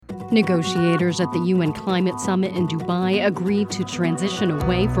Negotiators at the UN Climate Summit in Dubai agreed to transition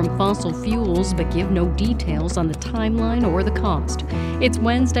away from fossil fuels but give no details on the timeline or the cost. It's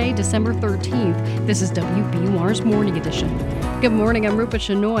Wednesday, December 13th. This is WBUR's Morning Edition. Good morning, I'm Rupa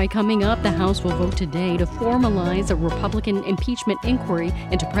Shenoy. Coming up, the House will vote today to formalize a Republican impeachment inquiry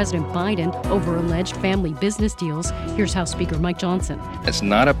into President Biden over alleged family business deals. Here's House Speaker Mike Johnson. It's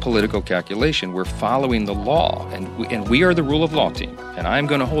not a political calculation. We're following the law, and we are the rule of law team, and I'm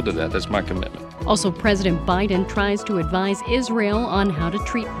going to hold to that. That's my commitment. Also, President Biden tries to advise Israel on how to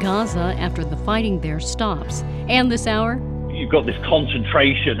treat Gaza after the fighting there stops. And this hour, you've got this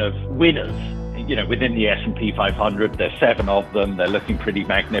concentration of winners, within the S&P 500. There's 7 of them. They're looking pretty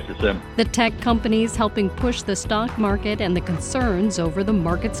magnificent. The tech companies helping push the stock market and the concerns over the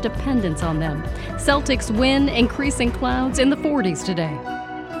market's dependence on them. Celtics win, increasing clouds in the 40s today.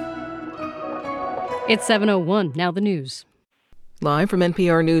 It's 7:01. Now the news. Live from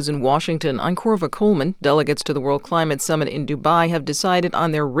NPR News in Washington, I'm Corva Coleman. Delegates to the World Climate Summit in Dubai have decided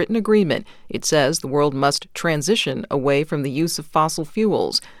on their written agreement. It says the world must transition away from the use of fossil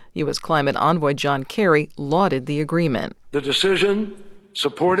fuels. U.S. Climate Envoy John Kerry lauded the agreement. The decision,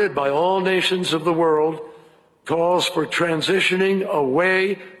 supported by all nations of the world, calls for transitioning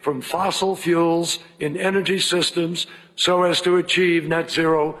away from fossil fuels in energy systems so as to achieve net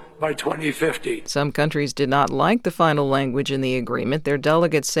zero by 2050. Some countries did not like the final language in the agreement. Their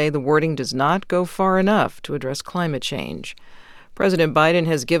delegates say the wording does not go far enough to address climate change. President Biden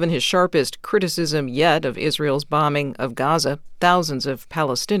has given his sharpest criticism yet of Israel's bombing of Gaza. Thousands of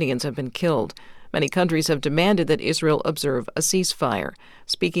Palestinians have been killed. Many countries have demanded that Israel observe a ceasefire.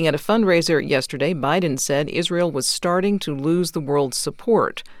 Speaking at a fundraiser yesterday, Biden said Israel was starting to lose the world's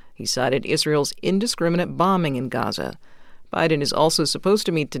support. He cited Israel's indiscriminate bombing in Gaza. Biden is also supposed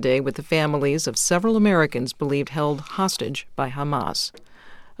to meet today with the families of several Americans believed held hostage by Hamas.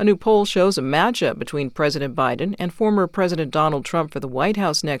 A new poll shows a matchup between President Biden and former President Donald Trump for the White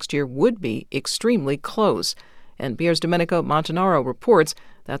House next year would be extremely close. NPR's Domenico Montanaro reports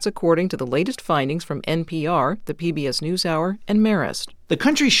that's according to the latest findings from NPR, the PBS NewsHour, and Marist. The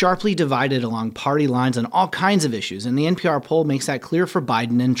country's sharply divided along party lines on all kinds of issues, and the NPR poll makes that clear for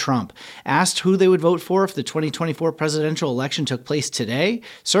Biden and Trump. Asked who they would vote for if the 2024 presidential election took place today,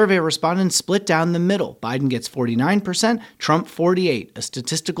 survey respondents split down the middle. Biden gets 49%, Trump 48%, a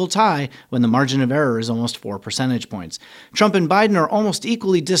statistical tie when the margin of error is almost 4 percentage points. Trump and Biden are almost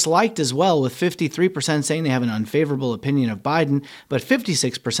equally disliked as well, with 53% saying they have an unfavorable opinion of Biden, but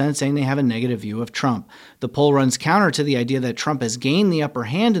 56% saying they have a negative view of Trump. The poll runs counter to the idea that Trump has gained the upper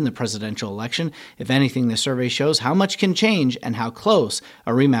hand in the presidential election. If anything, the survey shows how much can change and how close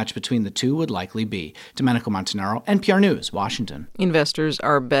a rematch between the two would likely be. Domenico Montanaro, NPR News, Washington. Investors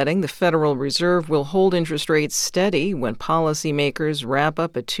are betting the Federal Reserve will hold interest rates steady when policymakers wrap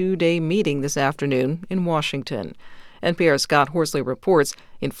up a 2-day meeting this afternoon in Washington. NPR's Scott Horsley reports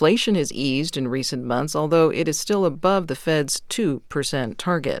inflation has eased in recent months, although it is still above the Fed's 2%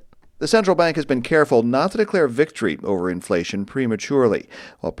 target. The central bank has been careful not to declare victory over inflation prematurely.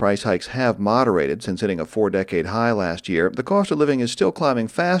 While price hikes have moderated since hitting a 4-decade high last year, the cost of living is still climbing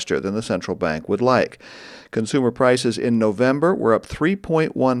faster than the central bank would like. Consumer prices in November were up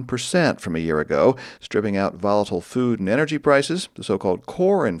 3.1% from a year ago. Stripping out volatile food and energy prices, the so-called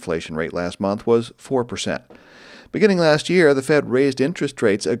core inflation rate last month was 4%. Beginning last year, the Fed raised interest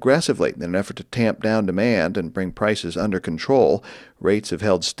rates aggressively in an effort to tamp down demand and bring prices under control. Rates have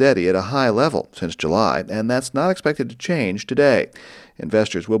held steady at a high level since July, and that's not expected to change today.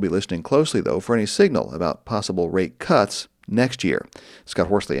 Investors will be listening closely, though, for any signal about possible rate cuts next year. Scott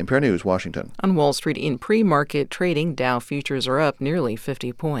Horsley, NPR News, Washington. On Wall Street, in pre-market trading, Dow futures are up nearly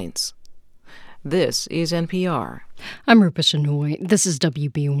 50 points. This is NPR. I'm Rupa Shenoy. This is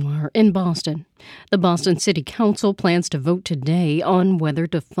WBUR in Boston. The Boston City Council plans to vote today on whether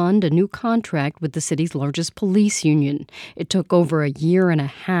to fund a new contract with the city's largest police union. It took over a year and a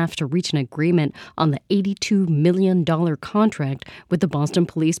half to reach an agreement on the $82 million contract with the Boston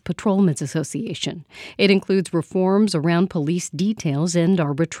Police Patrolmen's Association. It includes reforms around police details and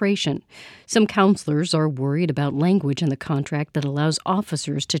arbitration. Some counselors are worried about language in the contract that allows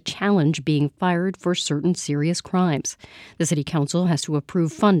officers to challenge being fired for certain serious crimes. The City Council has to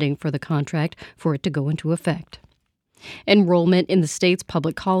approve funding for the contract for it to go into effect. Enrollment in the state's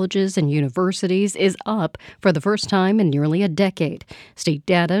public colleges and universities is up for the first time in nearly a decade. State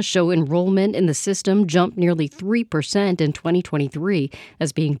data show enrollment in the system jumped nearly 3% in 2023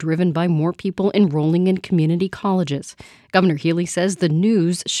 as being driven by more people enrolling in community colleges. Governor Healy says the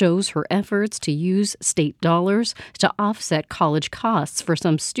news shows her efforts to use state dollars to offset college costs for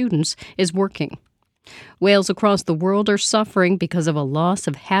some students is working. Whales across the world are suffering because of a loss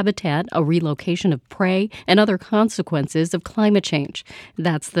of habitat, a relocation of prey, and other consequences of climate change.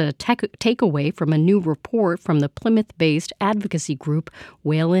 That's the takeaway from a new report from the Plymouth-based advocacy group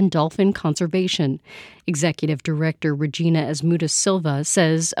Whale and Dolphin Conservation. Executive Director Regina Asmuda Silva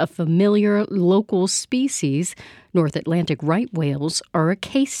says a familiar local species, North Atlantic right whales, are a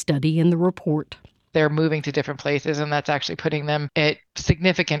case study in the report. They're moving to different places, and that's actually putting them at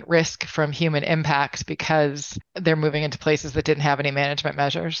significant risk from human impact because they're moving into places that didn't have any management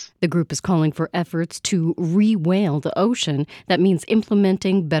measures. The group is calling for efforts to re-whale the ocean. That means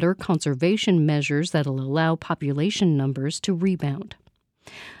implementing better conservation measures that'll allow population numbers to rebound.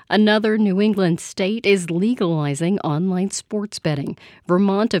 Another New England state is legalizing online sports betting.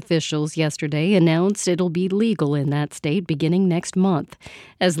 Vermont officials yesterday announced it'll be legal in that state beginning next month.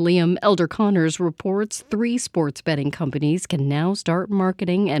 As Liam Elder-Connors reports, 3 sports betting companies can now start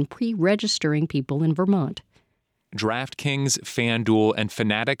marketing and pre-registering people in Vermont. DraftKings, FanDuel, and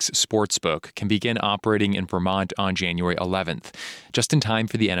Fanatics Sportsbook can begin operating in Vermont on January 11th, just in time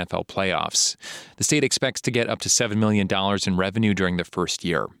for the NFL playoffs. The state expects to get up to $7 million in revenue during the first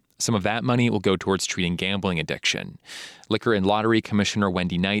year. Some of that money will go towards treating gambling addiction. Liquor and Lottery Commissioner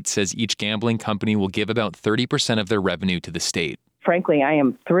Wendy Knight says each gambling company will give about 30% of their revenue to the state. Frankly, I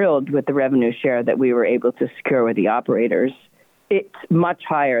am thrilled with the revenue share that we were able to secure with the operators. It's much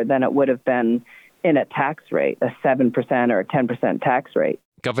higher than it would have been in a tax rate, a 7% or a 10% tax rate.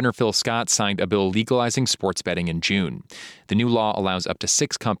 Governor Phil Scott signed a bill legalizing sports betting in June. The new law allows up to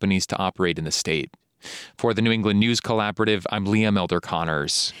 6 companies to operate in the state. For the New England News Collaborative, I'm Liam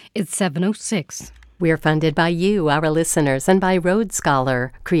Elder-Connors. It's 7:06. We're funded by you, our listeners, and by Road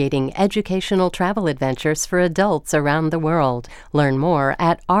Scholar, creating educational travel adventures for adults around the world. Learn more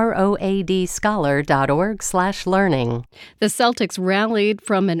at roadscholar.org/learning. The Celtics rallied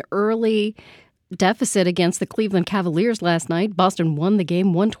from an early deficit against the Cleveland Cavaliers last night. Boston won the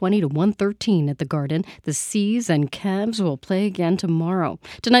game 120-113 at the Garden. The C's and Cavs will play again tomorrow.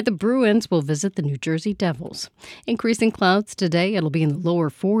 Tonight, the Bruins will visit the New Jersey Devils. Increasing clouds today. It'll be in the lower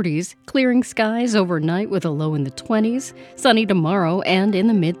 40s. Clearing skies overnight with a low in the 20s. Sunny tomorrow and in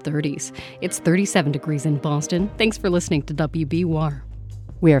the mid-30s. It's 37 degrees in Boston. Thanks for listening to WBUR.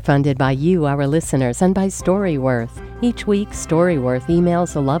 We are funded by you, our listeners, and by Storyworth. Each week, Storyworth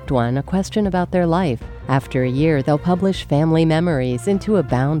emails a loved one a question about their life. After a year, they'll publish family memories into a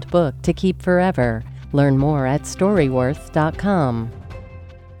bound book to keep forever. Learn more at Storyworth.com.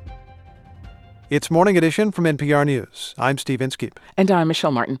 It's Morning Edition from NPR News. I'm Steve Inskeep. And I'm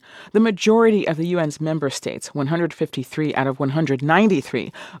Michelle Martin. The majority of the UN's member states, 153 out of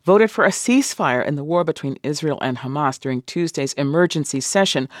 193, voted for a ceasefire in the war between Israel and Hamas during Tuesday's emergency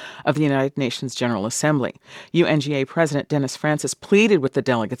session of the United Nations General Assembly. UNGA President Dennis Francis pleaded with the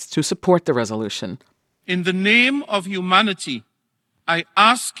delegates to support the resolution. In the name of humanity, I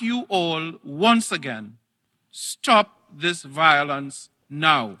ask you all once again, stop this violence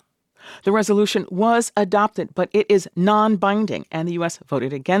now. The resolution was adopted, but it is non-binding, and the U.S.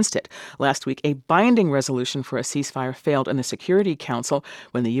 voted against it. Last week, a binding resolution for a ceasefire failed in the Security Council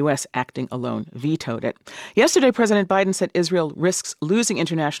when the U.S. acting alone vetoed it. Yesterday, President Biden said Israel risks losing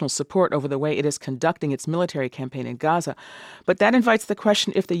international support over the way it is conducting its military campaign in Gaza. But that invites the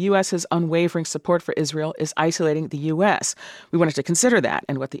question if the U.S.'s unwavering support for Israel is isolating the U.S. We wanted to consider that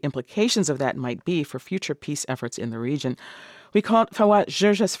and what the implications of that might be for future peace efforts in the region. We called Fawad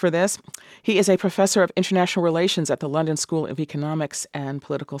Gerges for this. He is a professor of international relations at the London School of Economics and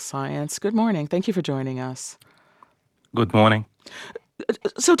Political Science. Good morning. Thank you for joining us. Good morning.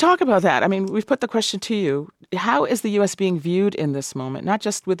 So talk about that. I mean, we've put the question to you. How is the U.S. being viewed in this moment, not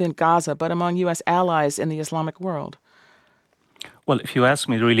just within Gaza, but among U.S. allies in the Islamic world? Well, if you ask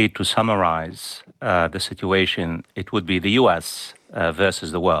me really to summarize the situation, it would be the U.S.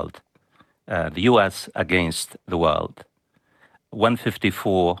 Versus the world. The U.S. against the world.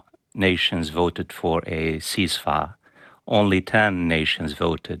 154 nations voted for a ceasefire. Only 10 nations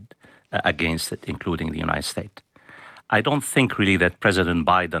voted against it, including the United States. I don't think really that President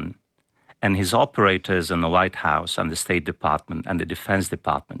Biden and his operators in the White House and the State Department and the Defense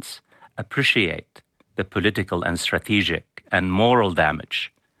Departments appreciate the political and strategic and moral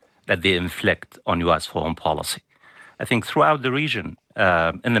damage that they inflict on U.S. foreign policy. I think throughout the region,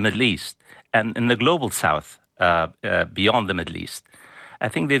 in the Middle East and in the global South, beyond the Middle East, I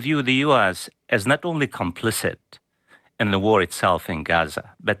think they view the U.S. as not only complicit in the war itself in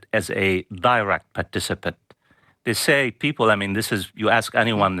Gaza, but as a direct participant. They say, you ask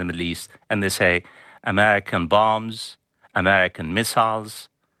anyone in the Middle East, and they say, American bombs, American missiles,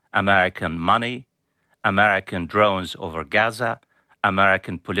 American money, American drones over Gaza,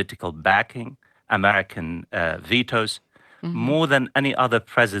 American political backing, American vetoes, more than any other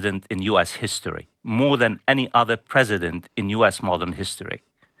president in U.S. history, more than any other president in U.S. modern history.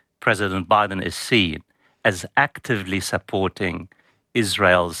 President Biden is seen as actively supporting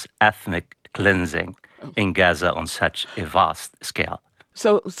Israel's ethnic cleansing in Gaza on such a vast scale.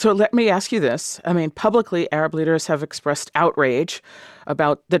 So let me ask you this. I mean, publicly, Arab leaders have expressed outrage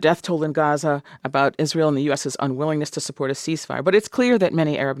about the death toll in Gaza, about Israel and the U.S.'s unwillingness to support a ceasefire. But it's clear that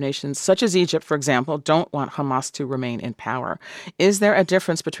many Arab nations, such as Egypt, for example, don't want Hamas to remain in power. Is there a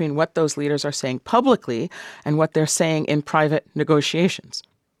difference between what those leaders are saying publicly and what they're saying in private negotiations?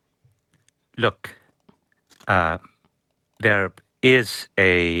 Look, there is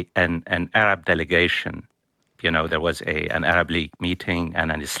an Arab delegation. There was an Arab League meeting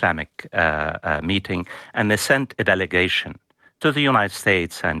and an Islamic meeting, and they sent a delegation to the United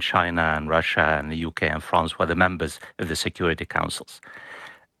States and China and Russia and the UK and France, who are the members of the Security Councils.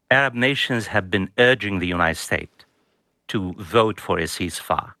 Arab nations have been urging the United States to vote for a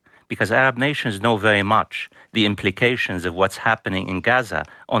ceasefire because Arab nations know very much the implications of what's happening in Gaza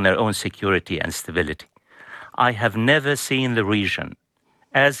on their own security and stability. I have never seen the region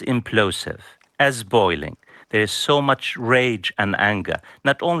as implosive, as boiling. There is so much rage and anger,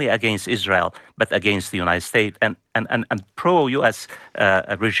 not only against Israel, but against the United States. And pro-U.S.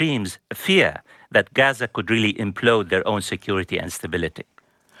 Regimes fear that Gaza could really implode their own security and stability.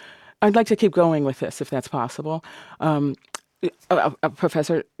 I'd like to keep going with this, if that's possible.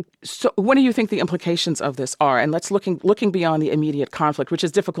 Professor, so what do you think the implications of this are? And let's looking beyond the immediate conflict, which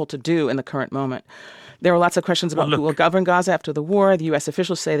is difficult to do in the current moment. There are lots of questions about who will govern Gaza after the war. The U.S.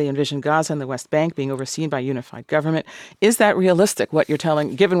 officials say they envision Gaza and the West Bank being overseen by a unified government. Is that realistic,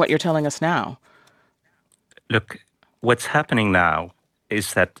 given what you're telling us now? Look, what's happening now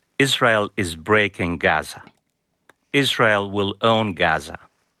is that Israel is breaking Gaza. Israel will own Gaza.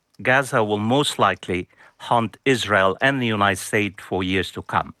 Gaza will most likely haunt Israel and the United States for years to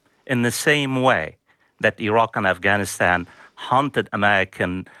come, in the same way that Iraq and Afghanistan haunted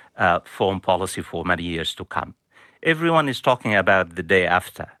American foreign policy for many years to come. Everyone is talking about the day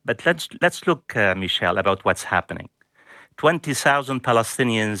after, but let's look, Michelle, about what's happening. 20,000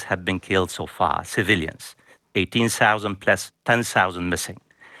 Palestinians have been killed so far, civilians, 18,000 plus 10,000 missing.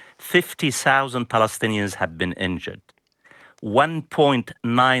 50,000 Palestinians have been injured.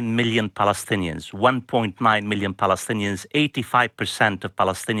 1.9 million Palestinians, 85% of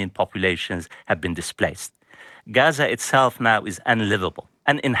Palestinian populations have been displaced. Gaza itself now is unlivable,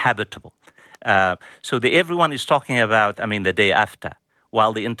 uninhabitable. So everyone is talking about, the day after,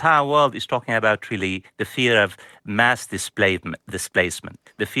 while the entire world is talking about really the fear of mass displacement,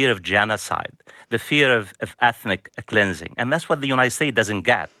 the fear of genocide, the fear of ethnic cleansing. And that's what the United States doesn't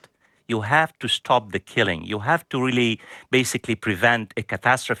get. You have to stop the killing. You have to really basically prevent a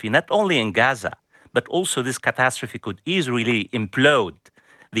catastrophe, not only in Gaza, but also this catastrophe could easily implode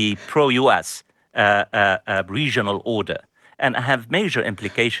the pro-U.S. Regional order and have major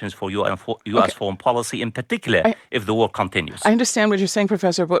implications for U.S. foreign policy, in particular, if the war continues. I understand what you're saying,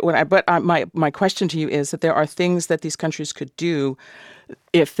 Professor, but my question to you is that there are things that these countries could do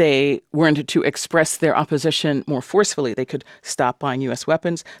if they weren't to express their opposition more forcefully. They could stop buying U.S.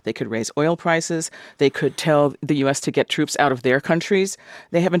 weapons. They could raise oil prices. They could tell the U.S. to get troops out of their countries.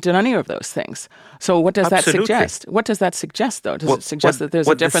 They haven't done any of those things. So what does that suggest? What does that suggest, though? Does it suggest that there's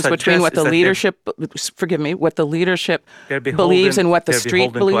a difference between what the leadership, what the leadership believes and what the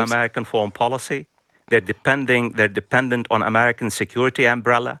street believes? They're beholden to American foreign policy. They're dependent on American security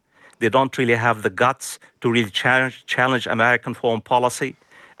umbrella. They don't really have the guts to really challenge American foreign policy.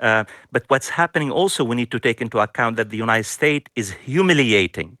 But what's happening also, we need to take into account that the United States is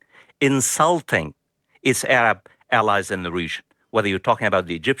humiliating, insulting its Arab allies in the region. Whether you're talking about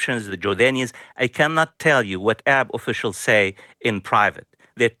the Egyptians, the Jordanians, I cannot tell you what Arab officials say in private.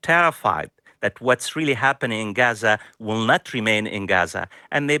 They're terrified that what's really happening in Gaza will not remain in Gaza.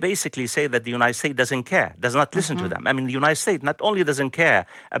 And they basically say that the United States doesn't care, does not listen to them. The United States not only doesn't care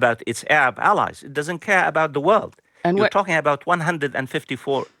about its Arab allies, it doesn't care about the world. And you're talking about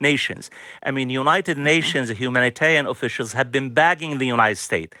 154 nations. United Nations humanitarian officials have been begging the United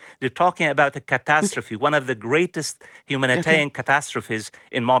States. They're talking about a catastrophe, one of the greatest humanitarian catastrophes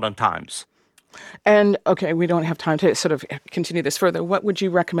in modern times. And, we don't have time to sort of continue this further. What would you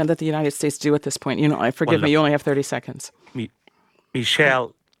recommend that the United States do at this point? Forgive me, you only have 30 seconds.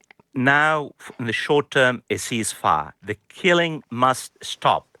 Michelle, now, in the short term, a ceasefire. The killing must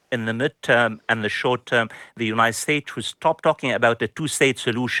stop. in the midterm and the short term, the United States should stop talking about a two-state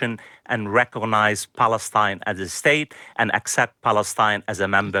solution and recognize Palestine as a state and accept Palestine as a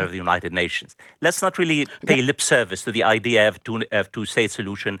member of the United Nations. Let's not really pay lip service to the idea of two-state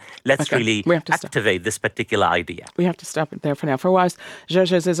solution. Let's really activate this particular idea. We have to stop it there for now. Fawaz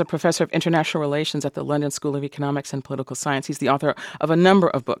Gerges is a professor of international relations at the London School of Economics and Political Science. He's the author of a number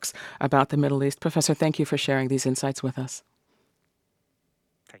of books about the Middle East. Professor, thank you for sharing these insights with us.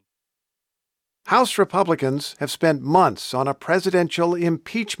 House Republicans have spent months on a presidential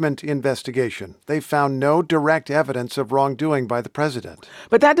impeachment investigation. They found no direct evidence of wrongdoing by the president.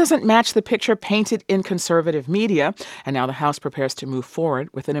 But that doesn't match the picture painted in conservative media, and now the House prepares to move forward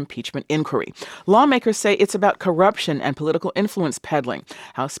with an impeachment inquiry. Lawmakers say it's about corruption and political influence peddling.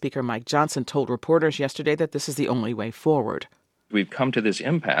 House Speaker Mike Johnson told reporters yesterday that this is the only way forward. We've come to this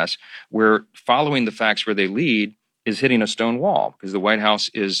impasse where following the facts where they lead is hitting a stone wall because the White House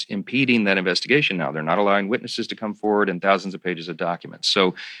is impeding that investigation now. They're not allowing witnesses to come forward and thousands of pages of documents.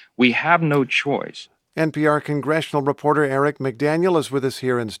 So we have no choice. NPR congressional reporter Eric McDaniel is with us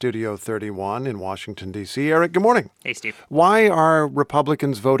here in Studio 31 in Washington, D.C. Eric, good morning. Hey, Steve. Why are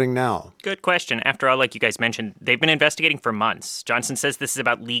Republicans voting now? Good question. After all, like you guys mentioned, they've been investigating for months. Johnson says this is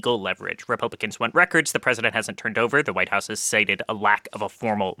about legal leverage. Republicans want records the president hasn't turned over. The White House has cited a lack of a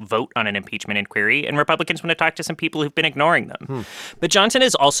formal vote on an impeachment inquiry, and Republicans want to talk to some people who've been ignoring them. But Johnson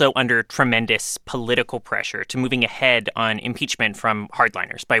is also under tremendous political pressure to moving ahead on impeachment from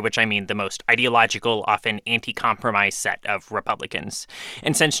hardliners, by which I mean the most ideological, often anti-compromise set of Republicans.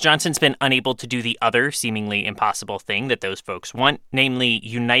 And since Johnson's been unable to do the other seemingly impossible thing that those folks want, namely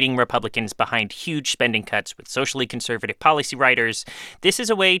uniting Republicans behind huge spending cuts with socially conservative policy writers, this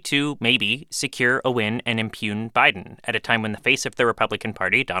is a way to maybe secure a win and impugn Biden at a time when the face of the Republican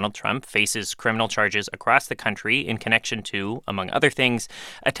Party, Donald Trump, faces criminal charges across the country in connection to, among other things,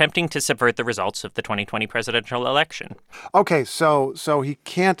 attempting to subvert the results of the 2020 presidential election. Okay, so he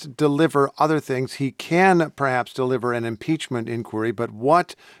can't deliver other things. He can perhaps deliver an impeachment inquiry, but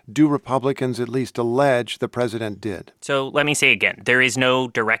what do Republicans at least allege the president did? So let me say again, there is no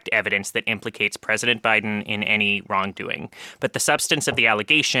direct evidence that implicates President Biden in any wrongdoing. But the substance of the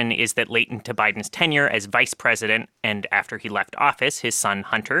allegation is that late into Biden's tenure as vice president and after he left office, his son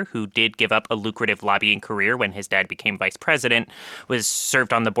Hunter, who did give up a lucrative lobbying career when his dad became vice president, was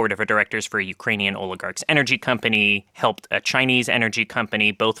served on the board of directors for a Ukrainian oligarch's energy company, helped a Chinese energy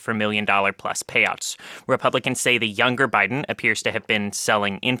company, both for $1 million plus payouts. Republicans say the younger Biden appears to have been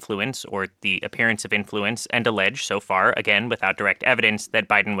selling influence or the appearance of influence and allege so far, again, without direct evidence, that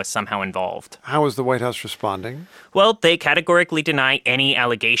Biden was somehow involved. How is the White House responding? Well, they categorically deny any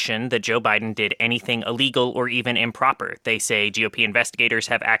allegation that Joe Biden did anything illegal or even improper. They say GOP investigators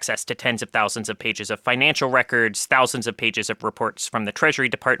have access to tens of thousands of pages of financial records, thousands of pages of reports from the Treasury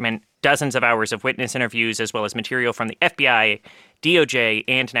Department, dozens of hours of witness interviews, as well as material from the FBI, DOJ,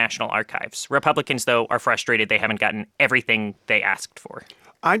 and National Archives. Republicans, though, are frustrated they haven't gotten everything they asked for.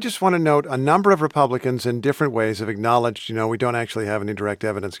 I just want to note a number of Republicans in different ways have acknowledged, we don't actually have any direct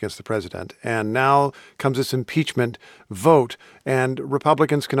evidence against the president. And now comes this impeachment vote, and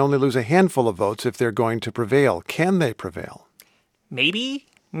Republicans can only lose a handful of votes if they're going to prevail. Can they prevail? Maybe,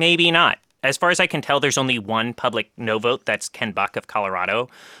 maybe not. As far as I can tell, there's only one public no vote. That's Ken Buck of Colorado.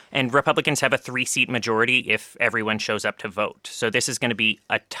 And Republicans have a 3-seat majority if everyone shows up to vote. So this is going to be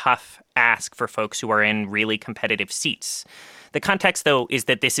a tough ask for folks who are in really competitive seats. The context, though, is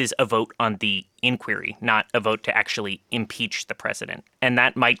that this is a vote on the inquiry, not a vote to actually impeach the president. And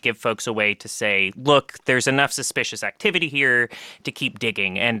that might give folks a way to say, look, there's enough suspicious activity here to keep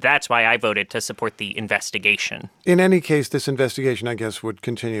digging. And that's why I voted to support the investigation. In any case, this investigation, I guess, would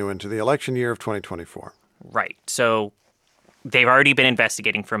continue into the election year of 2024. Right. So they've already been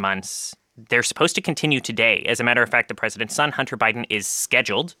investigating for months. They're supposed to continue today. As a matter of fact, the president's son, Hunter Biden, is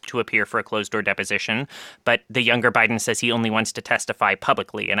scheduled to appear for a closed-door deposition, but the younger Biden says he only wants to testify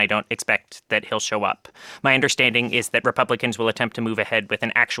publicly, and I don't expect that he'll show up. My understanding is that Republicans will attempt to move ahead with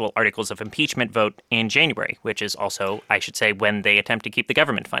an actual articles of impeachment vote in January, which is also, I should say, when they attempt to keep the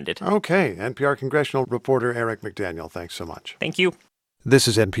government funded. Okay. NPR congressional reporter Eric McDaniel, thanks so much. Thank you. This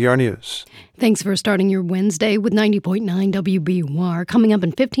is NPR News. Thanks for starting your Wednesday with 90.9 WBUR. Coming up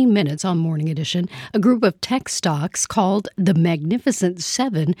in 15 minutes on Morning Edition, a group of tech stocks called the Magnificent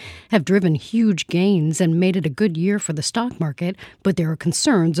Seven have driven huge gains and made it a good year for the stock market, but there are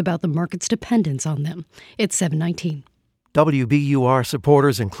concerns about the market's dependence on them. It's 7:19. WBUR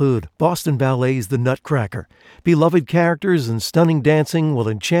supporters include Boston Ballet's The Nutcracker. Beloved characters and stunning dancing will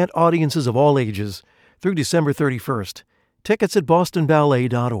enchant audiences of all ages through December 31st. Tickets at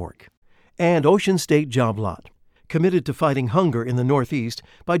bostonballet.org. And Ocean State Job Lot. committed to fighting hunger in the Northeast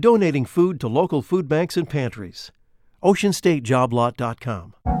by donating food to local food banks and pantries.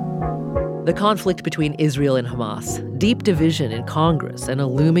 OceanStateJobLot.com. The conflict between Israel and Hamas, deep division in Congress, and a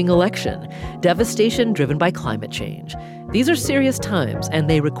looming election, devastation driven by climate change. These are serious times, and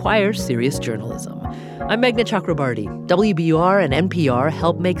they require serious journalism. I'm Meghna Chakrabarti. WBUR and NPR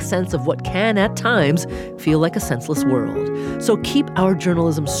help make sense of what can, at times, feel like a senseless world. So keep our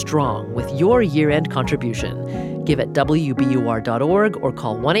journalism strong with your year-end contribution. Give at WBUR.org or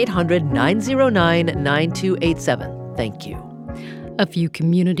call 1-800-909-9287. Thank you. A few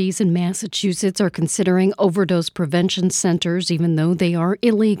communities in Massachusetts are considering overdose prevention centers, even though they are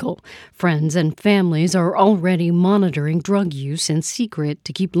illegal. Friends and families are already monitoring drug use in secret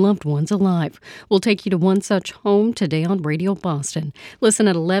to keep loved ones alive. We'll take you to one such home today on Radio Boston. Listen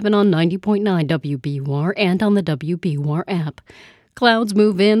at 11 on 90.9 WBUR and on the WBUR app. Clouds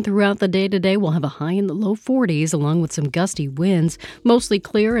move in throughout the day today. We'll have a high in the low 40s along with some gusty winds. Mostly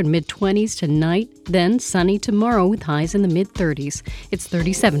clear and mid-20s tonight, then sunny tomorrow with highs in the mid-30s. It's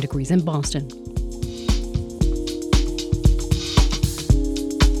 37 degrees in Boston.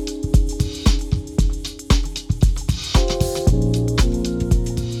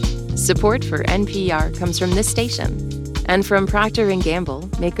 Support for NPR comes from this station and from Procter & Gamble,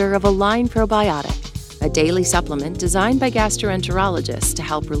 maker of Align Probiotic, a daily supplement designed by gastroenterologists to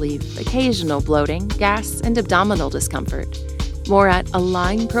help relieve occasional bloating, gas, and abdominal discomfort. More at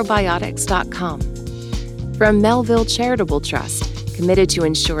alignprobiotics.com. From Melville Charitable Trust, committed to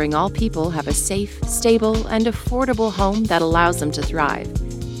ensuring all people have a safe, stable, and affordable home that allows them to thrive.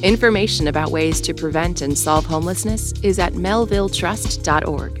 Information about ways to prevent and solve homelessness is at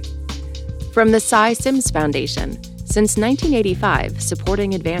melvilletrust.org. From the Cy Sims Foundation, since 1985,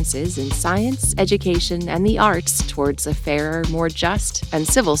 supporting advances in science, education, and the arts towards a fairer, more just, and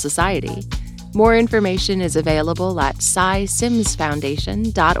civil society. More information is available at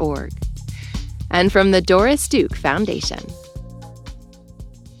cysimsfoundation.org. And from the Doris Duke Foundation.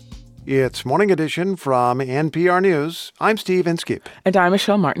 It's Morning Edition from NPR News. I'm Steve Inskeep. And I'm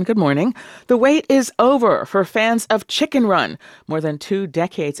Michelle Martin. Good morning. The wait is over for fans of Chicken Run. More than 2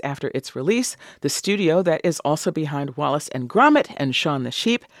 decades after its release, the studio that is also behind Wallace and Gromit and Shaun the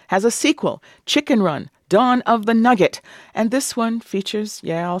Sheep has a sequel, Chicken Run, Dawn of the Nugget. And this one features,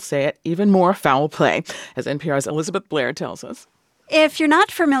 I'll say it, even more foul play, as NPR's Elizabeth Blair tells us. If you're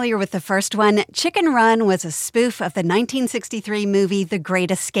not familiar with the first one, Chicken Run was a spoof of the 1963 movie The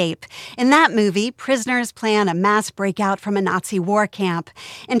Great Escape. In that movie, prisoners plan a mass breakout from a Nazi war camp.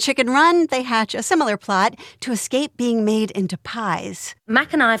 In Chicken Run, they hatch a similar plot to escape being made into pies.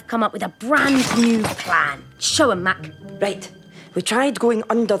 Mac and I have come up with a brand new plan. Show 'em, Mac. Right. We tried going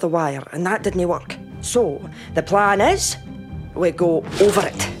under the wire, and that didn't work. So, the plan is, we go over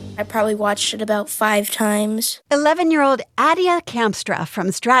it. I probably watched it about 5 times. 11-year-old Adia Kamstra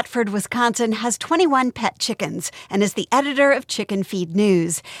from Stratford, Wisconsin, has 21 pet chickens and is the editor of Chicken Feed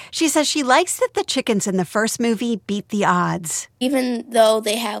News. She says she likes that the chickens in the first movie beat the odds. Even though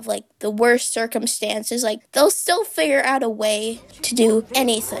they have, the worst circumstances, they'll still figure out a way to do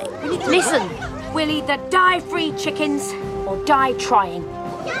anything. Listen, we'll either die free chickens or die trying.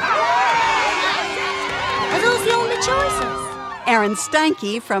 Are those the only choices? Aaron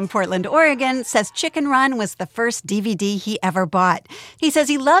Steinke from Portland, Oregon, says Chicken Run was the first DVD he ever bought. He says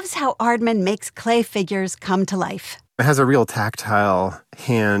he loves how Aardman makes clay figures come to life. It has a real tactile,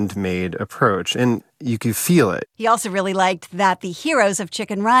 handmade approach, and you can feel it. He also really liked that the heroes of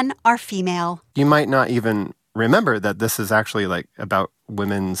Chicken Run are female. You might not even remember that this is actually about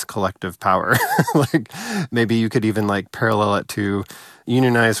women's collective power. Maybe you could even parallel it to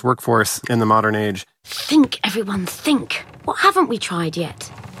unionized workforce in the modern age. Think, everyone, think. What haven't we tried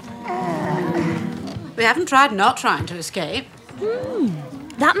yet? We haven't tried not trying to escape.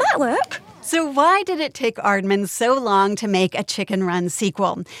 That might work. So why did it take Aardman so long to make a Chicken Run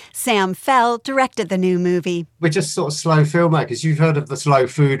sequel? Sam Fell directed the new movie. We're just sort of slow filmmakers. You've heard of the slow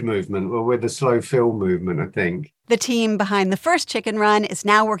food movement. Well, we're the slow film movement, I think. The team behind the first Chicken Run is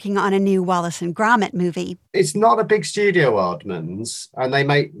now working on a new Wallace and Gromit movie. It's not a big studio, Aardman's, and they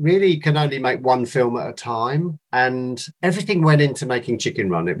can only make one film at a time. And everything went into making Chicken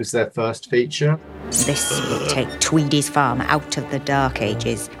Run. It was their first feature. This will take Tweedy's farm out of the dark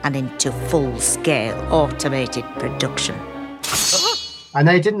ages and into full-scale automated production. And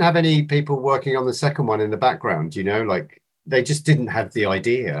they didn't have any people working on the second one in the background, they just didn't have the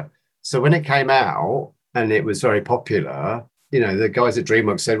idea. So when it came out, and it was very popular, the guys at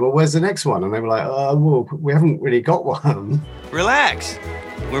DreamWorks said, well, where's the next one? And they were like, we haven't really got one. Relax.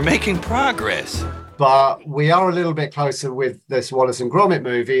 We're making progress. But we are a little bit closer with this Wallace and Gromit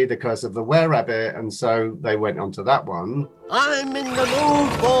movie, The Curse of the Were-Rabbit, and so they went on to that one. I'm in the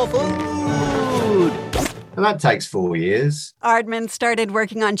mood for food. And that takes 4 years. Aardman started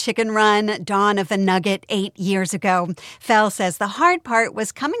working on Chicken Run, Dawn of the Nugget, 8 years ago. Fell says the hard part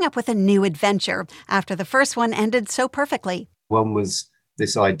was coming up with a new adventure after the first one ended so perfectly. One was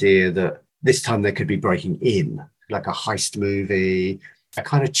this idea that this time they could be breaking in, like a heist movie, a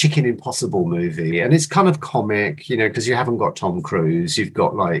kind of Chicken Impossible movie. And it's kind of comic, because you haven't got Tom Cruise. You've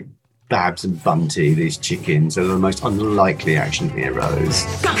got like Babs and Bunty, these chickens are the most unlikely action heroes.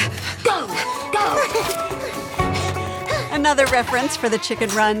 Go! Another reference for the Chicken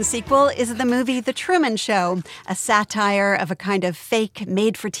Run sequel is the movie The Truman Show, a satire of a kind of fake,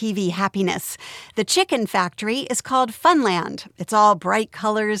 made-for-TV happiness. The chicken factory is called Funland. It's all bright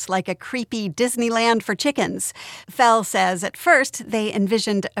colors like a creepy Disneyland for chickens. Fell says at first they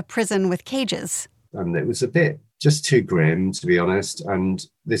envisioned a prison with cages. And it was a bit just too grim, to be honest. And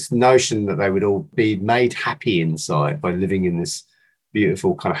this notion that they would all be made happy inside by living in this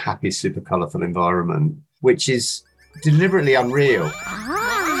beautiful, kind of happy, super colourful environment, which is deliberately unreal.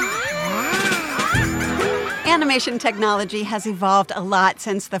 Animation technology has evolved a lot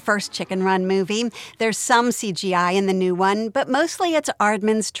since the first Chicken Run movie. There's some CGI in the new one, but mostly it's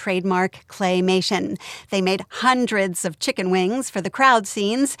Aardman's trademark claymation. They made hundreds of chicken wings for the crowd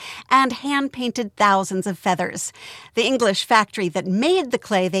scenes and hand-painted thousands of feathers. The English factory that made the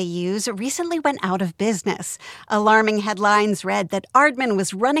clay they use recently went out of business. Alarming headlines read that Aardman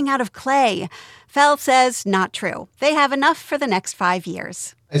was running out of clay. Fell says not true. They have enough for the next 5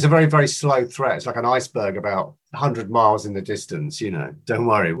 years. It's a very, very slow threat. It's like an iceberg about 100 miles in the distance, Don't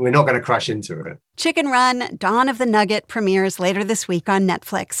worry, we're not going to crash into it. Chicken Run, Dawn of the Nugget premieres later this week on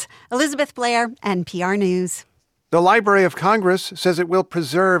Netflix. Elizabeth Blair, NPR News. The Library of Congress says it will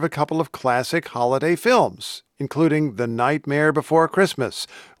preserve a couple of classic holiday films, including The Nightmare Before Christmas,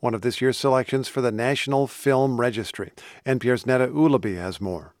 one of this year's selections for the National Film Registry. NPR's Netta Ulaby has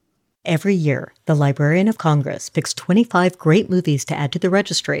more. Every year, the Librarian of Congress picks 25 great movies to add to the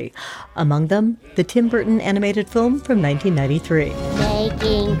registry. Among them, the Tim Burton animated film from 1993.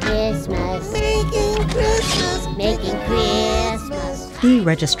 Making Christmas, making Christmas, making Christmas. The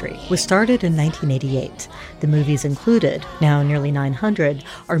registry was started in 1988. The movies included, now nearly 900,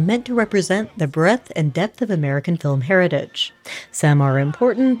 are meant to represent the breadth and depth of American film heritage. Some are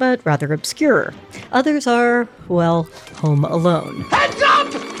important but rather obscure. Others are, well, Home Alone. Heads up!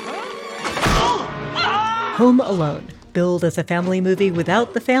 Home Alone, billed as a family movie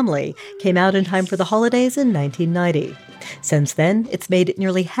without the family, came out in time for the holidays in 1990. Since then, it's made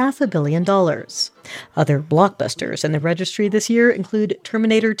nearly $500 million. Other blockbusters in the registry this year include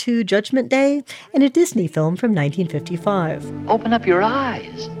Terminator 2: Judgment Day and a Disney film from 1955. Open up your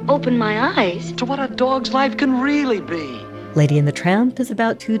eyes. Open my eyes? To what a dog's life can really be. Lady and the Tramp is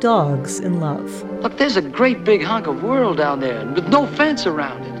about two dogs in love. Look, there's a great big hunk of world down there with no fence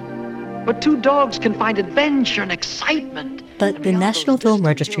around it. But two dogs can find adventure and excitement. But the National Film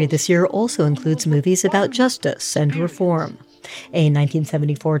Registry this year also includes movies about justice and reform. A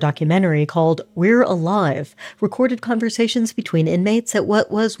 1974 documentary called We're Alive recorded conversations between inmates at what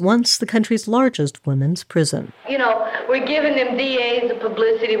was once the country's largest women's prison. We're giving them DAs the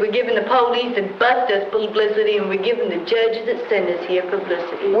publicity, we're giving the police that bust us publicity, and we're giving the judges that send us here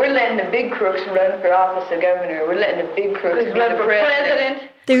publicity. We're letting the big crooks run for office of governor. We're letting the big crooks run for president.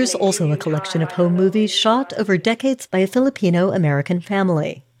 There's also a collection of home movies shot over decades by a Filipino-American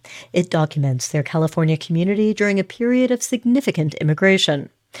family. It documents their California community during a period of significant immigration.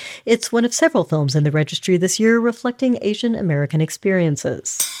 It's one of several films in the registry this year reflecting Asian American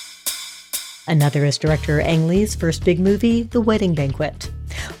experiences. Another is director Ang Lee's first big movie, The Wedding Banquet.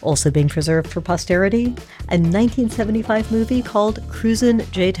 Also being preserved for posterity, a 1975 movie called Cruisin'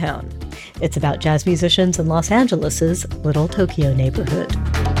 J-Town. It's about jazz musicians in Los Angeles' Little Tokyo neighborhood.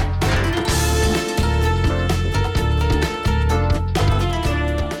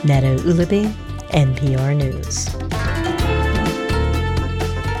 Netta Ulaby, NPR News.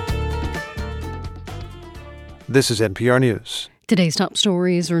 This is NPR News. Today's top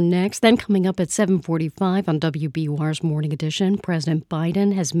stories are next. Then coming up at 7:45 on WBUR's Morning Edition, President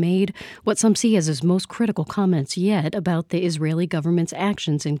Biden has made what some see as his most critical comments yet about the Israeli government's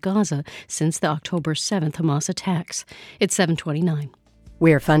actions in Gaza since the October 7th Hamas attacks. It's 7:29.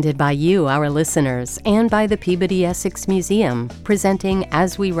 We're funded by you, our listeners, and by the Peabody Essex Museum, presenting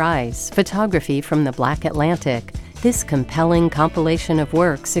As We Rise, photography from the Black Atlantic. This compelling compilation of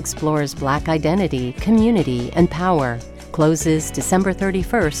works explores Black identity, community, and power. Closes December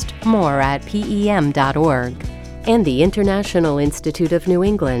 31st. More at PEM.org. and the International Institute of New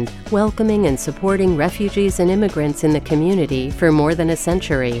England, welcoming and supporting refugees and immigrants in the community for more than a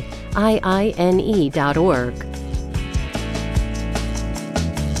century. IINE.org.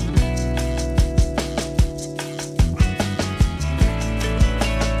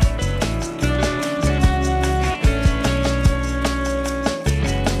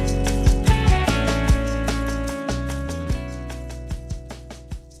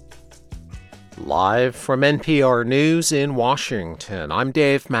 Live from NPR News in Washington, I'm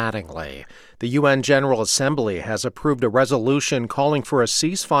Dave Mattingly. The UN General Assembly has approved a resolution calling for a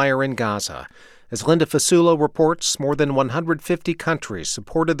ceasefire in Gaza. As Linda Fasulo reports, more than 150 countries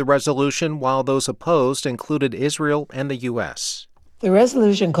supported the resolution, while those opposed included Israel and the U.S. The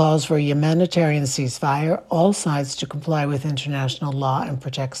resolution calls for a humanitarian ceasefire, all sides to comply with international law and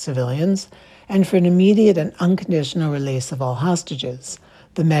protect civilians, and for an immediate and unconditional release of all hostages.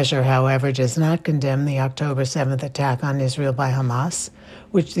 The measure, however, does not condemn the October 7th attack on Israel by Hamas,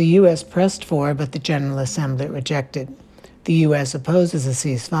 which the U.S. pressed for but the General Assembly rejected. The U.S. opposes a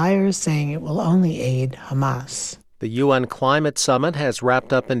ceasefire, saying it will only aid Hamas. The UN Climate Summit has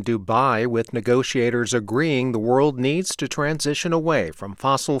wrapped up in Dubai, with negotiators agreeing the world needs to transition away from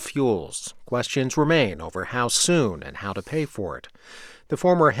fossil fuels. Questions remain over how soon and how to pay for it. The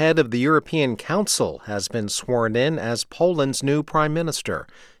former head of the European Council has been sworn in as Poland's new prime minister.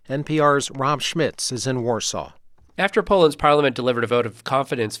 NPR's Rob Schmitz is in Warsaw. After Poland's parliament delivered a vote of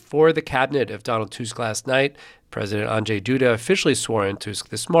confidence for the cabinet of Donald Tusk last night, President Andrzej Duda officially swore in Tusk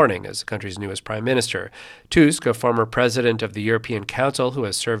this morning as the country's newest prime minister. Tusk, a former president of the European Council who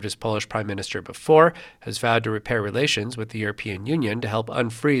has served as Polish prime minister before, has vowed to repair relations with the European Union to help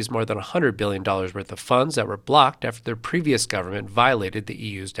unfreeze more than $100 billion worth of funds that were blocked after their previous government violated the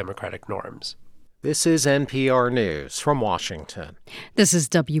EU's democratic norms. This is NPR News from Washington. This is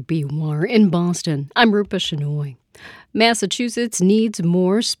WBUR in Boston. I'm Rupa Shenoy. Massachusetts needs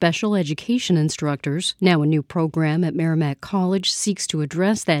more special education instructors. Now a new program at Merrimack College seeks to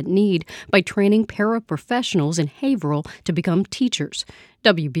address that need by training paraprofessionals in Haverhill to become teachers.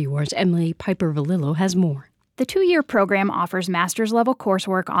 WBUR's Emily Piper-Valillo has more. The 2-year program offers master's-level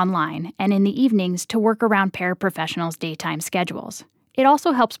coursework online and in the evenings to work around paraprofessionals' daytime schedules. It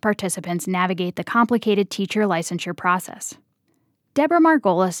also helps participants navigate the complicated teacher licensure process. Deborah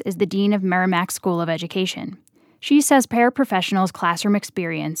Margolis is the dean of Merrimack School of Education. She says paraprofessionals' classroom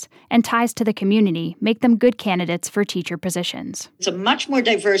experience and ties to the community make them good candidates for teacher positions. It's a much more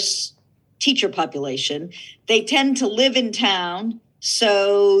diverse teacher population. They tend to live in town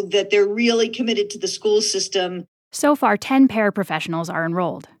so that they're really committed to the school system. So far, 10 paraprofessionals are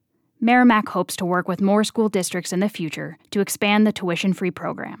enrolled. Merrimack hopes to work with more school districts in the future to expand the tuition-free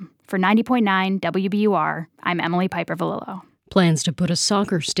program. For 90.9 WBUR, I'm Emily Piper-Valillo. Plans to put a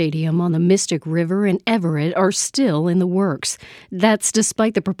soccer stadium on the Mystic River in Everett are still in the works. That's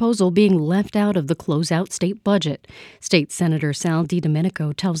despite the proposal being left out of the closeout state budget. State Senator Sal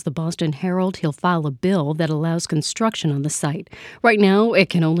DiDomenico tells the Boston Herald he'll file a bill that allows construction on the site. Right now, it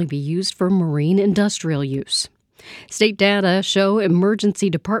can only be used for marine industrial use. State data show emergency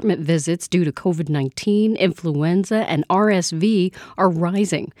department visits due to COVID-19, influenza, and RSV are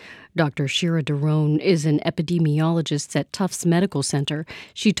rising. Dr. Shira Daron is an epidemiologist at Tufts Medical Center.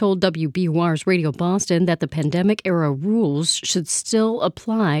 She told WBUR's Radio Boston that the pandemic-era rules should still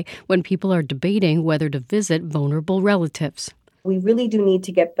apply when people are debating whether to visit vulnerable relatives. We really do need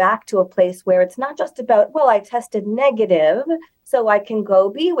to get back to a place where it's not just about, well, I tested negative, so I can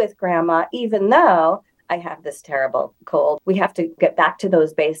go be with grandma, even though I have this terrible cold. We have to get back to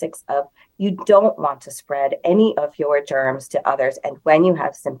those basics of you don't want to spread any of your germs to others. And when you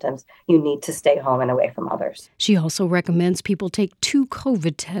have symptoms, you need to stay home and away from others. She also recommends people take 2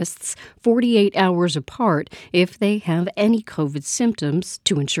 COVID tests 48 hours apart if they have any COVID symptoms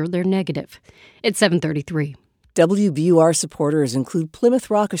to ensure they're negative. It's 7:33. WBUR supporters include Plymouth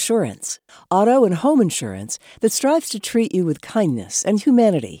Rock Assurance, auto and home insurance that strives to treat you with kindness and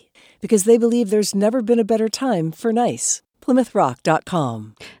humanity, because they believe there's never been a better time for nice.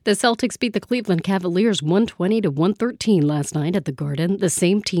 PlymouthRock.com. The Celtics beat the Cleveland Cavaliers 120-113 last night at the Garden. The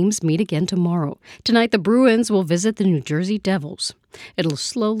same teams meet again tomorrow. Tonight, the Bruins will visit the New Jersey Devils. It'll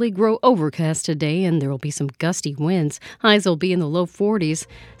slowly grow overcast today, and there will be some gusty winds. Highs will be in the low 40s.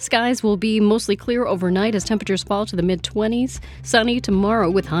 Skies will be mostly clear overnight as temperatures fall to the mid-20s. Sunny tomorrow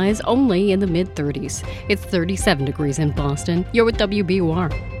with highs only in the mid-30s. It's 37 degrees in Boston. You're with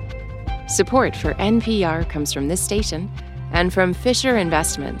WBUR. Support for NPR comes from this station and from Fisher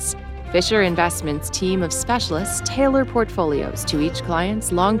Investments. Fisher Investments' team of specialists tailor portfolios to each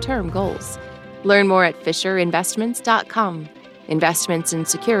client's long-term goals. Learn more at FisherInvestments.com. Investments in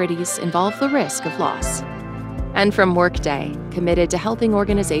securities involve the risk of loss. And from Workday, committed to helping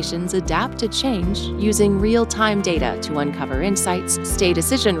organizations adapt to change using real-time data to uncover insights, stay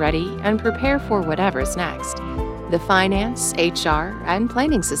decision-ready, and prepare for whatever's next. The finance, HR, and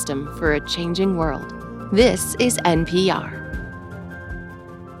planning system for a changing world. This is NPR.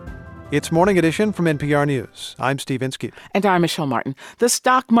 It's Morning Edition from NPR News. I'm Steve Inskeep. And I'm Michelle Martin. The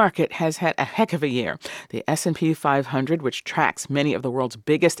stock market has had a heck of a year. The S&P 500, which tracks many of the world's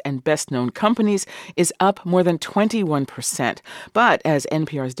biggest and best-known companies, is up more than 21%. But as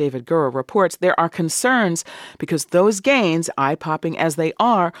NPR's David Gura reports, there are concerns because those gains, eye-popping as they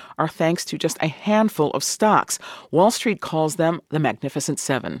are thanks to just a handful of stocks. Wall Street calls them the Magnificent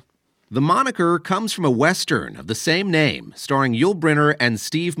Seven. The moniker comes from a Western of the same name, starring Yul Brynner and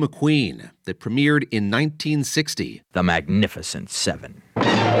Steve McQueen, that premiered in 1960. The Magnificent Seven.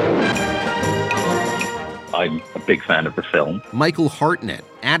 I'm a big fan of the film. Michael Hartnett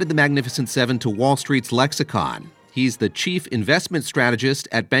added the Magnificent Seven to Wall Street's lexicon. He's the chief investment strategist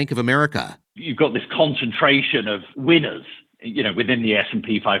at Bank of America. You've got this concentration of winners. Within the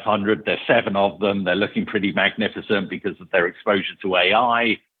S&P 500, there's 7 of them. They're looking pretty magnificent because of their exposure to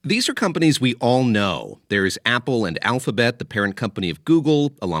AI. These are companies we all know. There's Apple and Alphabet, the parent company of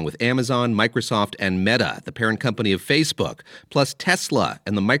Google, along with Amazon, Microsoft, and Meta, the parent company of Facebook, plus Tesla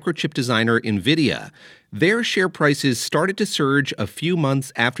and the microchip designer NVIDIA. Their share prices started to surge a few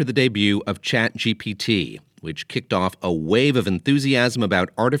months after the debut of ChatGPT, which kicked off a wave of enthusiasm about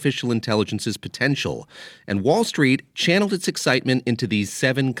artificial intelligence's potential. And Wall Street channeled its excitement into these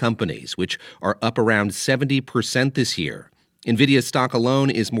 7 companies, which are up around 70% this year. NVIDIA stock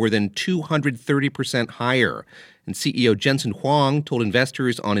alone is more than 230% higher. And CEO Jensen Huang told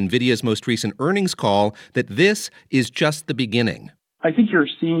investors on NVIDIA's most recent earnings call that this is just the beginning. I think you're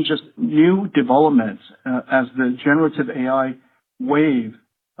seeing just new developments as the generative AI wave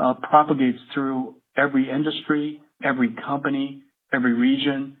propagates through every industry, every company, every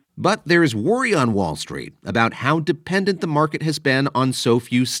region. But there's worry on Wall Street about how dependent the market has been on so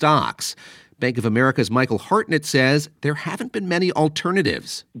few stocks. Bank of America's Michael Hartnett says there haven't been many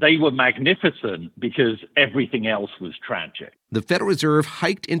alternatives. They were magnificent because everything else was tragic. The Federal Reserve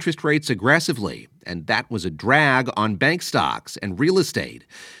hiked interest rates aggressively, and that was a drag on bank stocks and real estate.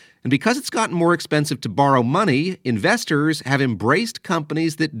 And because it's gotten more expensive to borrow money, investors have embraced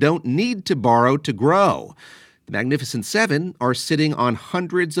companies that don't need to borrow to grow. The Magnificent Seven are sitting on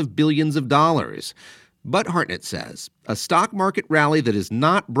hundreds of billions of dollars. But Hartnett says a stock market rally that is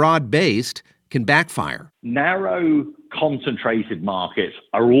not broad-based can backfire. Narrow, concentrated markets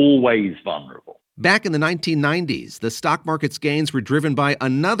are always vulnerable. Back in the 1990s, the stock market's gains were driven by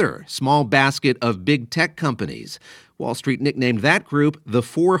another small basket of big tech companies. Wall Street nicknamed that group the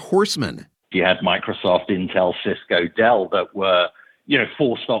Four Horsemen. You had Microsoft, Intel, Cisco, Dell that were,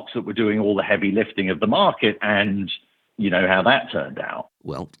 4 stocks that were doing all the heavy lifting of the market, and you know how that turned out.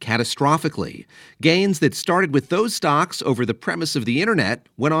 Well, catastrophically. Gains that started with those stocks over the premise of the internet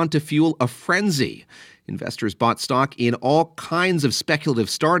went on to fuel a frenzy. Investors bought stock in all kinds of speculative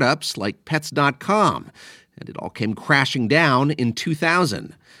startups like Pets.com, and it all came crashing down in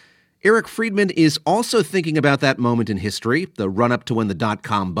 2000. Eric Friedman is also thinking about that moment in history, the run-up to when the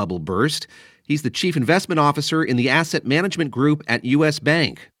dot-com bubble burst. He's the chief investment officer in the asset management group at U.S.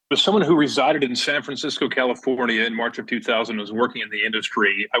 Bank. As someone who resided in San Francisco, California in March of 2000 and was working in the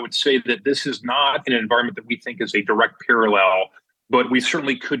industry, I would say that this is not an environment that we think is a direct parallel, but we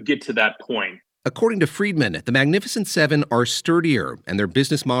certainly could get to that point. According to Friedman, the Magnificent Seven are sturdier and their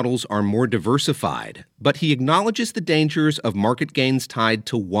business models are more diversified. But he acknowledges the dangers of market gains tied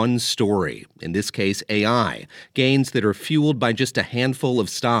to one story, in this case AI, gains that are fueled by just a handful of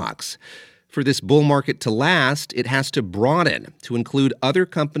stocks. For this bull market to last, it has to broaden to include other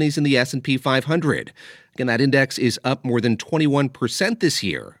companies in the S&P 500. Again, that index is up more than 21% this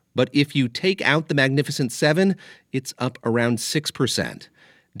year. But if you take out the Magnificent Seven, it's up around 6%.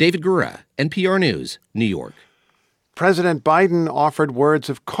 David Gura, NPR News, New York. President Biden offered words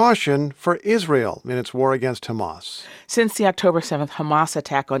of caution for Israel in its war against Hamas. Since the October 7th Hamas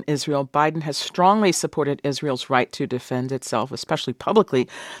attack on Israel, Biden has strongly supported Israel's right to defend itself, especially publicly.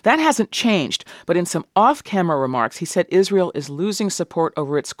 That hasn't changed, but in some off-camera remarks, he said Israel is losing support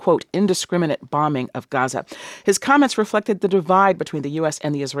over its, quote, indiscriminate bombing of Gaza. His comments reflected the divide between the U.S.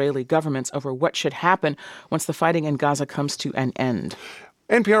 and the Israeli governments over what should happen once the fighting in Gaza comes to an end.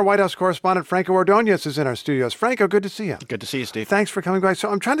 NPR White House correspondent Franco Ordonez is in our studios. Franco, good to see you. Good to see you, Steve. Thanks for coming by. So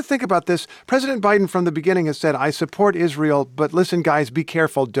I'm trying to think about this. President Biden from the beginning has said, I support Israel, but listen, guys, be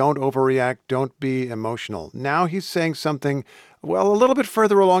careful. Don't overreact. Don't be emotional. Now he's saying something Well, a little bit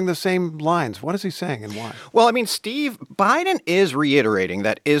further along the same lines. What is he saying and why? Well, I mean, Steve, Biden is reiterating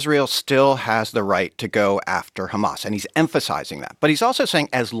that Israel still has the right to go after Hamas, and he's emphasizing that. But he's also saying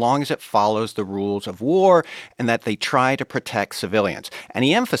as long as it follows the rules of war and that they try to protect civilians. And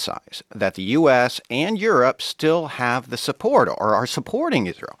he emphasized that the U.S. and Europe still have the support or are supporting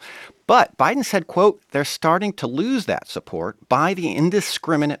Israel. But Biden said, quote, they're starting to lose that support by the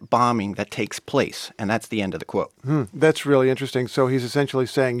indiscriminate bombing that takes place. And that's the end of the quote. That's really interesting. So he's essentially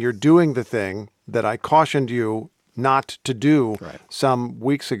saying you're doing the thing that I cautioned you not to do some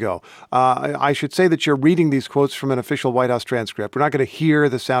weeks ago. I should say that you're reading these quotes from an official White House transcript. We're not going to hear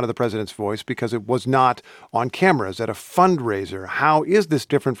the sound of the president's voice because it was not on cameras at a fundraiser. How is this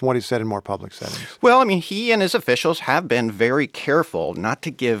different from what he said in more public settings? Well, I mean, he and his officials have been very careful not to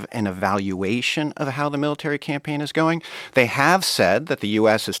give an evaluation of how the military campaign is going. They have said that the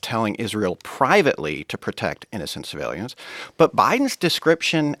U.S. is telling Israel privately to protect innocent civilians. But Biden's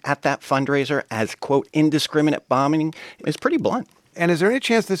description at that fundraiser as, quote, indiscriminate bombing is pretty blunt. And is there any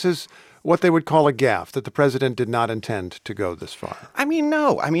chance this is what they would call a gaffe, that the president did not intend to go this far? I mean,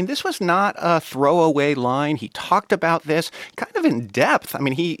 no. I mean, this was not a throwaway line. He talked about this kind of in depth. I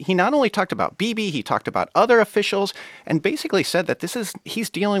mean, he not only talked about Bibi, he talked about other officials and basically said that he's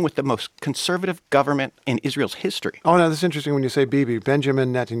dealing with the most conservative government in Israel's history. Oh, now, this is interesting when you say Bibi.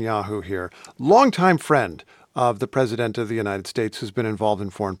 Benjamin Netanyahu here, longtime friend of the president of the United States, who's been involved in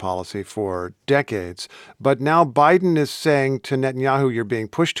foreign policy for decades. But now Biden is saying to Netanyahu, you're being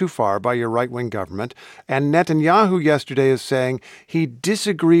pushed too far by your right-wing government. And Netanyahu yesterday is saying he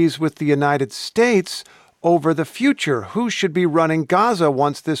disagrees with the United States over the future. Who should be running Gaza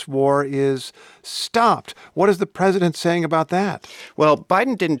once this war is stopped? What is the president saying about that? Well,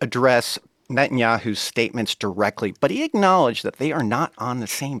 Biden didn't address Netanyahu's statements directly, but he acknowledged that they are not on the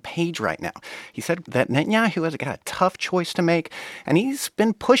same page right now. He said that Netanyahu has got a tough choice to make, and he's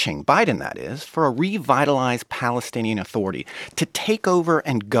been pushing, Biden that is, for a revitalized Palestinian Authority to take over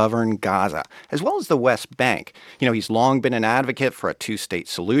and govern Gaza, as well as the West Bank. You know, he's long been an advocate for a two-state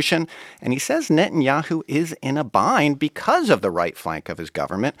solution, and he says Netanyahu is in a bind because of the right flank of his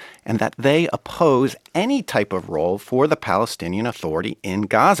government and that they oppose any type of role for the Palestinian Authority in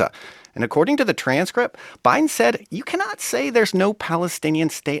Gaza. And according to the transcript, Biden said, you cannot say there's no Palestinian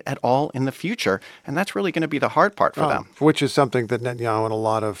state at all in the future. And that's really going to be the hard part for them. Which is something that Netanyahu and a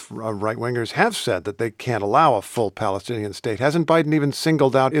lot of right-wingers have said, that they can't allow a full Palestinian state. Hasn't Biden even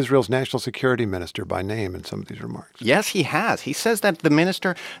singled out Israel's national security minister by name in some of these remarks? Yes, he has. He says that the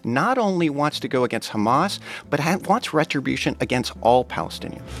minister not only wants to go against Hamas, but wants retribution against all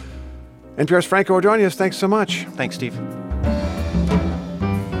Palestinians. NPR's Franco Ordonez, thanks so much. Thanks, Steve.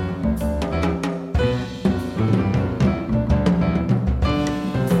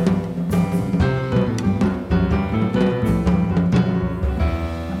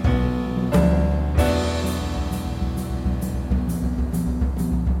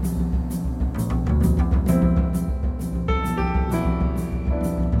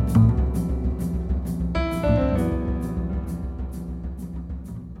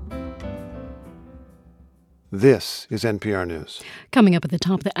 This is NPR News. Coming up at the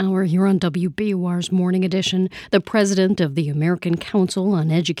top of the hour here on WBUR's Morning Edition, the president of the American Council on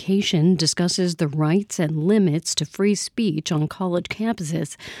Education discusses the rights and limits to free speech on college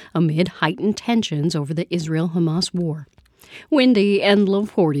campuses amid heightened tensions over the Israel-Hamas war. Windy and low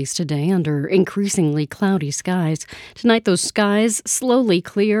 40s today under increasingly cloudy skies. Tonight, those skies slowly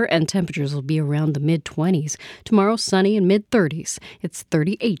clear and temperatures will be around the mid-20s. Tomorrow, sunny and mid-30s. It's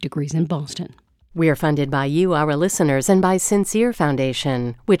 38 degrees in Boston. We are funded by you, our listeners, and by Sincere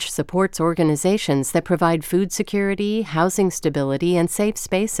Foundation, which supports organizations that provide food security, housing stability, and safe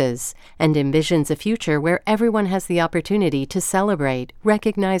spaces, and envisions a future where everyone has the opportunity to celebrate,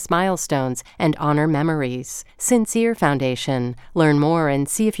 recognize milestones, and honor memories. Sincere Foundation. Learn more and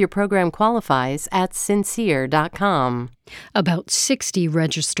see if your program qualifies at sincere.com. About 60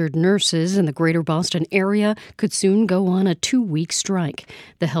 registered nurses in the greater Boston area could soon go on a 2-week strike.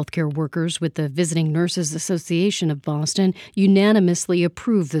 The healthcare workers with the Visiting Nurses Association of Boston unanimously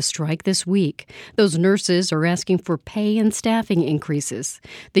approved the strike this week. Those nurses are asking for pay and staffing increases.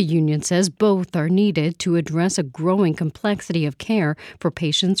 The union says both are needed to address a growing complexity of care for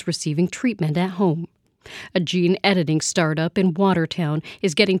patients receiving treatment at home. A gene editing startup in Watertown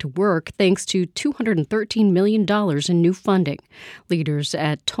is getting to work thanks to $213 million in new funding. Leaders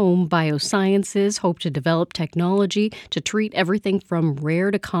at Tome Biosciences hope to develop technology to treat everything from rare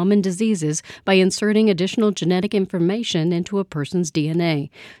to common diseases by inserting additional genetic information into a person's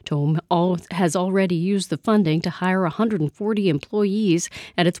DNA. Tome has already used the funding to hire 140 employees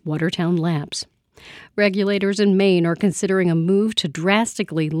at its Watertown labs. Regulators in Maine are considering a move to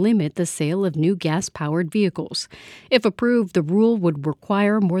drastically limit the sale of new gas-powered vehicles. If approved, the rule would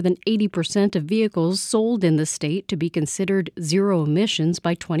require more than 80% of vehicles sold in the state to be considered zero emissions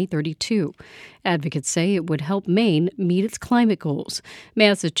by 2032. Advocates say it would help Maine meet its climate goals.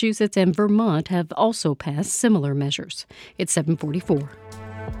 Massachusetts and Vermont have also passed similar measures. It's 7:44.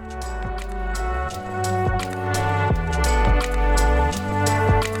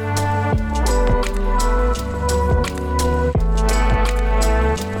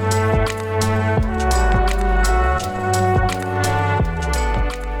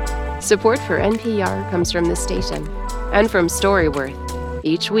 Support for NPR comes from the station and from Storyworth.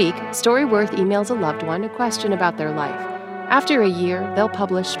 Each week, Storyworth emails a loved one a question about their life. After a year, they'll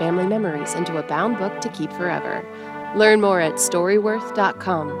publish family memories into a bound book to keep forever. Learn more at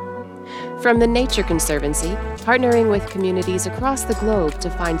storyworth.com. From the Nature Conservancy, partnering with communities across the globe to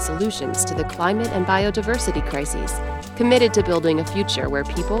find solutions to the climate and biodiversity crises, committed to building a future where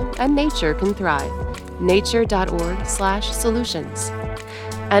people and nature can thrive. nature.org/solutions.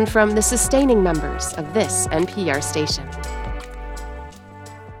 And from the sustaining members of this NPR station.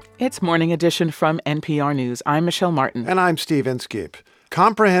 It's Morning Edition from NPR News. I'm Michelle Martin. And I'm Steve Inskeep.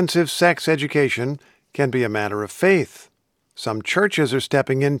 Comprehensive sex education can be a matter of faith. Some churches are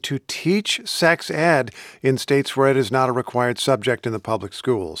stepping in to teach sex ed in states where it is not a required subject in the public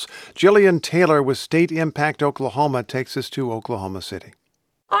schools. Jillian Taylor with State Impact Oklahoma takes us to Oklahoma City.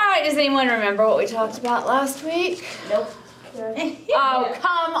 All right, does anyone remember what we talked about last week? Nope. Oh,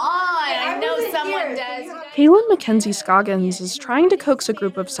 come on. I know someone does. Kaylin Mackenzie Scoggins is trying to coax a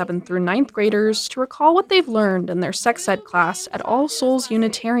group of 7th through 9th graders to recall what they've learned in their sex ed class at All Souls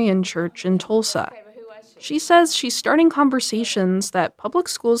Unitarian Church in Tulsa. She says she's starting conversations that public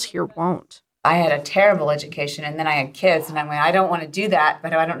schools here won't. I had a terrible education, and then I had kids, and I went, I don't want to do that,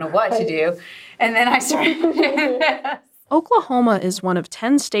 but I don't know what to do. And then I started... Oklahoma is one of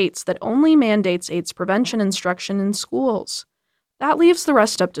 10 states that only mandates AIDS prevention instruction in schools. That leaves the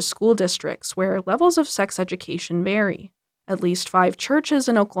rest up to school districts, where levels of sex education vary. At least 5 churches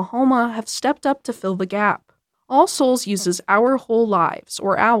in Oklahoma have stepped up to fill the gap. All Souls uses Our Whole Lives,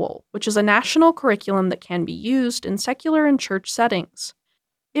 or OWL, which is a national curriculum that can be used in secular and church settings.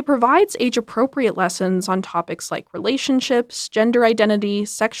 It provides age-appropriate lessons on topics like relationships, gender identity,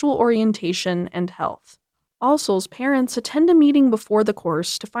 sexual orientation, and health. All Souls parents attend a meeting before the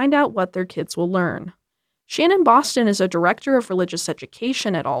course to find out what their kids will learn. Shannon Boston is a director of religious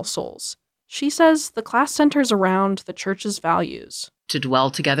education at All Souls. She says the class centers around the church's values. To dwell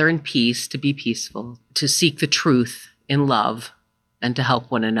together in peace, to be peaceful, to seek the truth in love, and to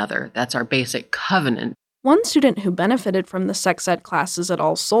help one another. That's our basic covenant. One student who benefited from the sex ed classes at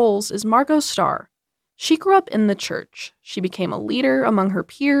All Souls is Margot Starr. She grew up in the church. She became a leader among her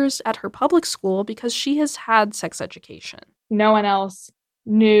peers at her public school because she has had sex education. No one else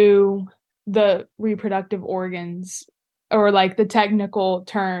knew the reproductive organs or like the technical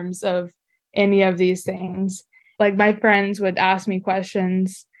terms of any of these things. Like my friends would ask me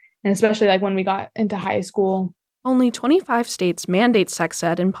questions, and especially like when we got into high school. Only 25 states mandate sex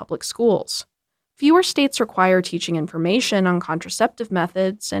ed in public schools. Fewer states require teaching information on contraceptive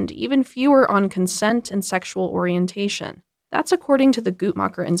methods, and even fewer on consent and sexual orientation. That's according to the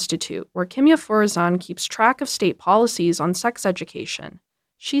Guttmacher Institute, where Kimya Forazan keeps track of state policies on sex education.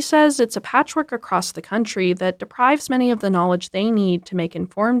 She says it's a patchwork across the country that deprives many of the knowledge they need to make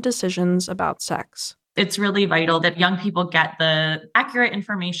informed decisions about sex. It's really vital that young people get the accurate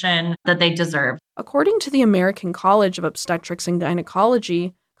information that they deserve. According to the American College of Obstetrics and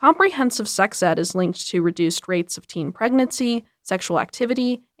Gynecology, comprehensive sex ed is linked to reduced rates of teen pregnancy, sexual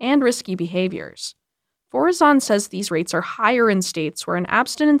activity, and risky behaviors. Forazan says these rates are higher in states where an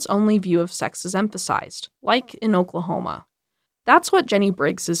abstinence-only view of sex is emphasized, like in Oklahoma. That's what Jenny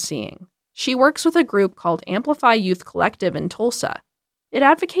Briggs is seeing. She works with a group called Amplify Youth Collective in Tulsa. It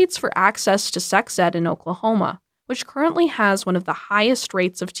advocates for access to sex ed in Oklahoma, which currently has one of the highest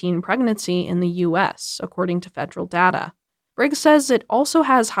rates of teen pregnancy in the U.S., according to federal data. Briggs says it also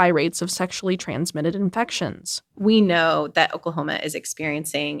has high rates of sexually transmitted infections. We know that Oklahoma is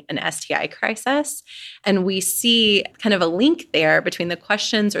experiencing an STI crisis, and we see kind of a link there between the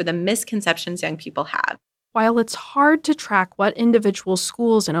questions or the misconceptions young people have. While it's hard to track what individual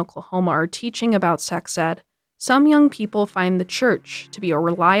schools in Oklahoma are teaching about sex ed, some young people find the church to be a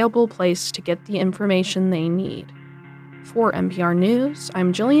reliable place to get the information they need. For NPR News,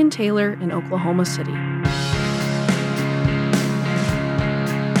 I'm Jillian Taylor in Oklahoma City.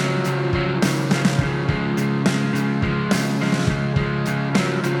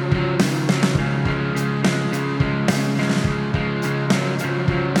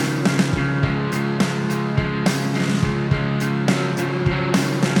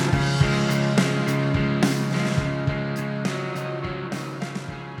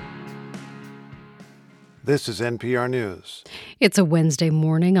 This is NPR News. It's a Wednesday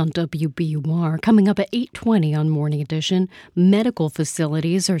morning on WBUR. Coming up at 8:20 on Morning Edition, medical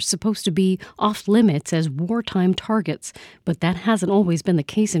facilities are supposed to be off limits as wartime targets, but that hasn't always been the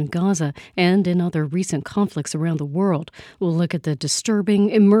case in Gaza and in other recent conflicts around the world. We'll look at the disturbing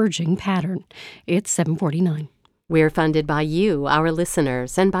emerging pattern. It's 7:49. We're funded by you, our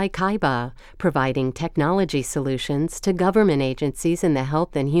listeners, and by Kaiba, providing technology solutions to government agencies in the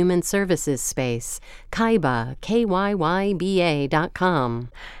health and human services space. Kaiba, KYYBA.com.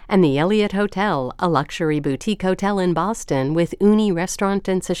 And the Elliott Hotel, a luxury boutique hotel in Boston with uni restaurant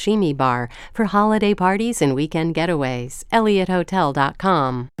and sashimi bar for holiday parties and weekend getaways.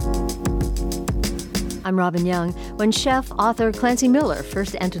 ElliotHotel.com. I'm Robin Young. When chef, author Clancy Miller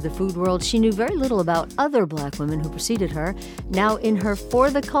first entered the food world, she knew very little about other Black women who preceded her. Now in her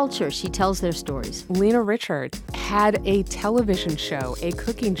For the Culture, she tells their stories. Lena Richard had a television show, a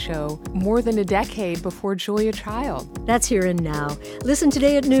cooking show, more than a decade before Julia Child. That's Here and Now. Listen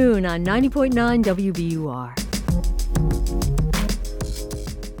today at noon on 90.9 WBUR.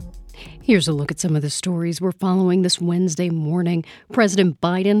 Here's a look at some of the stories we're following this Wednesday morning. President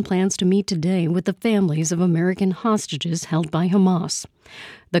Biden plans to meet today with the families of American hostages held by Hamas.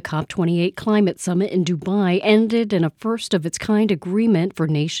 The COP28 climate summit in Dubai ended in a first-of-its-kind agreement for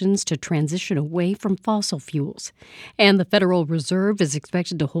nations to transition away from fossil fuels. And the Federal Reserve is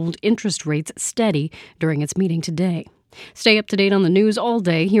expected to hold interest rates steady during its meeting today. Stay up to date on the news all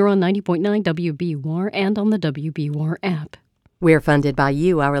day here on 90.9 WBUR and on the WBUR app. We're funded by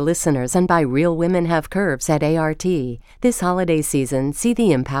you, our listeners, and by Real Women Have Curves at ART. This holiday season, see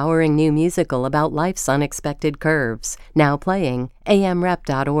the empowering new musical about life's unexpected curves. Now playing,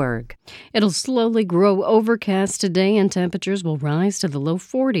 amrep.org. It'll slowly grow overcast today and temperatures will rise to the low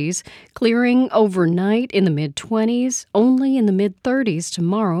 40s, clearing overnight in the mid-20s, only in the mid-30s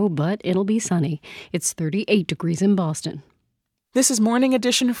tomorrow, but it'll be sunny. It's 38 degrees in Boston. This is Morning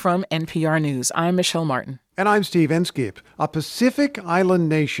Edition from NPR News. I'm Michelle Martin. And I'm Steve Inskeep. A Pacific island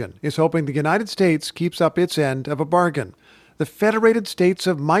nation is hoping the United States keeps up its end of a bargain. The Federated States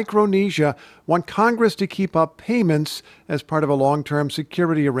of Micronesia want Congress to keep up payments as part of a long-term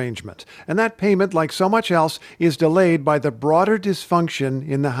security arrangement. And that payment, like so much else, is delayed by the broader dysfunction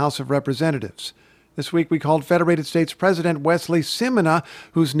in the House of Representatives. This week we called Federated States President Wesley Simina,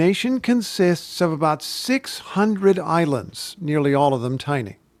 whose nation consists of about 600 islands, nearly all of them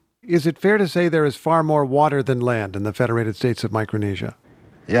tiny. Is it fair to say there is far more water than land in the Federated States of Micronesia?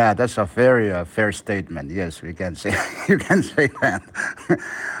 Yeah, that's a very fair statement. Yes, we can say you can say that.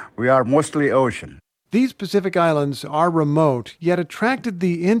 We are mostly ocean. These Pacific islands are remote, yet attracted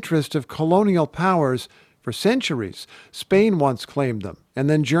the interest of colonial powers for centuries. Spain once claimed them, and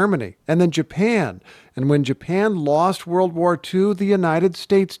then Germany, and then Japan. And when Japan lost World War II, the United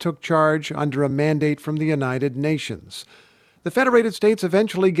States took charge under a mandate from the United Nations. The Federated States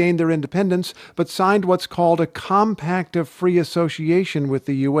eventually gained their independence, but signed what's called a Compact of Free Association with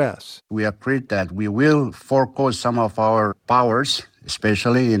the U.S. We agreed that we will forego some of our powers,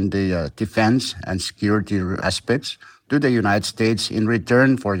 especially in the defense and security aspects, to the United States in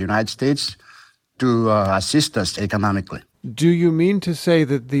return for the United States to assist us economically. Do you mean to say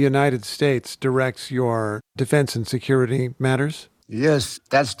that the United States directs your defense and security matters? Yes,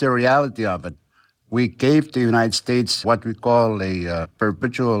 that's the reality of it. We gave the United States what we call a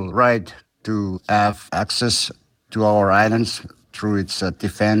perpetual right to have access to our islands through its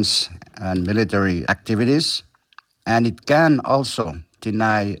defense and military activities. And it can also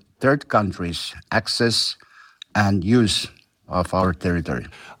deny third countries access and use of our territory.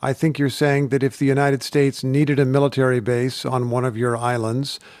 I think you're saying that if the United States needed a military base on one of your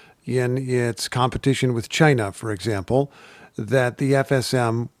islands in its competition with China, for example, that the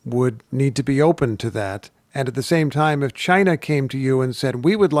FSM would need to be open to that. And at the same time, if China came to you and said,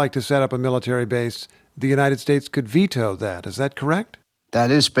 we would like to set up a military base, the United States could veto that. Is that correct? That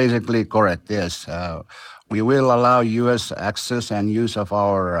is basically correct, yes. We will allow U.S. access and use of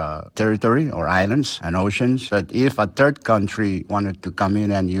our territory or islands and oceans. But if a third country wanted to come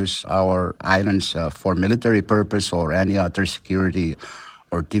in and use our islands for military purpose or any other security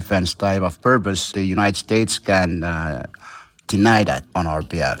or defense type of purpose, the United States can deny that on our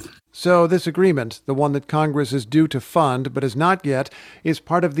behalf. So this agreement, the one that Congress is due to fund but has not yet, is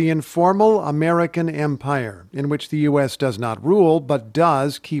part of the informal American empire, in which the U.S. does not rule but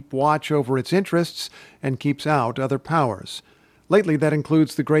does keep watch over its interests and keeps out other powers. Lately, that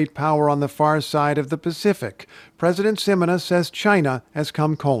includes the great power on the far side of the Pacific. President Simina says China has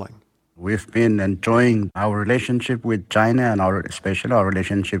come calling. We've been enjoying our relationship with China and especially our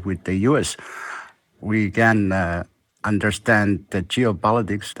relationship with the U.S. We can understand the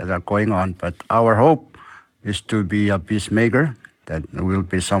geopolitics that are going on, but our hope is to be a peacemaker. That will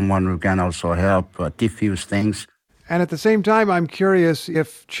be someone who can also help diffuse things. And at the same time, I'm curious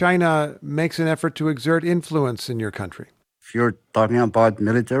if China makes an effort to exert influence in your country. If you're talking about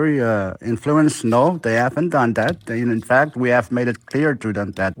military influence, no, they haven't done that. In fact, we have made it clear to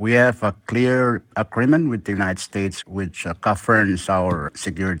them that we have a clear agreement with the United States which governs our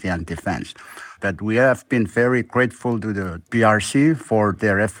security and defense. But we have been very grateful to the PRC for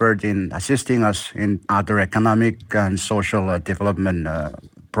their effort in assisting us in other economic and social development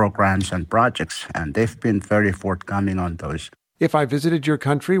programs and projects, and they've been very forthcoming on those. If I visited your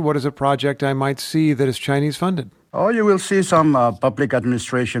country, what is a project I might see that is Chinese funded? Oh, you will see some public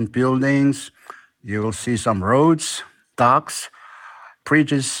administration buildings. You will see some roads, docks,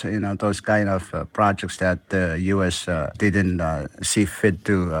 bridges, those kind of projects that the U.S. didn't see fit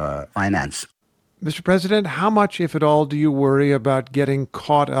to finance. Mr. President, how much, if at all, do you worry about getting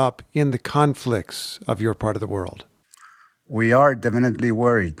caught up in the conflicts of your part of the world? We are definitely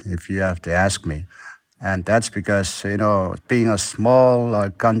worried, if you have to ask me. And that's because, being a small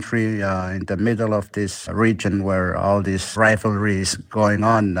country in the middle of this region where all this rivalry is going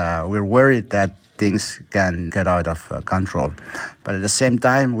on, we're worried that things can get out of control. But at the same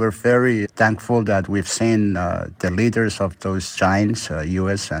time, we're very thankful that we've seen the leaders of those giants,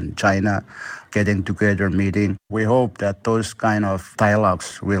 U.S. and China, getting together, meeting. We hope that those kind of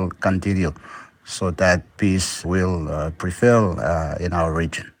dialogues will continue so that peace will prevail in our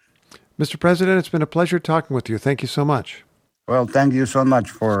region. Mr. President, it's been a pleasure talking with you. Thank you so much. Well, thank you so much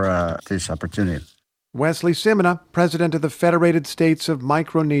for this opportunity. Wesley Simina, President of the Federated States of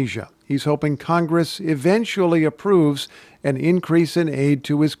Micronesia. He's hoping Congress eventually approves an increase in aid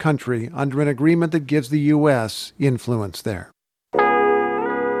to his country under an agreement that gives the U.S. influence there.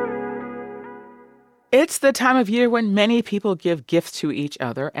 It's the time of year when many people give gifts to each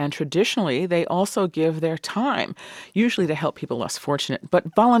other, and traditionally, they also give their time, usually to help people less fortunate.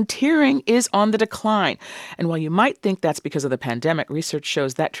 But volunteering is on the decline. And while you might think that's because of the pandemic, research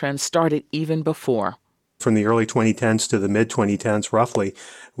shows that trend started even before. From the early 2010s to the mid-2010s, roughly,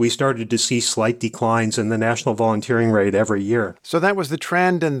 we started to see slight declines in the national volunteering rate every year. So that was the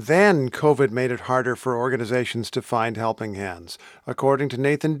trend, and then COVID made it harder for organizations to find helping hands, according to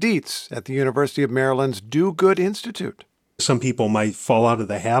Nathan Dietz at the University of Maryland's Do Good Institute. Some people might fall out of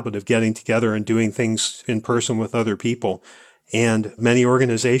the habit of getting together and doing things in person with other people. And many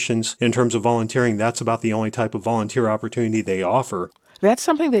organizations, in terms of volunteering, that's about the only type of volunteer opportunity they offer. That's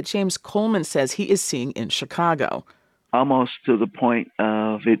something that James Coleman says he is seeing in Chicago. Almost to the point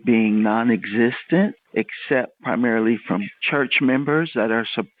of it being non-existent, except primarily from church members that are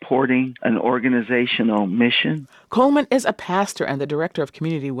supporting an organizational mission. Coleman is a pastor and the director of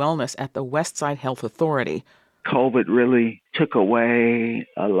community wellness at the Westside Health Authority. COVID really took away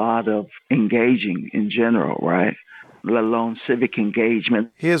a lot of engaging in general, right? Let alone civic engagement.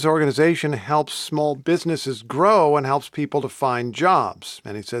 His organization helps small businesses grow and helps people to find jobs.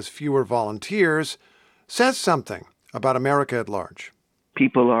 And he says fewer volunteers says something about America at large.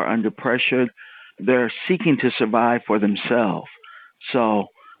 People are under pressure. They're seeking to survive for themselves. So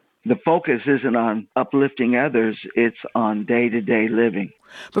the focus isn't on uplifting others, it's on day-to-day living.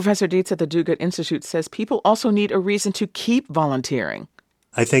 Professor Dietz at the Do Good Institute says people also need a reason to keep volunteering.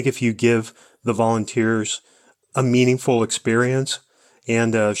 I think if you give the volunteers a meaningful experience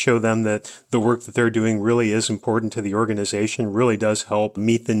and show them that the work that they're doing really is important to the organization, really does help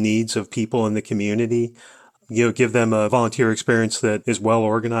meet the needs of people in the community. Give them a volunteer experience that is well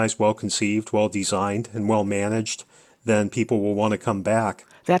organized, well conceived, well designed, and well managed, then people will want to come back.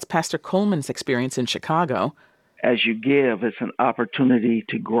 That's Pastor Coleman's experience in Chicago. As you give, it's an opportunity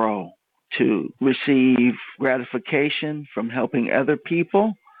to grow, to receive gratification from helping other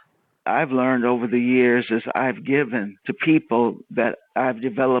people. I've learned over the years as I've given to people that I've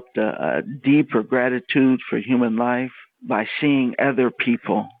developed a deeper gratitude for human life by seeing other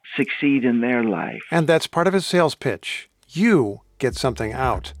people succeed in their life. And that's part of his sales pitch. You get something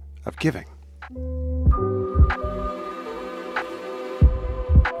out of giving.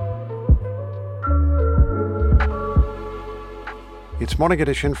 It's Morning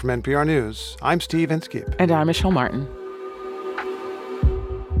Edition from NPR News. I'm Steve Inskeep. And I'm Michelle Martin.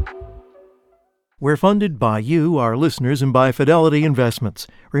 We're funded by you, our listeners, and by Fidelity Investments,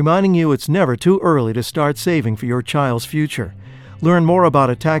 reminding you it's never too early to start saving for your child's future. Learn more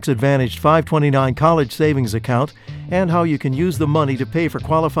about a tax-advantaged 529 college savings account and how you can use the money to pay for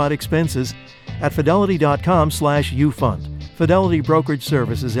qualified expenses at fidelity.com/ufund. Fidelity Brokerage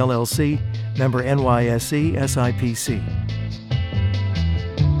Services, LLC, member NYSE, SIPC.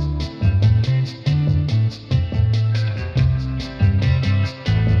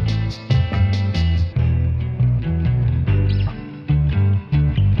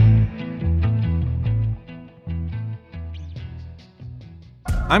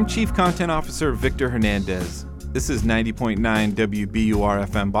 I'm Chief Content Officer Victor Hernandez. This is 90.9 WBUR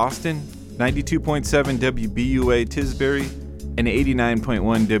FM Boston, 92.7 WBUA Tisbury, and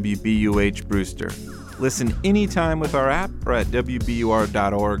 89.1 WBUH Brewster. Listen anytime with our app or at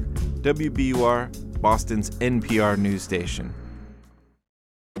WBUR.org. WBUR, Boston's NPR news station.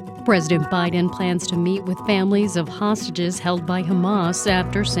 President Biden plans to meet with families of hostages held by Hamas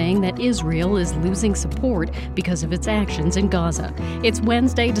after saying that Israel is losing support because of its actions in Gaza. It's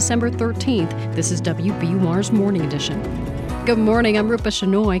Wednesday, December 13th. This is WBUR's Morning Edition. Good morning, I'm Rupa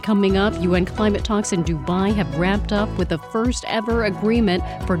Shenoy. Coming up, UN climate talks in Dubai have wrapped up with the first ever agreement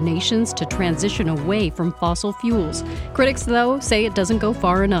for nations to transition away from fossil fuels. Critics, though, say it doesn't go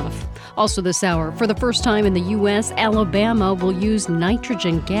far enough. Also this hour, for the first time in the U.S., Alabama will use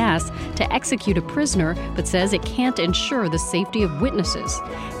nitrogen gas to execute a prisoner, but says it can't ensure the safety of witnesses.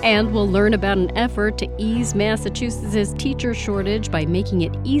 And we'll learn about an effort to ease Massachusetts' teacher shortage by making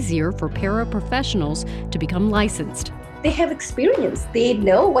it easier for paraprofessionals to become licensed. They have experience. They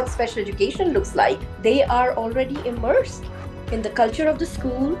know what special education looks like. They are already immersed in the culture of the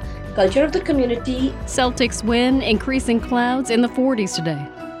school, culture of the community. Celtics win, increasing clouds in the 40s today.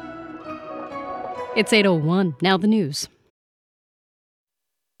 It's 8:01. Now the news.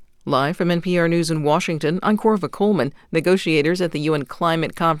 Live from NPR News in Washington, I'm Corva Coleman. Negotiators at the UN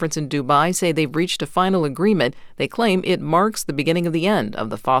Climate Conference in Dubai say they've reached a final agreement. They claim it marks the beginning of the end of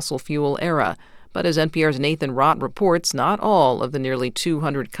the fossil fuel era. But as NPR's Nathan Rott reports, not all of the nearly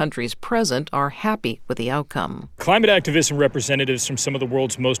 200 countries present are happy with the outcome. Climate activists and representatives from some of the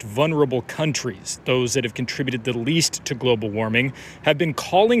world's most vulnerable countries, those that have contributed the least to global warming, have been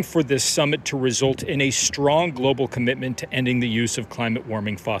calling for this summit to result in a strong global commitment to ending the use of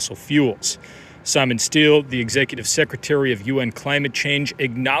climate-warming fossil fuels. Simon Steele, the executive secretary of UN Climate Change,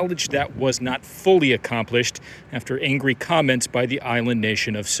 acknowledged that was not fully accomplished after angry comments by the island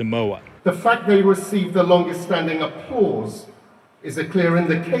nation of Samoa. The fact they received the longest standing applause is a clear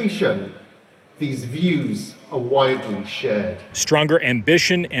indication these views are widely shared. Stronger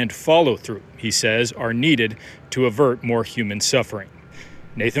ambition and follow-through, he says, are needed to avert more human suffering.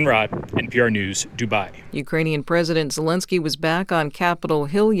 Nathan Rott, NPR News, Dubai. Ukrainian President Zelensky was back on Capitol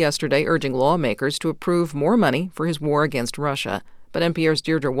Hill yesterday urging lawmakers to approve more money for his war against Russia. But NPR's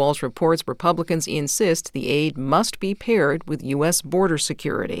Deirdre Walsh reports Republicans insist the aid must be paired with U.S. border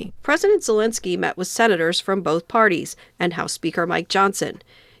security. President Zelensky met with senators from both parties and House Speaker Mike Johnson.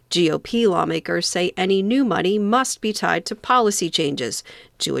 GOP lawmakers say any new money must be tied to policy changes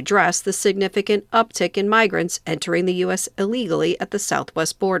to address the significant uptick in migrants entering the U.S. illegally at the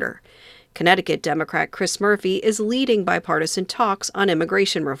southwest border. Connecticut Democrat Chris Murphy is leading bipartisan talks on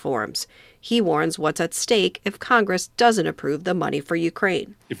immigration reforms. He warns what's at stake if Congress doesn't approve the money for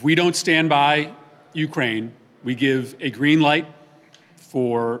Ukraine. If we don't stand by Ukraine, we give a green light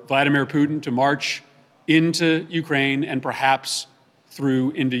for Vladimir Putin to march into Ukraine and perhaps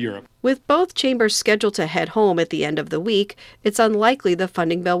through into Europe. With both chambers scheduled to head home at the end of the week, it's unlikely the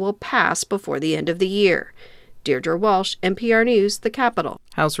funding bill will pass before the end of the year. Deirdre Walsh, NPR News, the Capitol.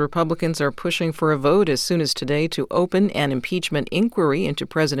 House Republicans are pushing for a vote as soon as today to open an impeachment inquiry into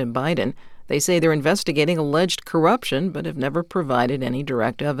President Biden. They say they're investigating alleged corruption but have never provided any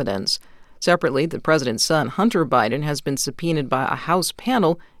direct evidence. Separately, the president's son, Hunter Biden, has been subpoenaed by a House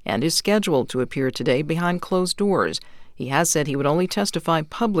panel and is scheduled to appear today behind closed doors. He has said he would only testify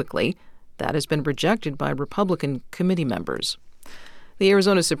publicly. That has been rejected by Republican committee members. The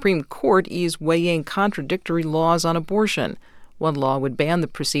Arizona Supreme Court is weighing contradictory laws on abortion. One law would ban the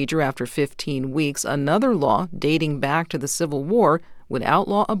procedure after 15 weeks. Another law, dating back to the Civil War, would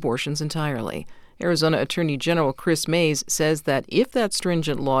outlaw abortions entirely. Arizona Attorney General Chris Mays says that if that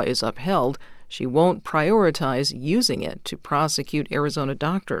stringent law is upheld, she won't prioritize using it to prosecute Arizona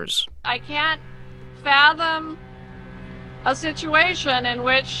doctors. I can't fathom a situation in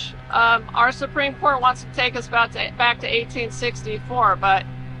which our Supreme Court wants to take us back to 1864, but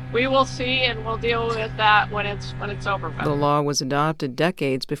we will see and we'll deal with that when it's over. The law was adopted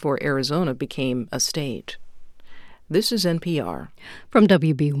decades before Arizona became a state. This is NPR. From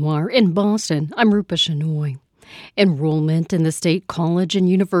WBUR in Boston, I'm Rupa Shenoy. Enrollment in the state college and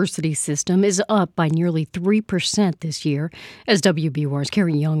university system is up by nearly 3% this year. As WBUR's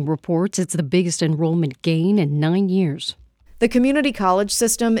Carrie Young reports, it's the biggest enrollment gain in 9 years. The community college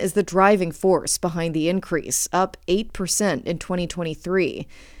system is the driving force behind the increase, up 8% in 2023.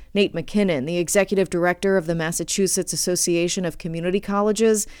 Nate McKinnon, the executive director of the Massachusetts Association of Community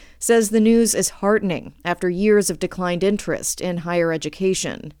Colleges, says the news is heartening after years of declined interest in higher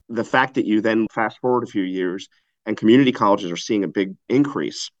education. The fact that you then fast forward a few years and community colleges are seeing a big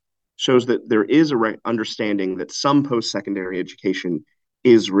increase shows that there is a understanding that some post-secondary education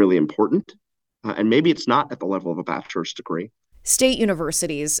is really important. And maybe it's not at the level of a bachelor's degree. State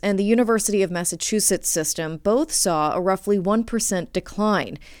universities and the University of Massachusetts system both saw a roughly 1%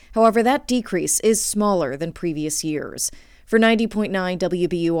 decline. However, that decrease is smaller than previous years. For 90.9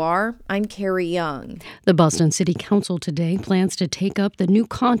 WBUR, I'm Carrie Young. The Boston City Council today plans to take up the new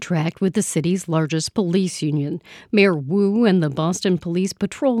contract with the city's largest police union. Mayor Wu and the Boston Police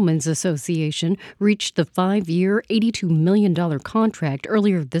Patrolmen's Association reached the 5-year, $82 million contract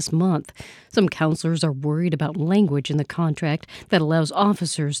earlier this month. Some councilors are worried about language in the contract that allows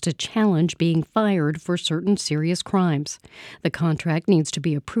officers to challenge being fired for certain serious crimes. The contract needs to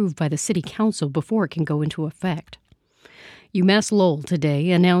be approved by the City Council before it can go into effect. UMass Lowell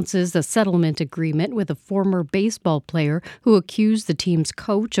today announces a settlement agreement with a former baseball player who accused the team's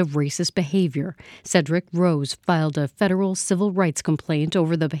coach of racist behavior. Cedric Rose filed a federal civil rights complaint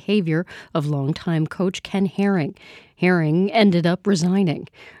over the behavior of longtime coach Ken Herring. Herring ended up resigning.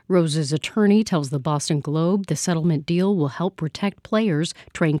 Rose's attorney tells the Boston Globe the settlement deal will help protect players,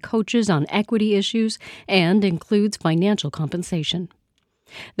 train coaches on equity issues, and includes financial compensation.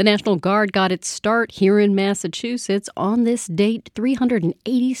 The National Guard got its start here in Massachusetts on this date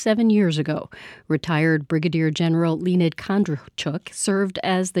 387 years ago. Retired Brigadier General Leonid Kondrachuk served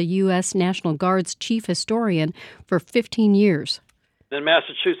as the U.S. National Guard's chief historian for 15 years. In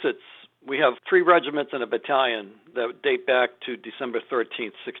Massachusetts, we have 3 regiments and a battalion that date back to December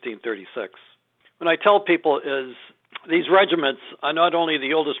 13th, 1636. What I tell people is these regiments are not only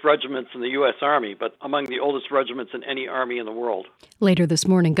the oldest regiments in the U.S. Army, but among the oldest regiments in any army in the world. Later this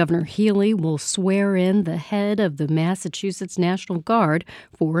morning, Governor Healy will swear in the head of the Massachusetts National Guard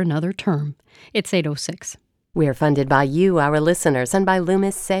for another term. It's 8:06. We're funded by you, our listeners, and by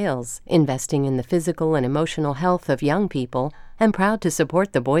Loomis Sales, investing in the physical and emotional health of young people, and proud to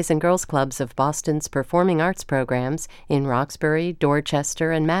support the Boys and Girls Clubs of Boston's performing arts programs in Roxbury,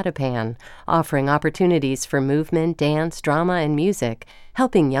 Dorchester, and Mattapan, offering opportunities for movement, dance, drama, and music,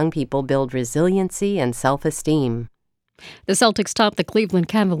 helping young people build resiliency and self-esteem. The Celtics topped the Cleveland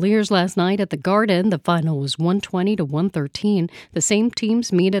Cavaliers last night at the Garden. The final was 120-113. The same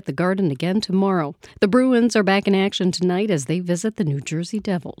teams meet at the Garden again tomorrow. The Bruins are back in action tonight as they visit the New Jersey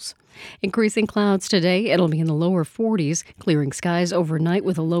Devils. Increasing clouds today. It'll be in the lower 40s. Clearing skies overnight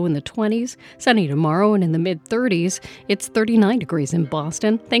with a low in the 20s. Sunny tomorrow and in the mid-30s. It's 39 degrees in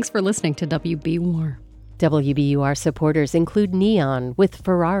Boston. Thanks for listening to WBUR. WBUR supporters include Neon with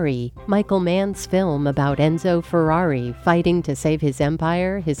Ferrari, Michael Mann's film about Enzo Ferrari fighting to save his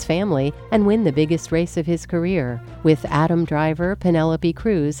empire, his family, and win the biggest race of his career, with Adam Driver, Penelope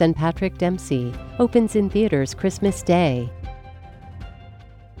Cruz, and Patrick Dempsey. Opens in theaters Christmas Day.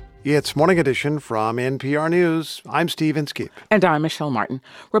 It's Morning Edition from NPR News. I'm Steve Inskeep. And I'm Michelle Martin.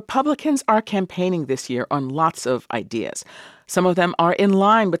 Republicans are campaigning this year on lots of ideas. Some of them are in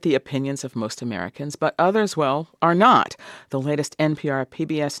line with the opinions of most Americans, but others, well, are not. The latest NPR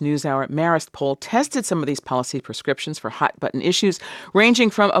PBS NewsHour Marist poll tested some of these policy prescriptions for hot-button issues,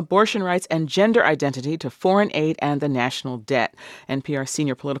 ranging from abortion rights and gender identity to foreign aid and the national debt. NPR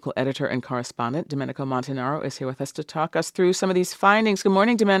senior political editor and correspondent Domenico Montanaro is here with us to talk us through some of these findings. Good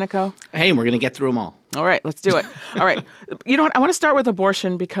morning, Domenico. Hey, and we're going to get through them all. All right, let's do it. All right. You know what? I want to start with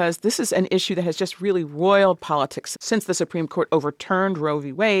abortion because this is an issue that has just really roiled politics since the Supreme Court overturned Roe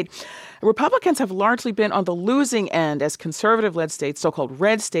v. Wade. Republicans have largely been on the losing end as conservative-led states, so-called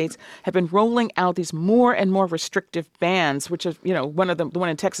red states, have been rolling out these more and more restrictive bans, which is, the one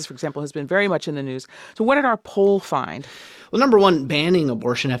in Texas, for example, has been very much in the news. So what did our poll find? Well, number one, banning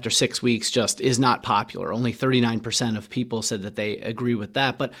abortion after 6 weeks just is not popular. Only 39% of people said that they agree with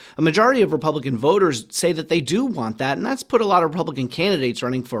that. But a majority of Republican voters say that they do want that. And that's put a lot of Republican candidates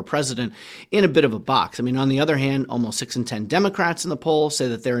running for president in a bit of a box. I mean, on the other hand, almost 6 in 10 Democrats in the poll say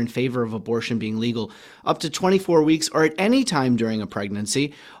that they're in favor of abortion being legal up to 24 weeks or at any time during a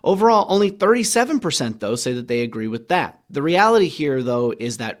pregnancy. Overall, only 37%, though, say that they agree with that. The reality here, though,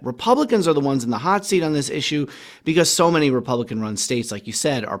 is that Republicans are the ones in the hot seat on this issue because so many Republican-run states, like you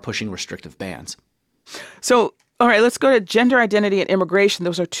said, are pushing restrictive bans. So, all right, let's go to gender identity and immigration.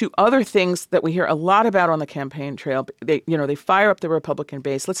 Those are two other things that we hear a lot about on the campaign trail. They fire up the Republican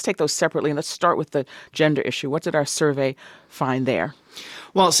base. Let's take those separately, and let's start with the gender issue. What did our survey find there?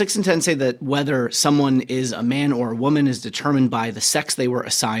 Well, 6 in 10 say that whether someone is a man or a woman is determined by the sex they were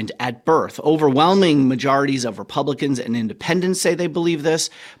assigned at birth. Overwhelming majorities of Republicans and independents say they believe this,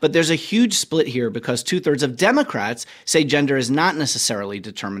 but there's a huge split here because 2/3 of Democrats say gender is not necessarily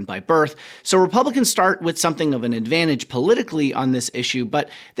determined by birth. So Republicans start with something of an advantage politically on this issue, but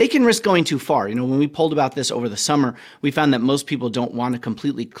they can risk going too far. When we polled about this over the summer, we found that most people don't want to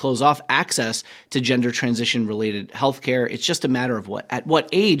completely close off access to gender transition-related health care. It's just a matter of what at what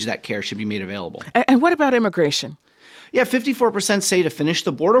age that care should be made available. And what about immigration? Yeah, 54% say to finish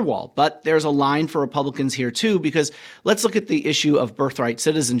the border wall, but there's a line for Republicans here too, because let's look at the issue of birthright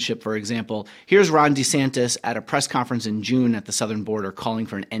citizenship, for example. Here's Ron DeSantis at a press conference in June at the southern border calling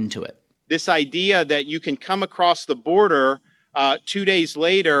for an end to it. This idea that you can come across the border 2 days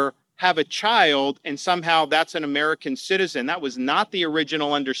later, have a child, and somehow that's an American citizen. That was not the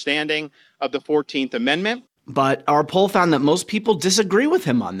original understanding of the 14th Amendment. But our poll found that most people disagree with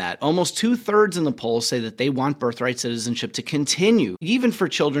him on that. Almost 2/3 in the poll say that they want birthright citizenship to continue, even for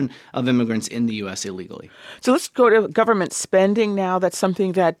children of immigrants in the U.S. illegally. So let's go to government spending now. That's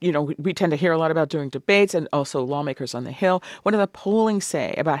something that, we tend to hear a lot about during debates and also lawmakers on the Hill. What do the polling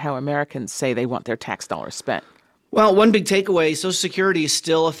say about how Americans say they want their tax dollars spent? Well, one big takeaway, Social Security is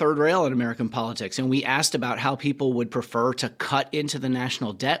still a third rail in American politics. And we asked about how people would prefer to cut into the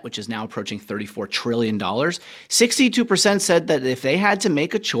national debt, which is now approaching $34 trillion. 62% said that if they had to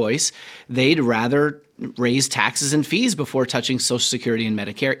make a choice, they'd rather raise taxes and fees before touching Social Security and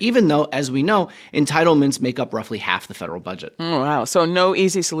Medicare, even though, as we know, entitlements make up roughly half the federal budget. Oh, wow. So no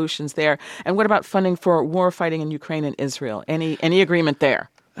easy solutions there. And what about funding for war fighting in Ukraine and Israel? Any agreement there?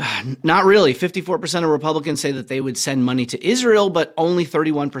 Not really. 54% of Republicans say that they would send money to Israel, but only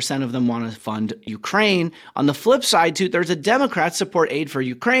 31% of them want to fund Ukraine. On the flip side, 2/3 of Democrats support aid for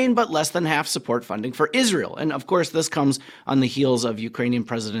Ukraine, but less than half support funding for Israel. And of course, this comes on the heels of Ukrainian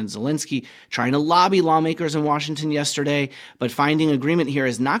President Zelensky trying to lobby lawmakers in Washington yesterday. But finding agreement here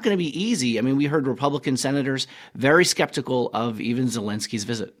is not going to be easy. I mean, we heard Republican senators very skeptical of even Zelensky's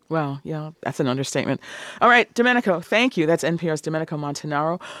visit. Well, yeah, that's an understatement. All right, Domenico, thank you. That's NPR's Domenico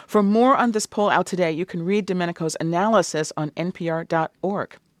Montanaro. For more on this poll out today, you can read Domenico's analysis on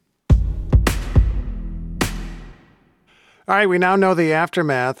npr.org. All right, we now know the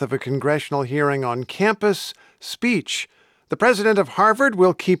aftermath of a congressional hearing on campus speech. The president of Harvard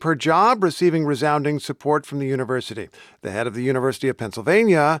will keep her job, receiving resounding support from the university. The head of the University of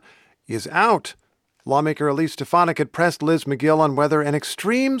Pennsylvania is out. Lawmaker Elise Stefanik had pressed Liz Magill on whether an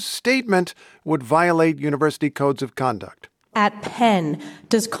extreme statement would violate university codes of conduct. At Penn,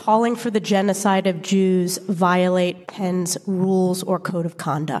 does calling for the genocide of Jews violate Penn's rules or code of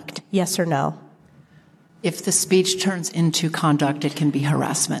conduct? Yes or no? If the speech turns into conduct, it can be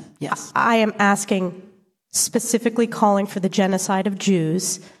harassment. Yes. I am asking specifically calling for the genocide of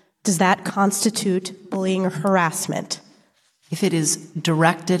Jews. Does that constitute bullying or harassment? If it is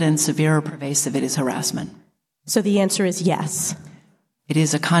directed and severe or pervasive, it is harassment. So the answer is yes. It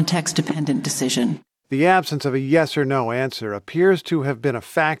is a context-dependent decision. The absence of a yes or no answer appears to have been a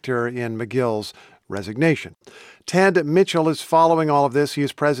factor in Magill's resignation. Ted Mitchell is following all of this. He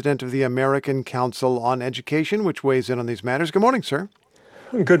is president of the American Council on Education, which weighs in on these matters. Good morning, sir.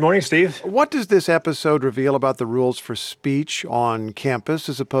 Good morning, Steve. What does this episode reveal about the rules for speech on campus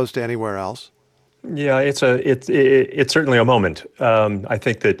as opposed to anywhere else? Yeah, it's certainly a moment. I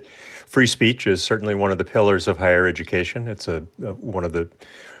think that free speech is certainly one of the pillars of higher education. It's one of the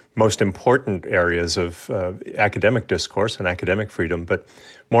most important areas of academic discourse and academic freedom. But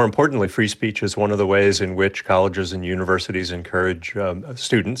more importantly, free speech is one of the ways in which colleges and universities encourage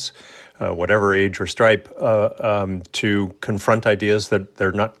students, whatever age or stripe, to confront ideas that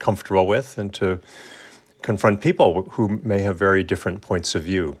they're not comfortable with and to confront people who may have very different points of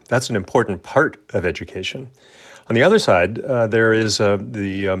view. That's an important part of education. On the other side, there is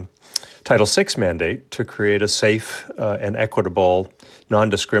the Title VI mandate to create a safe and equitable,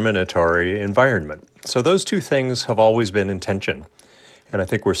 non-discriminatory environment. So those two things have always been in tension. And I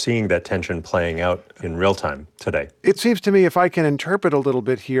think we're seeing that tension playing out in real time today. It seems to me, if I can interpret a little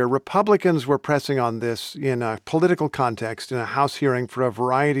bit here, Republicans were pressing on this in a political context in a House hearing for a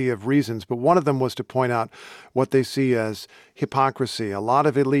variety of reasons. But one of them was to point out what they see as hypocrisy. A lot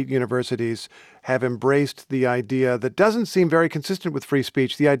of elite universities have embraced the idea that doesn't seem very consistent with free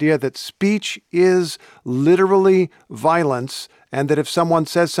speech, the idea that speech is literally violence, and that if someone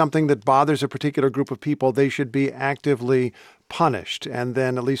says something that bothers a particular group of people, they should be actively punished. And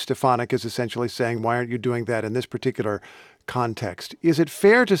then Elise Stefanik is essentially saying, why aren't you doing that in this particular context? Is it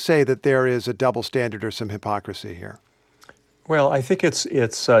fair to say that there is a double standard or some hypocrisy here? Well, I think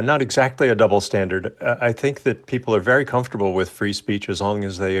it's not exactly a double standard. I think that people are very comfortable with free speech as long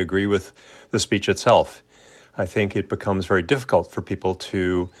as they agree with the speech itself. I think it becomes very difficult for people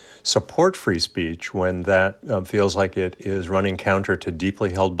to support free speech when that feels like it is running counter to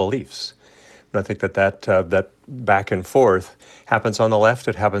deeply held beliefs. And I think that back and forth happens on the left,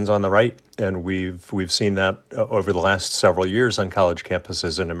 it happens on the right, and we've seen that over the last several years on college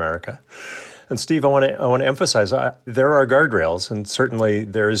campuses in America. And Steve, I want to emphasize there are guardrails, and certainly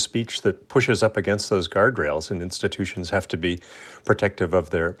there is speech that pushes up against those guardrails, and institutions have to be protective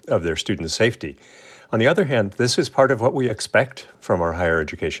of their students' safety. On the other hand, this is part of what we expect from our higher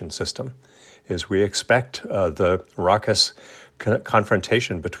education system, is we expect the raucous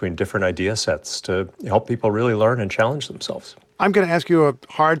confrontation between different idea sets to help people really learn and challenge themselves. I'm going to ask you a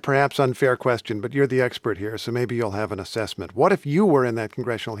hard, perhaps unfair question, but you're the expert here, so maybe you'll have an assessment. What if you were in that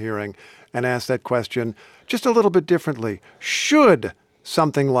congressional hearing and asked that question just a little bit differently? Should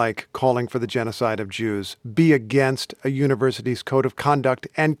something like calling for the genocide of Jews be against a university's code of conduct,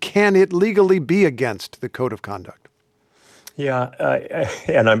 and can it legally be against the code of conduct? Yeah,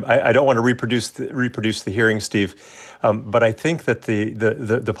 and I don't want to reproduce the hearing, Steve, but I think that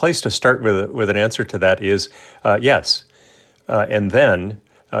the place to start with an answer to that is yes. And then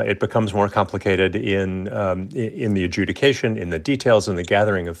it becomes more complicated in the adjudication, in the details, in the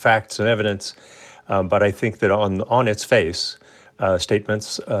gathering of facts and evidence. But I think that on its face,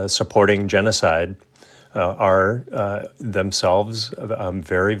 statements supporting genocide are themselves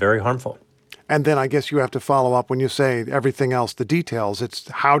very, very harmful. And then I guess you have to follow up when you say everything else, the details. It's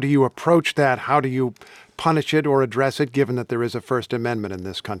how do you approach that? How do you punish it or address it, given that there is a First Amendment in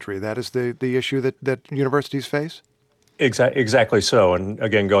this country? That is the issue that universities face? Exactly so. And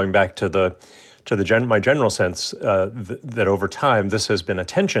again, going back to my general sense that over time this has been a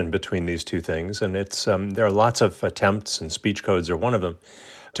tension between these two things, and it's there are lots of attempts, and speech codes are one of them,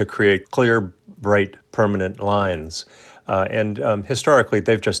 to create clear, bright, permanent lines. And historically,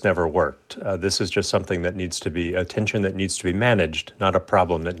 they've just never worked. This is just something that needs to be a tension that needs to be managed, not a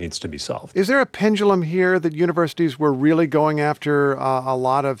problem that needs to be solved. Is there a pendulum here that universities were really going after a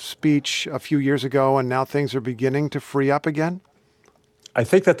lot of speech a few years ago, and now things are beginning to free up again? I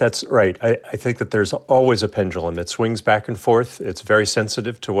think that that's right. I think that there's always a pendulum. It swings back and forth. It's very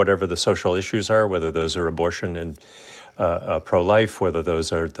sensitive to whatever the social issues are, whether those are abortion and pro-life, whether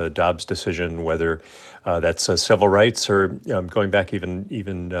those are the Dobbs decision, whether that's civil rights, or going back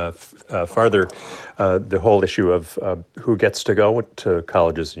even farther, the whole issue of who gets to go to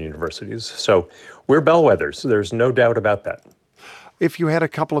colleges and universities. So we're bellwethers. There's no doubt about that. If you had a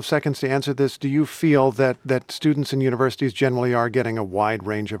couple of seconds to answer this, do you feel that students in universities generally are getting a wide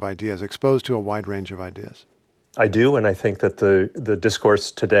range of ideas, exposed to a wide range of ideas? I do, and I think that the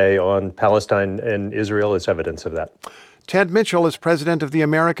discourse today on Palestine and Israel is evidence of that. Ted Mitchell is president of the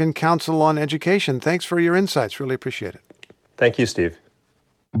American Council on Education. Thanks for your insights. Really appreciate it. Thank you, Steve.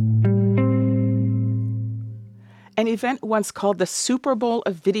 An event once called the Super Bowl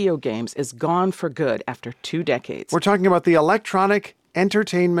of video games is gone for good after 2 decades. We're talking about the Electronic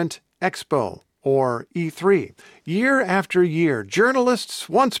Entertainment Expo, or E3. Year after year, journalists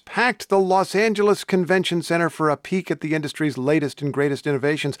once packed the Los Angeles Convention Center for a peek at the industry's latest and greatest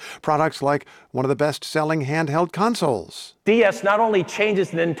innovations, products like one of the best-selling handheld consoles. DS not only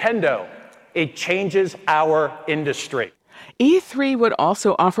changes Nintendo, it changes our industry. E3 would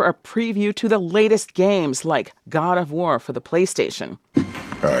also offer a preview to the latest games like God of War for the PlayStation.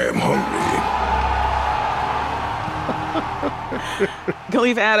 I am hungry.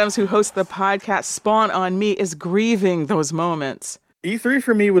 Khalif Adams, who hosts the podcast Spawn on Me, is grieving those moments. E3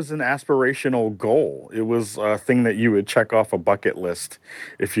 for me was an aspirational goal. It was a thing that you would check off a bucket list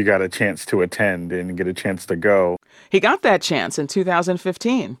if you got a chance to attend and get a chance to go. He got that chance in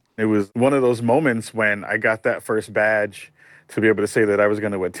 2015. It was one of those moments when I got that first badge to be able to say that I was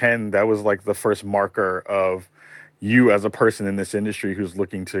going to attend. That was like the first marker of you as a person in this industry who's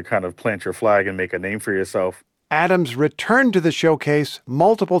looking to kind of plant your flag and make a name for yourself. Adams returned to the showcase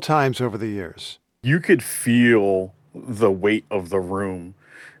multiple times over the years. You could feel the weight of the room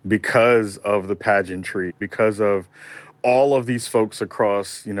because of the pageantry, because of all of these folks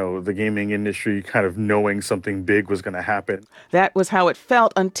across, the gaming industry kind of knowing something big was going to happen. That was how it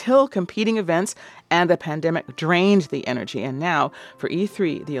felt until competing events and the pandemic drained the energy. And now, for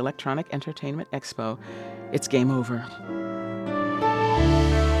E3, the Electronic Entertainment Expo, it's game over.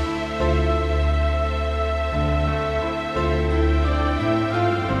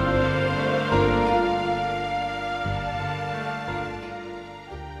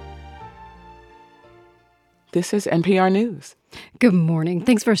 This is NPR News. Good morning.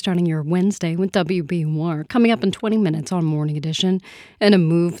 Thanks for starting your Wednesday with WBUR. Coming up in 20 minutes on Morning Edition, and a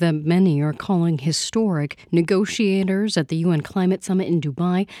move that many are calling historic, negotiators at the UN Climate Summit in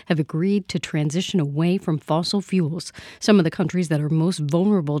Dubai have agreed to transition away from fossil fuels. Some of the countries that are most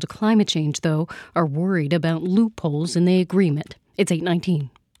vulnerable to climate change, though, are worried about loopholes in the agreement. It's 8:19.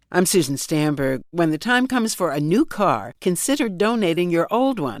 I'm Susan Stamberg. When the time comes for a new car, consider donating your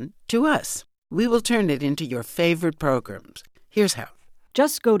old one to us. We will turn it into your favorite programs. Here's how.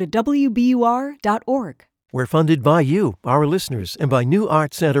 Just go to WBUR.org. We're funded by you, our listeners, and by New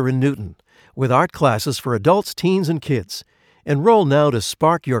Art Center in Newton, with art classes for adults, teens, and kids. Enroll now to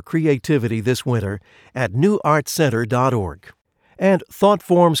spark your creativity this winter at newartcenter.org. And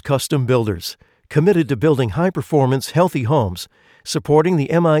ThoughtForms Custom Builders, committed to building high-performance, healthy homes, supporting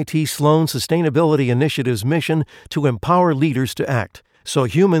the MIT Sloan Sustainability Initiative's mission to empower leaders to act, so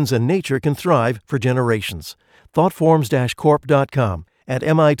humans and nature can thrive for generations. ThoughtForms-corp.com at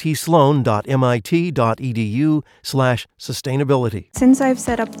mitsloan.mit.edu/sustainability. Since I've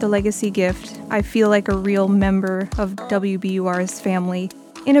set up the Legacy Gift, I feel like a real member of WBUR's family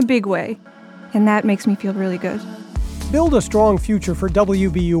in a big way, and that makes me feel really good. Build a strong future for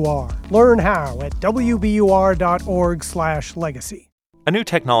WBUR. Learn how at wbur.org/legacy. A new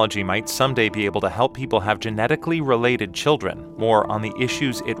technology might someday be able to help people have genetically related children. More on the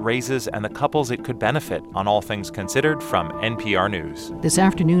issues it raises and the couples it could benefit on All Things Considered from NPR News. This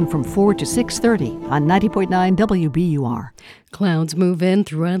afternoon from 4 to 6:30 on 90.9 WBUR. Clouds move in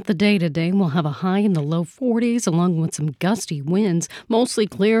throughout the day today. We'll have a high in the low 40s along with some gusty winds. Mostly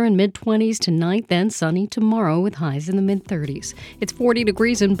clear in mid-20s tonight, then sunny tomorrow with highs in the mid-30s. It's 40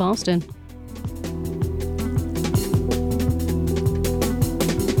 degrees in Boston.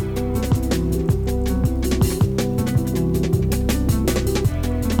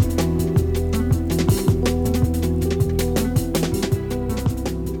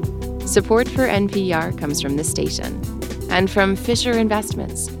 Support for NPR comes from this station and from Fisher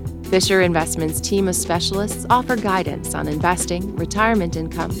Investments. Fisher Investments' team of specialists offer guidance on investing, retirement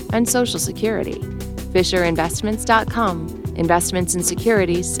income, and Social Security. FisherInvestments.com. Investments in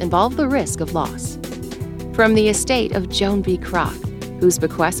securities involve the risk of loss. From the estate of Joan B. Kroc, whose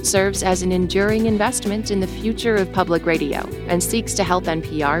bequest serves as an enduring investment in the future of public radio and seeks to help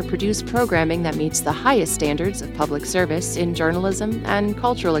NPR produce programming that meets the highest standards of public service in journalism and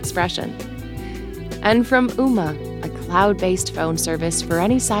cultural expression. And from Ooma, a cloud-based phone service for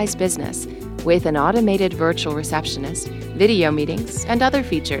any size business with an automated virtual receptionist, video meetings, and other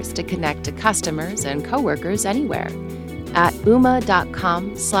features to connect to customers and coworkers anywhere at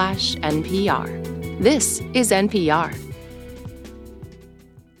ooma.com/NPR. This is NPR.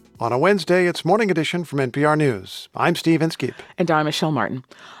 On a Wednesday, it's Morning Edition from NPR News. I'm Steve Inskeep. And I'm Michelle Martin.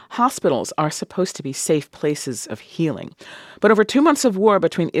 Hospitals are supposed to be safe places of healing. But over 2 months of war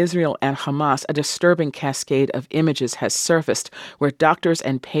between Israel and Hamas, a disturbing cascade of images has surfaced where doctors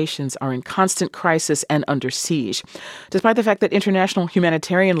and patients are in constant crisis and under siege. Despite the fact that international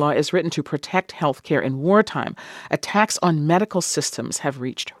humanitarian law is written to protect healthcare in wartime, attacks on medical systems have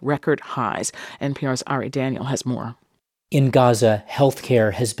reached record highs. NPR's Ari Daniel has more. In Gaza,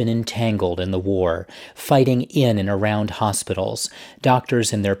 healthcare has been entangled in the war, fighting in and around hospitals.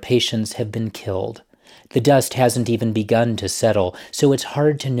 Doctors and their patients have been killed. The dust hasn't even begun to settle, so it's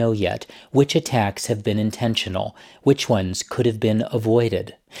hard to know yet which attacks have been intentional, which ones could have been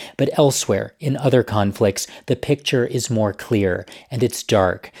avoided. But elsewhere, in other conflicts, the picture is more clear, and it's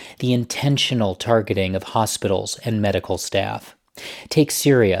dark, the intentional targeting of hospitals and medical staff. Take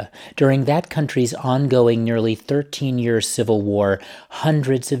Syria. During that country's ongoing nearly 13-year civil war,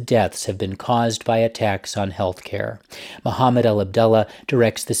 hundreds of deaths have been caused by attacks on healthcare. Mohammed Al-Abdallah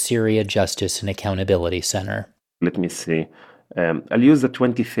directs the Syria Justice and Accountability Center. Let me see. I'll use the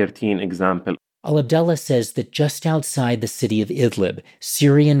 2013 example. Al-Abdallah says that just outside the city of Idlib,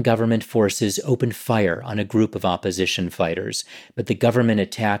 Syrian government forces opened fire on a group of opposition fighters, but the government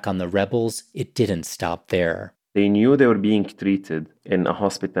attack on the rebels, it didn't stop there. They knew they were being treated in a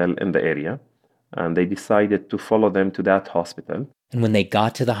hospital in the area, and they decided to follow them to that hospital. And when they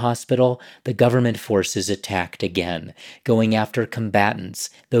got to the hospital, the government forces attacked again, going after combatants,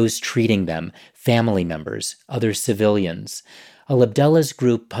 those treating them, family members, other civilians. Al-Abdallah's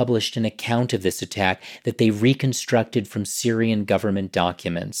group published an account of this attack that they reconstructed from Syrian government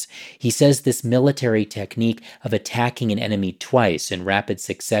documents. He says this military technique of attacking an enemy twice in rapid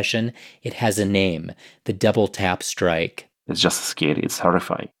succession, it has a name, the double tap strike. It's just scary. It's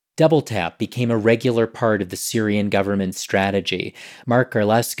horrifying. Double tap became a regular part of the Syrian government's strategy. Mark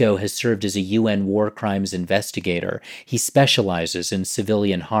Garlasco has served as a UN war crimes investigator. He specializes in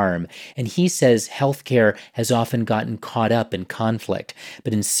civilian harm, and he says healthcare has often gotten caught up in conflict.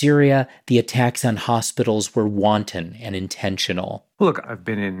 But in Syria, the attacks on hospitals were wanton and intentional. Look, I've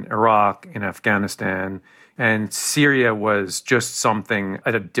been in Iraq, in Afghanistan, and Syria was just something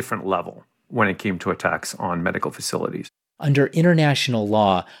at a different level when it came to attacks on medical facilities. Under international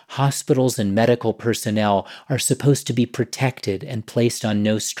law, hospitals and medical personnel are supposed to be protected and placed on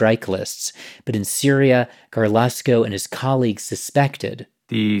no-strike lists. But in Syria, Garlasco and his colleagues suspected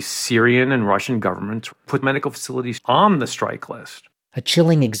the Syrian and Russian governments put medical facilities on the strike list. A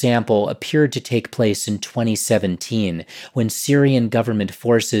chilling example appeared to take place in 2017 when Syrian government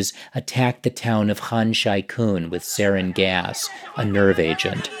forces attacked the town of Khan Sheikhoun with sarin gas, a nerve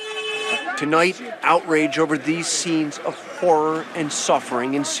agent. Tonight, outrage over these scenes of horror and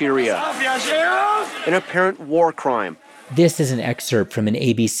suffering in Syria. An apparent war crime. This is an excerpt from an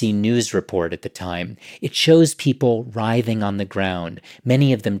ABC News report at the time. It shows people writhing on the ground,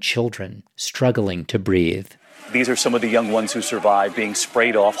 many of them children, struggling to breathe. These are some of the young ones who survived being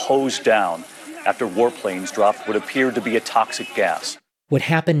sprayed off, hosed down, after warplanes dropped what appeared to be a toxic gas. What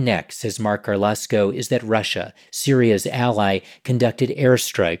happened next, says Mark Garlasco, is that Russia, Syria's ally, conducted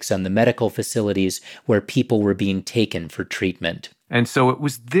airstrikes on the medical facilities where people were being taken for treatment. And so it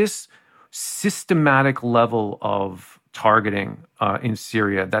was this systematic level of targeting in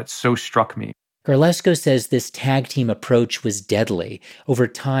Syria that so struck me. Garlasco says this tag team approach was deadly. Over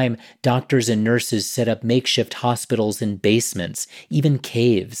time, doctors and nurses set up makeshift hospitals in basements, even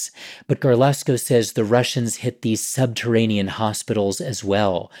caves. But Garlasco says the Russians hit these subterranean hospitals as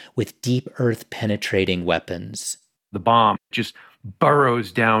well, with deep earth-penetrating weapons. The bomb just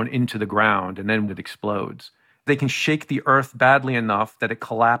burrows down into the ground and then it explodes. They can shake the earth badly enough that it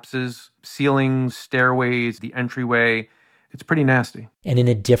collapses ceilings, stairways, the entryway. It's pretty nasty. And in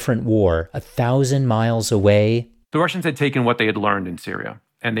a different war, 1,000 miles away, the Russians had taken what they had learned in Syria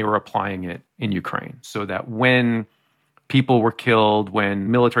and they were applying it in Ukraine so that when people were killed,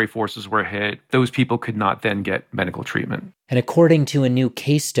 when military forces were hit, those people could not then get medical treatment. And according to a new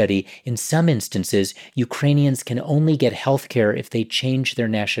case study, in some instances, Ukrainians can only get health care if they change their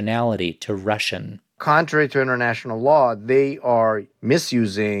nationality to Russian. Contrary to international law, they are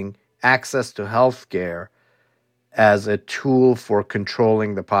misusing access to health care as a tool for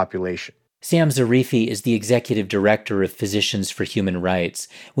controlling the population. Sam Zarifi is the executive director of Physicians for Human Rights.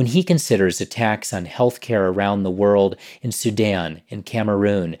 When he considers attacks on healthcare around the world, in Sudan, in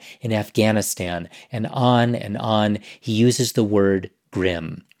Cameroon, in Afghanistan, and on, he uses the word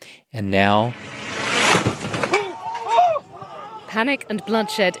grim. And now, panic and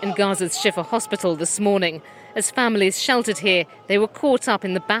bloodshed in Gaza's Shifa hospital this morning. As families sheltered here, they were caught up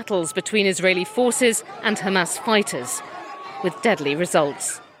in the battles between Israeli forces and Hamas fighters, with deadly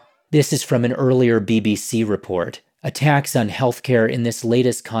results. This is from an earlier BBC report. Attacks on healthcare in this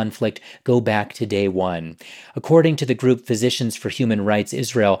latest conflict go back to day one. According to the group Physicians for Human Rights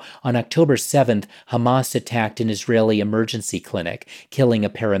Israel, on October 7th, Hamas attacked an Israeli emergency clinic, killing a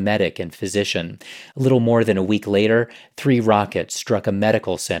paramedic and physician. A little more than a week later, 3 rockets struck a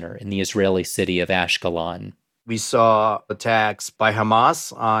medical center in the Israeli city of Ashkelon. We saw attacks by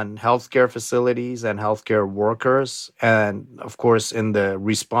Hamas on healthcare facilities and healthcare workers. And of course, in the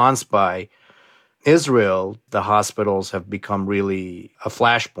response by Israel, the hospitals have become really a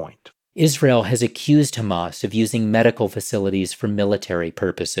flashpoint. Israel has accused Hamas of using medical facilities for military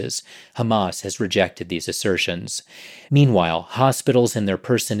purposes. Hamas has rejected these assertions. Meanwhile, hospitals and their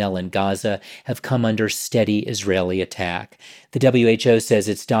personnel in Gaza have come under steady Israeli attack. The WHO says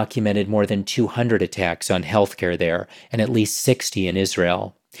it's documented more than 200 attacks on healthcare there, and at least 60 in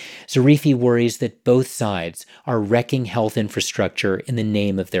Israel. Zarifi worries that both sides are wrecking health infrastructure in the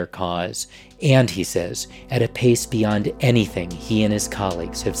name of their cause, and, he says, at a pace beyond anything he and his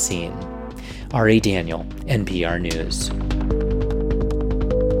colleagues have seen. R.A. Daniel, NPR News.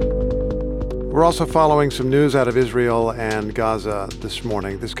 We're also following some news out of Israel and Gaza this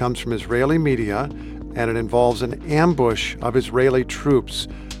morning. This comes from Israeli media, and it involves an ambush of Israeli troops.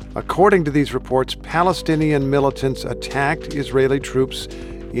 According to these reports, Palestinian militants attacked Israeli troops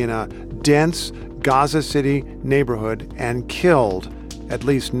in a dense Gaza City neighborhood and killed at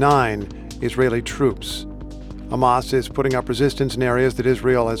least 9 Israeli troops. Hamas is putting up resistance in areas that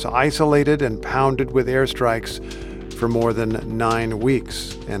Israel has isolated and pounded with airstrikes for more than 9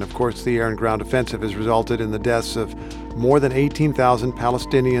 weeks. And of course, the air and ground offensive has resulted in the deaths of more than 18,000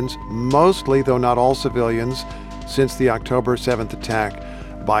 Palestinians, mostly, though not all, civilians, since the October 7th attack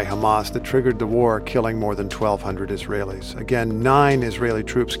by Hamas that triggered the war, killing more than 1,200 Israelis. Again, 9 Israeli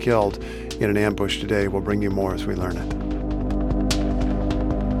troops killed in an ambush today. We'll bring you more as we learn it.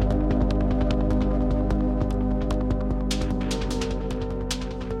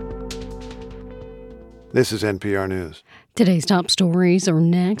 This is NPR News. Today's top stories are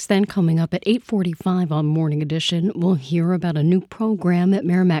next. Then coming up at 8:45 on Morning Edition, we'll hear about a new program at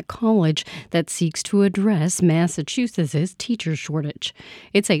Merrimack College that seeks to address Massachusetts' teacher shortage.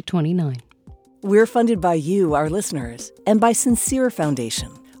 It's 8:29. We're funded by you, our listeners, and by Sincere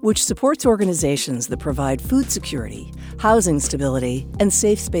Foundation, which supports organizations that provide food security, housing stability, and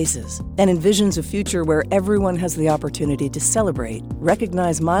safe spaces, and envisions a future where everyone has the opportunity to celebrate,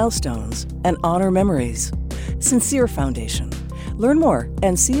 recognize milestones, and honor memories. Sincere Foundation. Learn more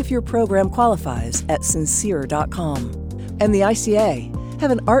and see if your program qualifies at sincere.com. And the ICA. Have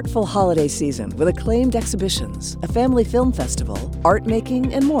an artful holiday season with acclaimed exhibitions, a family film festival, art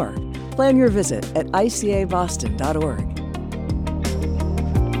making, and more. Plan your visit at icaboston.org.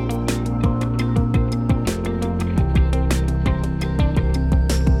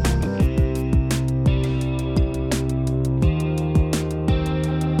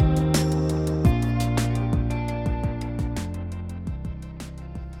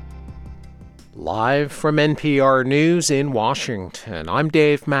 Live from NPR News in Washington, I'm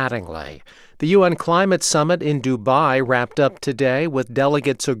Dave Mattingly. The UN Climate Summit in Dubai wrapped up today with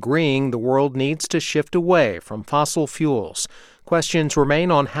delegates agreeing the world needs to shift away from fossil fuels. Questions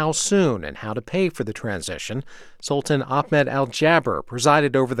remain on how soon and how to pay for the transition. Sultan Ahmed Al Jaber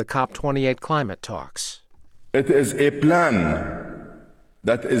presided over the COP28 climate talks. It is a plan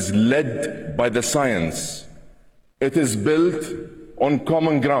that is led by the science. It is built on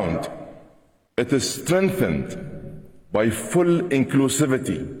common ground. It is strengthened by full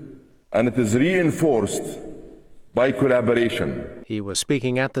inclusivity, and it is reinforced by collaboration. He was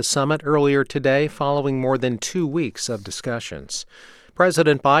speaking at the summit earlier today following more than 2 weeks of discussions.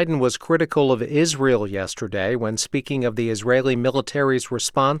 President Biden was critical of Israel yesterday when speaking of the Israeli military's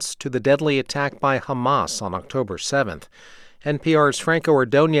response to the deadly attack by Hamas on October 7th. NPR's Franco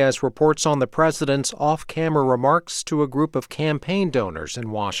Ordonez reports on the president's off-camera remarks to a group of campaign donors in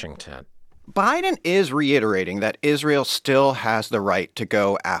Washington. Biden is reiterating that Israel still has the right to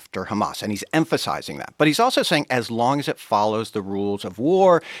go after Hamas, and he's emphasizing that. But he's also saying as long as it follows the rules of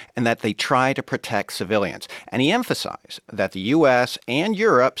war and that they try to protect civilians. And he emphasized that the U.S. and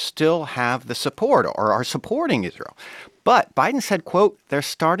Europe still have the support or are supporting Israel. But Biden said, quote, they're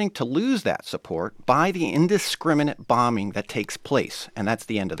starting to lose that support by the indiscriminate bombing that takes place. And that's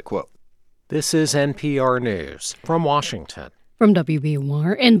the end of the quote. This is NPR News from Washington. From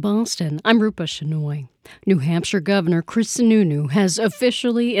WBUR in Boston, I'm Rupa Shenoy. New Hampshire Governor Chris Sununu has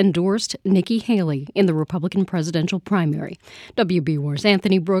officially endorsed Nikki Haley in the Republican presidential primary. WBUR's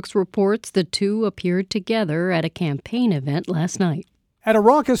Anthony Brooks reports the two appeared together at a campaign event last night. At a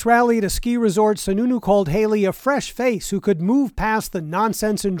raucous rally at a ski resort, Sununu called Haley a fresh face who could move past the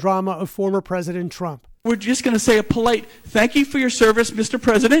nonsense and drama of former President Trump. We're just going to say a polite thank you for your service, Mr.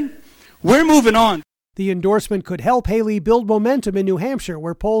 President. We're moving on. The endorsement could help Haley build momentum in New Hampshire,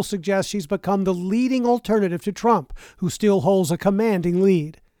 where polls suggest she's become the leading alternative to Trump, who still holds a commanding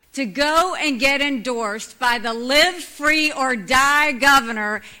lead. To go and get endorsed by the live free or die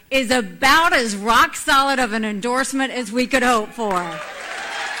governor is about as rock solid of an endorsement as we could hope for.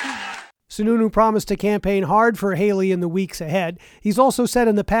 Sununu promised to campaign hard for Haley in the weeks ahead. He's also said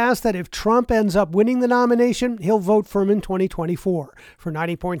in the past that if Trump ends up winning the nomination, he'll vote for him in 2024. For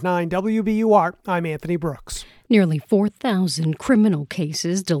 90.9 WBUR, I'm Anthony Brooks. Nearly 4,000 criminal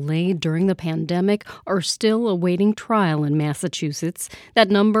cases delayed during the pandemic are still awaiting trial in Massachusetts. That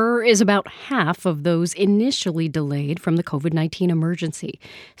number is about half of those initially delayed from the COVID-19 emergency.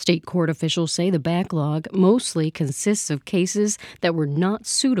 State court officials say the backlog mostly consists of cases that were not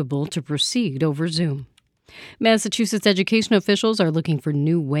suitable to proceed over Zoom. Massachusetts education officials are looking for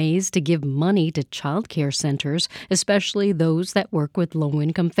new ways to give money to child care centers, especially those that work with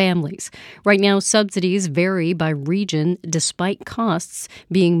low-income families. Right now, subsidies vary by region, despite costs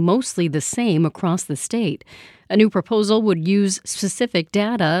being mostly the same across the state. A new proposal would use specific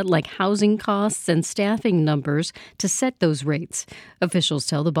data like housing costs and staffing numbers to set those rates. Officials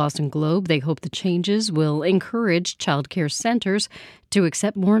tell the Boston Globe they hope the changes will encourage child care centers to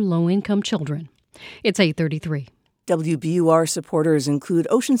accept more low-income children. It's 8:33. WBUR supporters include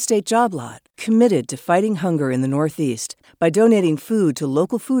Ocean State Job Lot, committed to fighting hunger in the Northeast by donating food to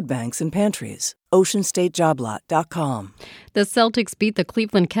local food banks and pantries. OceanStateJobLot.com. The Celtics beat the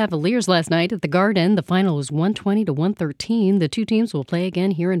Cleveland Cavaliers last night at the Garden. The final was 120-113. The two teams will play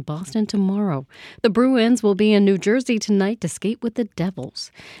again here in Boston tomorrow. The Bruins will be in New Jersey tonight to skate with the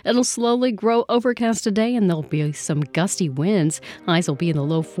Devils. It'll slowly grow overcast today, and there'll be some gusty winds. Highs will be in the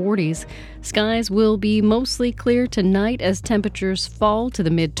low 40s. Skies will be mostly clear tonight as temperatures fall to the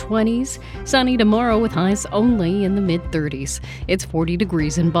mid-20s. Sunny tomorrow with highs only in the mid-30s. It's 40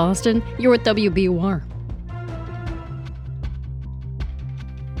 degrees in Boston. You're at WBUR.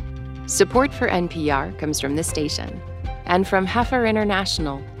 Support for NPR comes from this station and from Heifer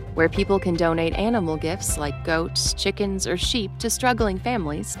International, where people can donate animal gifts like goats, chickens, or sheep to struggling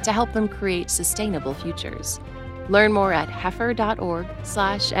families to help them create sustainable futures. Learn more at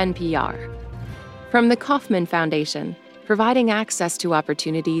heifer.org/NPR. From the Kauffman Foundation, providing access to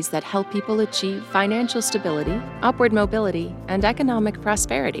opportunities that help people achieve financial stability, upward mobility, and economic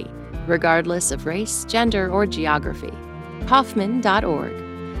prosperity, regardless of race, gender, or geography. Kauffman.org.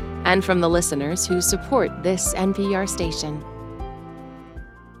 And from the listeners who support this NPR station.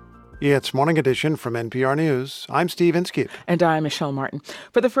 It's Morning Edition from NPR News. I'm Steve Inskeep. And I'm Michelle Martin.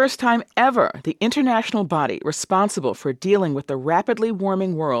 For the first time ever, the international body responsible for dealing with the rapidly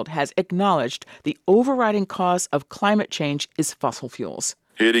warming world has acknowledged the overriding cause of climate change is fossil fuels.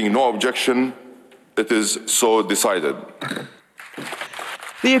 Hearing no objection, it is so decided.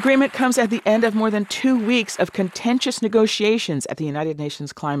 The agreement comes at the end of more than 2 weeks of contentious negotiations at the United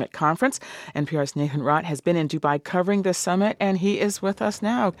Nations Climate Conference. NPR's Nathan Rott has been in Dubai covering this summit, and he is with us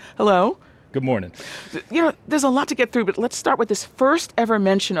now. Hello. Good morning. You know, there's a lot to get through, but let's start with this first ever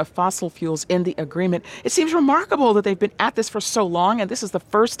mention of fossil fuels in the agreement. It seems remarkable that they've been at this for so long, and this is the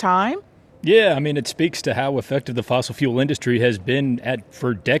first time. Yeah, I mean, it speaks to how effective the fossil fuel industry has been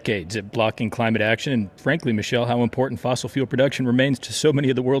for decades at blocking climate action. And frankly, Michelle, how important fossil fuel production remains to so many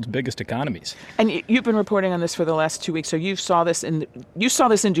of the world's biggest economies. And you've been reporting on this for the last 2 weeks, so you saw this in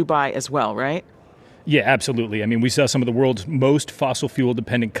Dubai as well, right? Yeah, absolutely. I mean, we saw some of the world's most fossil fuel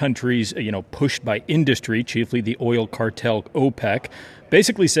dependent countries, pushed by industry, chiefly the oil cartel OPEC,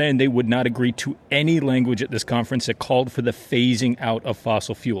 basically saying they would not agree to any language at this conference that called for the phasing out of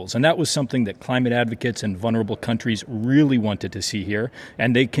fossil fuels. And that was something that climate advocates and vulnerable countries really wanted to see here,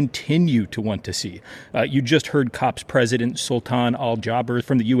 and they continue to want to see. You just heard COP's president, Sultan Al Jaber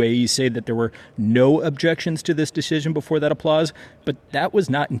from the UAE, say that there were no objections to this decision before that applause, but that was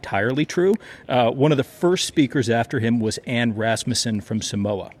not entirely true. One of the first speakers after him was Anne Rasmussen from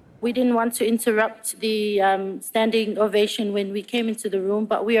Samoa. We didn't want to interrupt the standing ovation when we came into the room,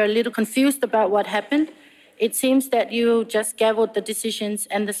 but we are a little confused about what happened. It seems that you just gavelled the decisions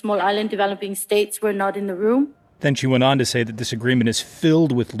and the small island developing states were not in the room. Then she went on to say that this agreement is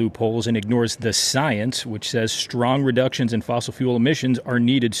filled with loopholes and ignores the science, which says strong reductions in fossil fuel emissions are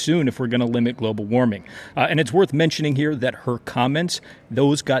needed soon if we're going to limit global warming. And it's worth mentioning here that her comments,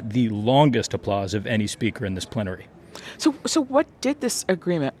 those got the longest applause of any speaker in this plenary. So what did this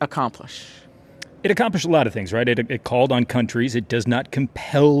agreement accomplish? It accomplished a lot of things, right? It called on countries. It does not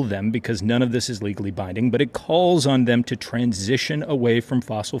compel them because none of this is legally binding, but it calls on them to transition away from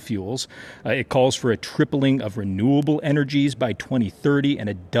fossil fuels. It calls for a tripling of renewable energies by 2030 and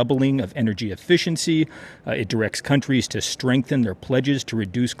a doubling of energy efficiency. It directs countries to strengthen their pledges to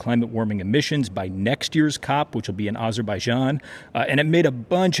reduce climate warming emissions by next year's COP, which will be in Azerbaijan. And it made a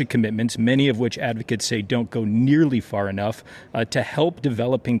bunch of commitments, many of which advocates say don't go nearly far enough to help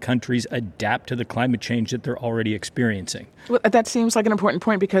developing countries adapt to the climate change that they're already experiencing. Well, that seems like an important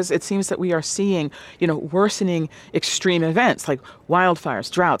point because it seems that we are seeing, worsening extreme events like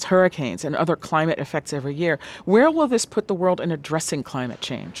wildfires, droughts, hurricanes, and other climate effects every year. Where will this put the world in addressing climate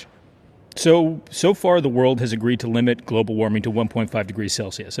change? So far, the world has agreed to limit global warming to 1.5 degrees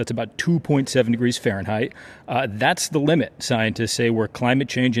Celsius. That's about 2.7 degrees Fahrenheit. That's the limit, scientists say, where climate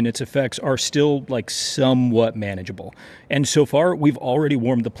change and its effects are still somewhat manageable. And so far, we've already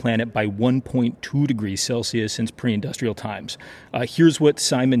warmed the planet by 1.2 degrees Celsius since pre-industrial times. Here's what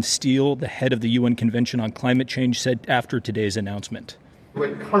Simon Steele, the head of the UN Convention on Climate Change, said after today's announcement.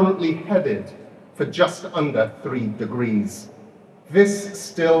 We're currently headed for just under 3 degrees. This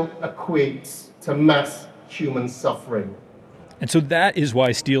still equates to mass human suffering. And so that is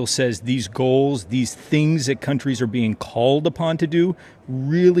why Steele says these goals, these things that countries are being called upon to do,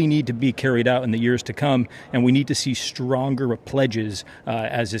 really need to be carried out in the years to come, and we need to see stronger pledges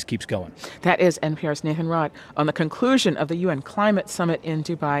as this keeps going. That is NPR's Nathan Rott on the conclusion of the UN Climate Summit in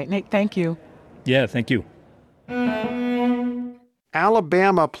Dubai. Nate, thank you. Yeah, thank you.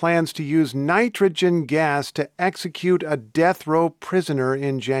 Alabama plans to use nitrogen gas to execute a death row prisoner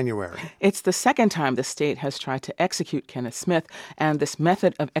in January. It's the second time the state has tried to execute Kenneth Smith, and this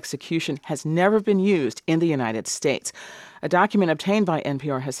method of execution has never been used in the United States. A document obtained by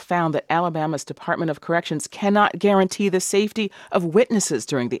NPR has found that Alabama's Department of Corrections cannot guarantee the safety of witnesses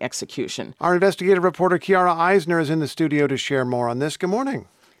during the execution. Our investigative reporter Kiara Eisner is in the studio to share more on this. Good morning.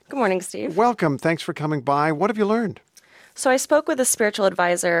 Good morning, Steve. Welcome. Thanks for coming by. What have you learned? So I spoke with a spiritual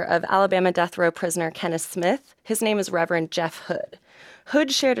advisor of Alabama death row prisoner Kenneth Smith. His name is Reverend Jeff Hood.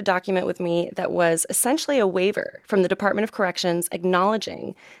 Hood shared a document with me that was essentially a waiver from the Department of Corrections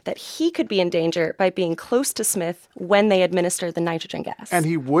acknowledging that he could be in danger by being close to Smith when they administer the nitrogen gas. And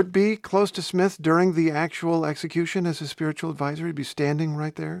he would be close to Smith during the actual execution as a spiritual advisor? He'd be standing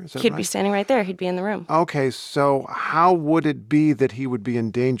right there? Is that He'd right? be standing right there. He'd be in the room. Okay, so how would it be that he would be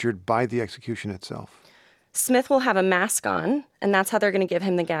endangered by the execution itself? Smith will have a mask on, and that's how they're going to give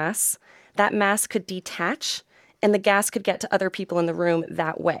him the gas. That mask could detach, and the gas could get to other people in the room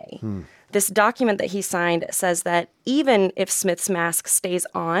that way. This document that he signed says that even if Smith's mask stays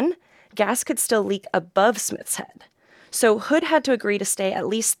on, gas could still leak above Smith's head. So Hood had to agree to stay at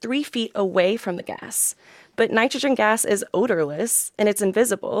least 3 feet away from the gas. But nitrogen gas is odorless and it's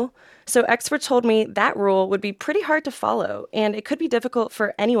invisible. So experts told me that rule would be pretty hard to follow, and it could be difficult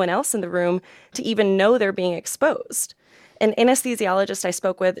for anyone else in the room to even know they're being exposed. An anesthesiologist I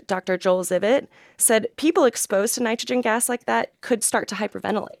spoke with, Dr. Joel Zivit, said people exposed to nitrogen gas like that could start to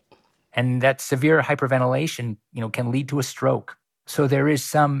hyperventilate. And that severe hyperventilation, can lead to a stroke. So there is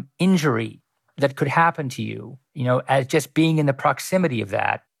some injury that could happen to you, as just being in the proximity of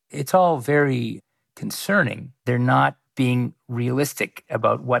that. It's all very concerning. They're not being realistic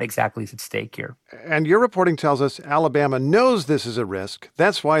about what exactly is at stake here. And your reporting tells us Alabama knows this is a risk.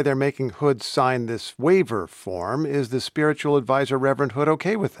 That's why they're making Hood sign this waiver form. Is the spiritual advisor, Reverend Hood,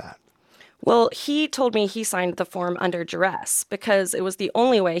 okay with that? Well, he told me he signed the form under duress because it was the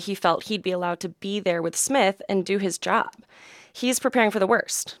only way he felt he'd be allowed to be there with Smith and do his job. He's preparing for the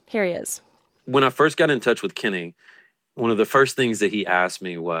worst. Here he is. When I first got in touch with Kenny, one of the first things that he asked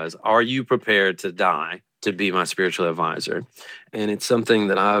me was, are you prepared to die to be my spiritual advisor? And it's something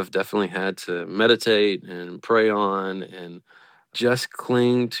that I've definitely had to meditate and pray on and just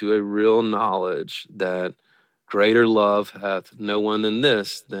cling to a real knowledge that greater love hath no one than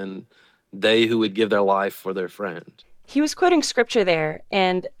this, than they who would give their life for their friend. He was quoting scripture there,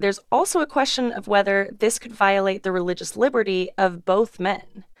 and there's also a question of whether this could violate the religious liberty of both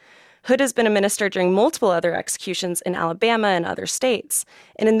men. Hood has been a minister during multiple other executions in Alabama and other states,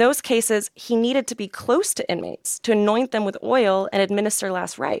 and in those cases, he needed to be close to inmates to anoint them with oil and administer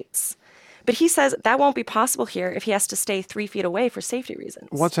last rites. But he says that won't be possible here if he has to stay 3 feet away for safety reasons.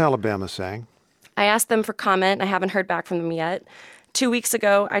 What's Alabama saying? I asked them for comment. I haven't heard back from them yet. 2 weeks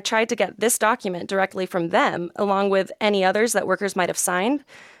ago, I tried to get this document directly from them, along with any others that workers might have signed.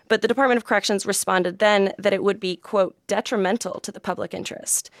 But the Department of Corrections responded then that it would be, quote, detrimental to the public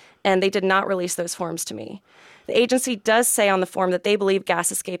interest. And they did not release those forms to me. The agency does say on the form that they believe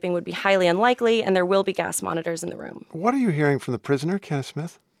gas escaping would be highly unlikely and there will be gas monitors in the room. What are you hearing from the prisoner, Kenneth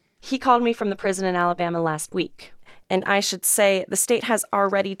Smith? He called me from the prison in Alabama last week. And I should say the state has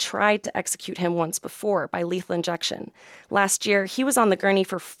already tried to execute him once before by lethal injection. Last year, he was on the gurney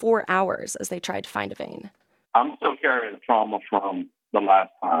for 4 hours as they tried to find a vein. I'm still carrying trauma from the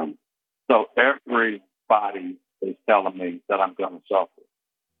last time. So everybody is telling me that I'm going to suffer.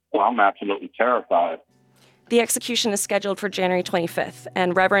 Well, I'm absolutely terrified. The execution is scheduled for January 25th,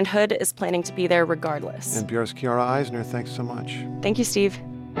 and Reverend Hood is planning to be there regardless. NPR's Kiara Eisner, thanks so much. Thank you, Steve.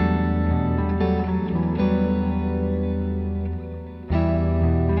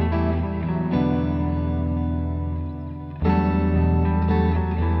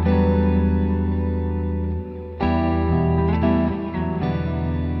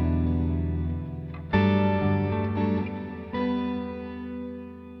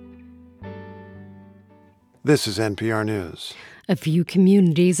 This is NPR News. A few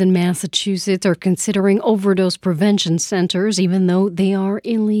communities in Massachusetts are considering overdose prevention centers, even though they are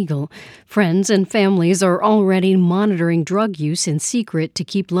illegal. Friends and families are already monitoring drug use in secret to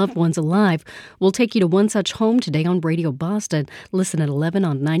keep loved ones alive. We'll take you to one such home today on Radio Boston. Listen at 11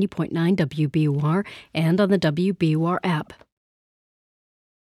 on 90.9 WBUR and on the WBUR app.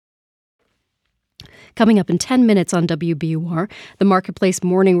 Coming up in 10 minutes on WBUR, the Marketplace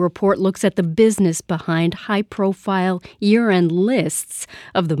Morning Report looks at the business behind high-profile year-end lists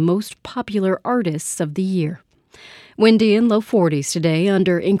of the most popular artists of the year. Windy and low 40s today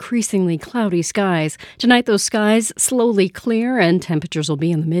under increasingly cloudy skies. Tonight, those skies slowly clear and temperatures will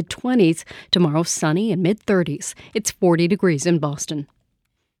be in the mid-20s. Tomorrow, sunny and mid-30s. It's 40 degrees in Boston.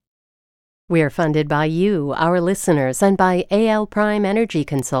 We are funded by you, our listeners, and by AL Prime Energy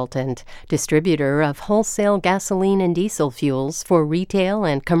Consultant, distributor of wholesale gasoline and diesel fuels for retail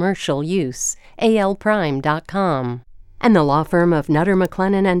and commercial use, alprime.com. And the law firm of Nutter,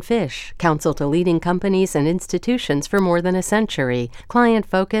 McLennan and Fish, counsel to leading companies and institutions for more than a century.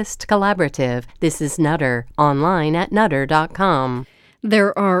 Client-focused, collaborative. This is Nutter, online at nutter.com.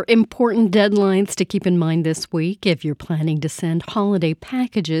 There are important deadlines to keep in mind this week if you're planning to send holiday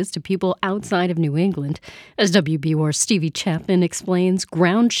packages to people outside of New England. As WBUR's Stevie Chapman explains,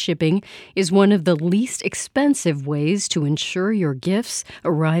 ground shipping is one of the least expensive ways to ensure your gifts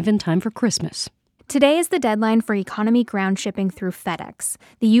arrive in time for Christmas. Today is the deadline for economy ground shipping through FedEx.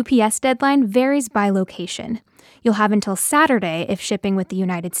 The UPS deadline varies by location. You'll have until Saturday if shipping with the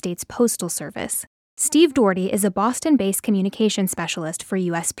United States Postal Service. Steve Doherty is a Boston-based communication specialist for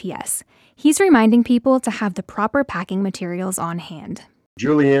USPS. He's reminding people to have the proper packing materials on hand.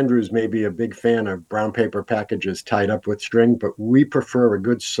 Julie Andrews may be a big fan of brown paper packages tied up with string, but we prefer a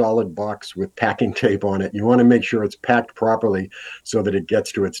good solid box with packing tape on it. You want to make sure it's packed properly so that it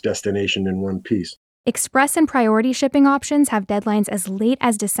gets to its destination in one piece. Express and priority shipping options have deadlines as late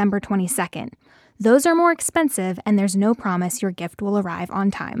as December 22nd. Those are more expensive, and there's no promise your gift will arrive on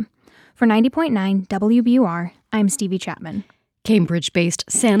time. For 90.9 WBUR, I'm Stevie Chapman. Cambridge-based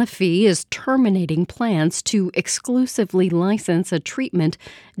Sanofi is terminating plans to exclusively license a treatment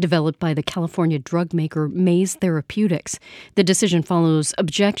developed by the California drug maker Maze Therapeutics. The decision follows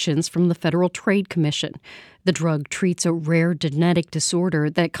objections from the Federal Trade Commission. The drug treats a rare genetic disorder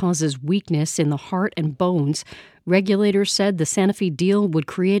that causes weakness in the heart and bones. Regulators said the Sanofi deal would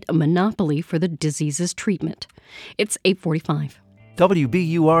create a monopoly for the disease's treatment. It's 8:45.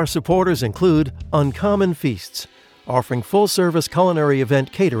 WBUR supporters include Uncommon Feasts, offering full-service culinary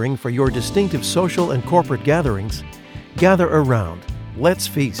event catering for your distinctive social and corporate gatherings. Gather around. Let's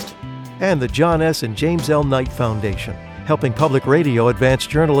feast. And the John S. and James L. Knight Foundation, helping public radio advance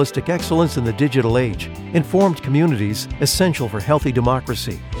journalistic excellence in the digital age. Informed communities, essential for healthy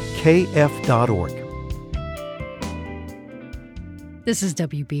democracy. KF.org. This is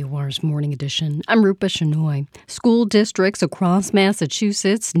WBUR's Morning Edition. I'm Rupa Shenoy. School districts across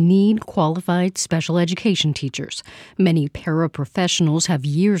Massachusetts need qualified special education teachers. Many paraprofessionals have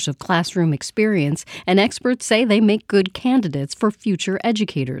years of classroom experience, and experts say they make good candidates for future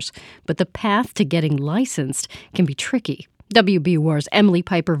educators. But the path to getting licensed can be tricky. WBUR's Emily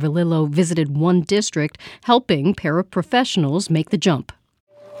Piper Valillo visited one district, helping paraprofessionals make the jump.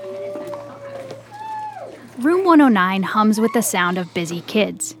 Room 109 hums with the sound of busy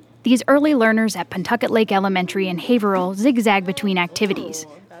kids. These early learners at Pentucket Lake Elementary in Haverhill zigzag between activities.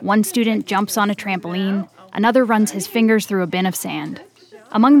 One student jumps on a trampoline, another runs his fingers through a bin of sand.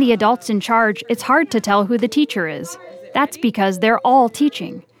 Among the adults in charge, it's hard to tell who the teacher is. That's because they're all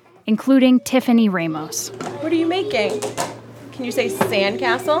teaching, including Tiffany Ramos. What are you making? Can you say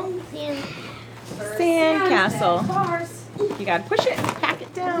sandcastle? Sandcastle. You gotta push it, pack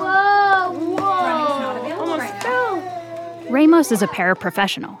it down. Whoa! Almost fell. Ramos is a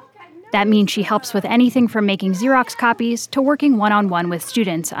paraprofessional. That means she helps with anything from making Xerox copies to working one-on-one with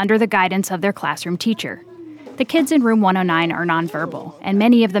students under the guidance of their classroom teacher. The kids in room 109 are nonverbal, and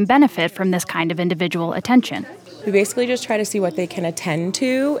many of them benefit from this kind of individual attention. We basically just try to see what they can attend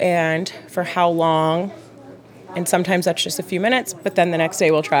to and for how long. And sometimes that's just a few minutes, but then the next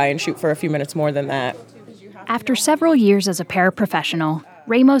day we'll try and shoot for a few minutes more than that. After several years as a paraprofessional,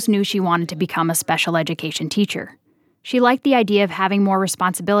 Ramos knew she wanted to become a special education teacher. She liked the idea of having more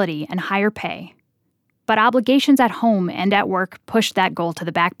responsibility and higher pay. But obligations at home and at work pushed that goal to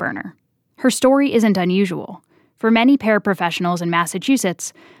the back burner. Her story isn't unusual. For many paraprofessionals in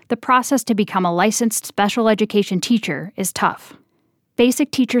Massachusetts, the process to become a licensed special education teacher is tough.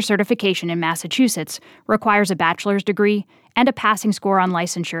 Basic teacher certification in Massachusetts requires a bachelor's degree and a passing score on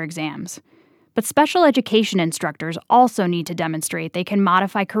licensure exams. But special education instructors also need to demonstrate they can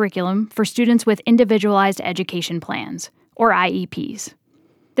modify curriculum for students with individualized education plans, or IEPs.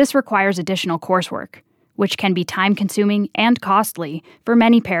 This requires additional coursework, which can be time-consuming and costly for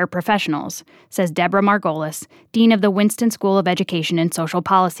many paraprofessionals, says Deborah Margolis, Dean of the Winston School of Education and Social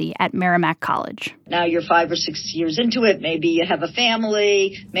Policy at Merrimack College. Now you're 5 or 6 years into it. Maybe you have a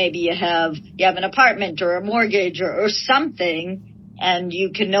family. Maybe you have an apartment or a mortgage or something. And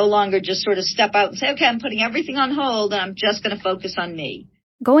you can no longer just sort of step out and say, okay, I'm putting everything on hold and I'm just going to focus on me.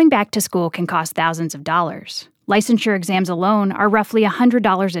 Going back to school can cost thousands of dollars. Licensure exams alone are roughly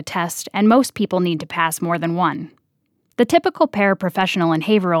 $100 a test, and most people need to pass more than one. The typical paraprofessional in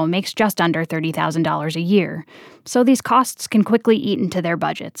Haverhill makes just under $30,000 a year, so these costs can quickly eat into their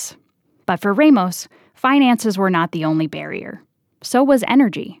budgets. But for Ramos, finances were not the only barrier. So was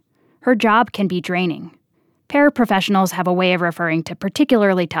energy. Her job can be draining. Paraprofessionals have a way of referring to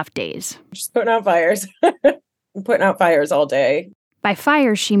particularly tough days. Just putting out fires. I'm putting out fires all day. By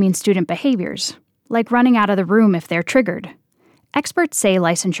fires, she means student behaviors, like running out of the room if they're triggered. Experts say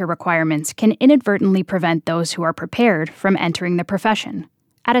licensure requirements can inadvertently prevent those who are prepared from entering the profession,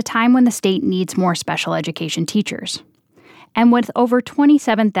 at a time when the state needs more special education teachers. And with over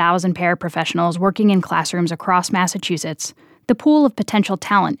 27,000 paraprofessionals working in classrooms across Massachusetts, the pool of potential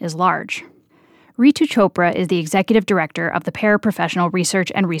talent is large. Ritu Chopra is the executive director of the Paraprofessional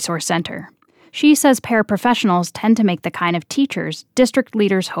Research and Resource Center. She says paraprofessionals tend to make the kind of teachers district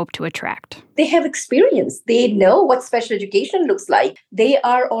leaders hope to attract. They have experience. They know what special education looks like. They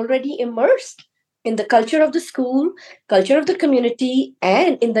are already immersed in the culture of the school, culture of the community,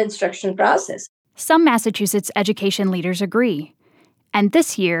 and in the instruction process. Some Massachusetts education leaders agree. And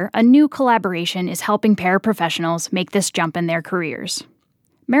this year, a new collaboration is helping paraprofessionals make this jump in their careers.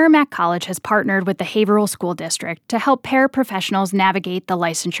 Merrimack College has partnered with the Haverhill School District to help paraprofessionals navigate the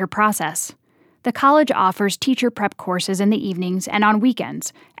licensure process. The college offers teacher prep courses in the evenings and on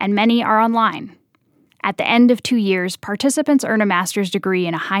weekends, and many are online. At the end of 2 years, participants earn a master's degree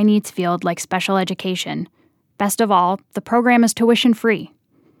in a high-needs field like special education. Best of all, the program is tuition-free.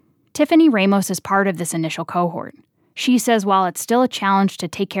 Tiffany Ramos is part of this initial cohort. She says while it's still a challenge to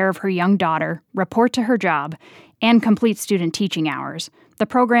take care of her young daughter, report to her job, and complete student teaching hours, the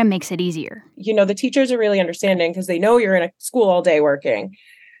program makes it easier. You know, the teachers are really understanding because they know you're in a school all day working.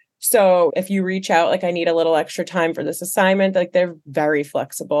 So if you reach out, like, I need a little extra time for this assignment, like, they're very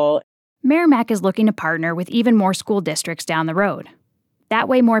flexible. Merrimack is looking to partner with even more school districts down the road. That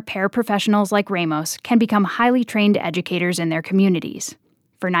way, more paraprofessionals like Ramos can become highly trained educators in their communities.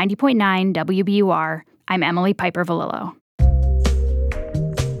 For 90.9 WBUR, I'm Emily Piper-Valillo.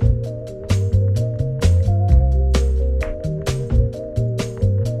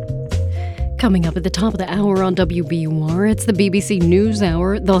 Coming up at the top of the hour on WBUR, it's the BBC News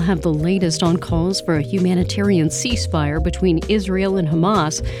Hour. They'll have the latest on calls for a humanitarian ceasefire between Israel and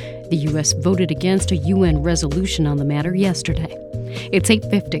Hamas. The U.S. voted against a UN resolution on the matter yesterday. It's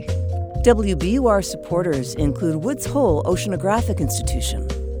 8:50. WBUR supporters include Woods Hole Oceanographic Institution.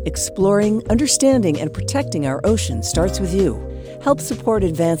 Exploring, understanding, and protecting our ocean starts with you. Help support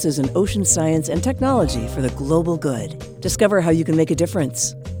advances in ocean science and technology for the global good. Discover how you can make a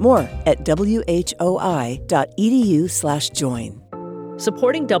difference. More at whoi.edu/join.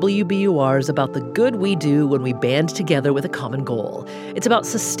 Supporting WBUR is about the good we do when we band together with a common goal. It's about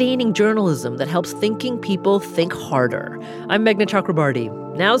sustaining journalism that helps thinking people think harder. I'm Meghna Chakrabarti.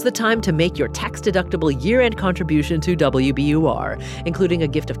 Now's the time to make your tax-deductible year-end contribution to WBUR, including a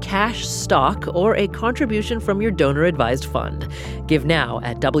gift of cash, stock, or a contribution from your donor-advised fund. Give now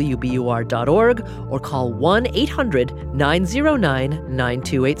at WBUR.org or call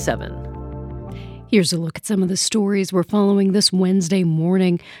 1-800-909-9287. Here's a look at some of the stories we're following this Wednesday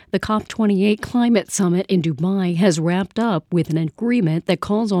morning. The COP28 climate summit in Dubai has wrapped up with an agreement that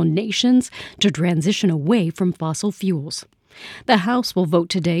calls on nations to transition away from fossil fuels. The House will vote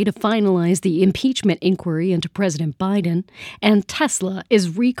today to finalize the impeachment inquiry into President Biden, and Tesla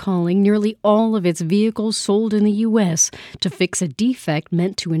is recalling nearly all of its vehicles sold in the U.S. to fix a defect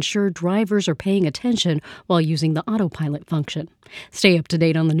meant to ensure drivers are paying attention while using the autopilot function. Stay up to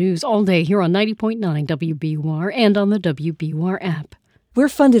date on the news all day here on 90.9 WBUR and on the WBUR app. We're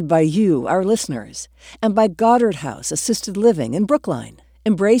funded by you, our listeners, and by Goddard House Assisted Living in Brookline,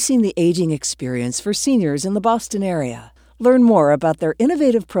 embracing the aging experience for seniors in the Boston area. Learn more about their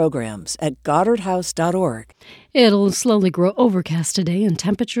innovative programs at goddardhouse.org. It'll slowly grow overcast today and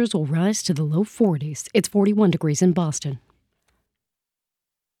temperatures will rise to the low 40s. It's 41 degrees in Boston.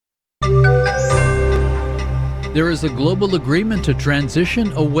 There is a global agreement to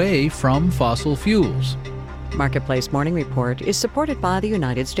transition away from fossil fuels. Marketplace Morning Report is supported by the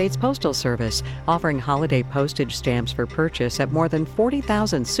United States Postal Service, offering holiday postage stamps for purchase at more than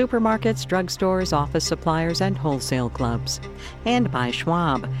 40,000 supermarkets, drugstores, office suppliers, and wholesale clubs. And by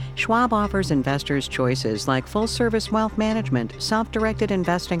Schwab. Schwab offers investors choices like full-service wealth management, self-directed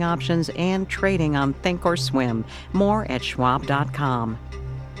investing options, and trading on Thinkorswim. More at schwab.com.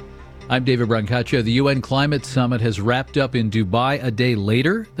 I'm David Brancaccia. The UN Climate Summit has wrapped up in Dubai a day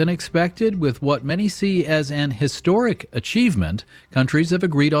later than expected with what many see as an historic achievement. Countries have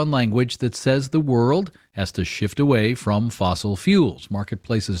agreed on language that says the world has to shift away from fossil fuels.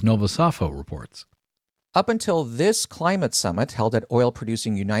 Marketplace's Nova Safo reports. Up until this climate summit held at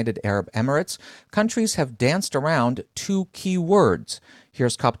oil-producing United Arab Emirates, countries have danced around two key words.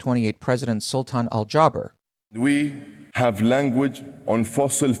 Here's COP28 President Sultan Al Jaber. We have language on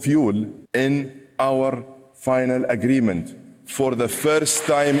fossil fuel in our final agreement for the first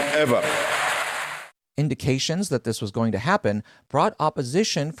time ever. Indications that this was going to happen brought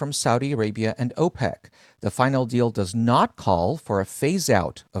opposition from Saudi Arabia and OPEC. The final deal does not call for a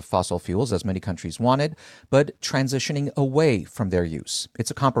phase-out of fossil fuels, as many countries wanted, but transitioning away from their use.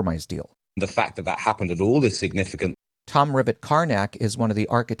 It's a compromise deal. The fact that that happened at all is significant. Tom Rivet-Karnak is one of the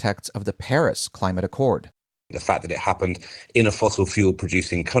architects of the Paris Climate Accord. The fact that it happened in a fossil fuel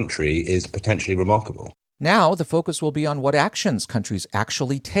producing country is potentially remarkable. Now the focus will be on what actions countries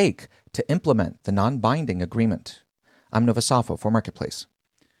actually take to implement the non-binding agreement. I'm Nova Safo for Marketplace.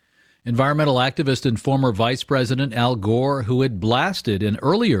 Environmental activist and former Vice President Al Gore, who had blasted an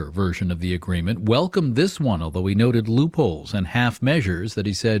earlier version of the agreement, welcomed this one, although he noted loopholes and half measures that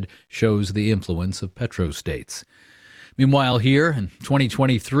he said shows the influence of petrostates. Meanwhile, here in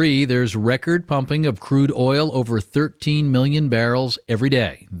 2023, there's record pumping of crude oil, over 13 million barrels every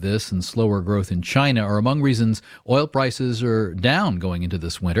day. This and slower growth in China are among reasons oil prices are down going into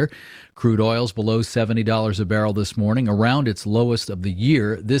this winter. Crude oil's below $70 a barrel this morning, around its lowest of the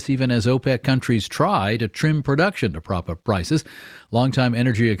year. This even as OPEC countries try to trim production to prop up prices. Longtime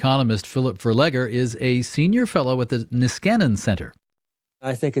energy economist Philip Verleger is a senior fellow at the Niskanen Center.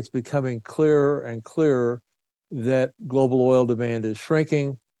 I think it's becoming clearer and clearer that global oil demand is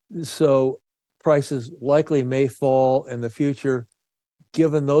shrinking, so prices likely may fall in the future.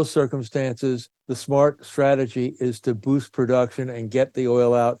 Given those circumstances, the smart strategy is to boost production and get the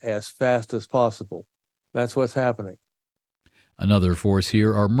oil out as fast as possible. That's what's happening. Another force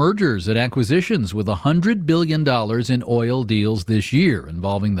here are mergers and acquisitions, with $100 billion in oil deals this year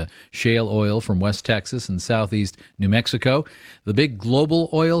involving the shale oil from West Texas and southeast New Mexico. The big global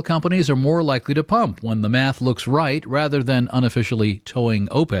oil companies are more likely to pump when the math looks right, rather than unofficially towing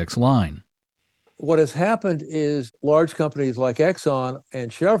OPEC's line. What has happened is large companies like Exxon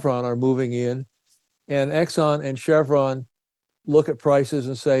and Chevron are moving in, and Exxon and Chevron look at prices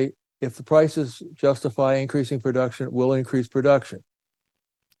and say, if the prices justify increasing production, we'll increase production.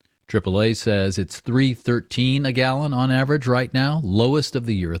 AAA says it's $3.13 a gallon on average right now, lowest of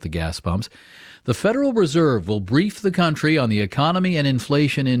the year at the gas pumps. The Federal Reserve will brief the country on the economy and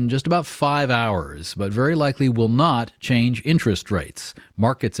inflation in just about 5 hours, but very likely will not change interest rates.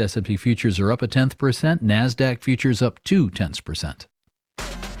 Markets S&P futures are up 0.1%, NASDAQ futures up 0.2%.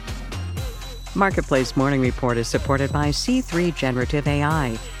 Marketplace Morning Report is supported by C3 Generative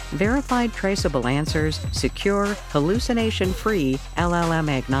AI. Verified traceable answers, secure, hallucination-free,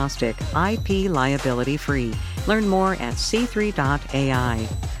 LLM-agnostic, IP liability-free. Learn more at c3.ai.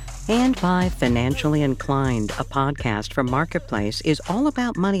 And by Financially Inclined, a podcast from Marketplace, is all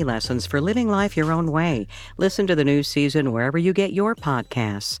about money lessons for living life your own way. Listen to the new season wherever you get your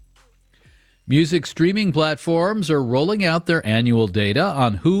podcasts. Music streaming platforms are rolling out their annual data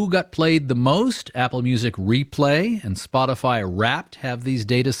on who got played the most. Apple Music Replay and Spotify Wrapped have these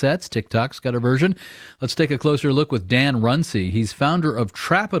data sets. TikTok's got a version. Let's take a closer look with Dan Runcie. He's founder of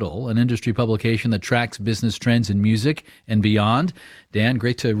Trapital, an industry publication that tracks business trends in music and beyond. Dan,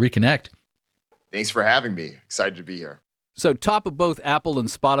 great to reconnect. Thanks for having me. Excited to be here. So top of both Apple and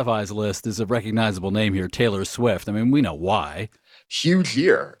Spotify's list is a recognizable name here, Taylor Swift. I mean, we know why. Huge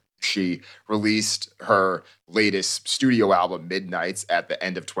year. She released her latest studio album, Midnights, at the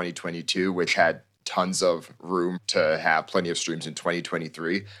end of 2022, which had tons of room to have plenty of streams in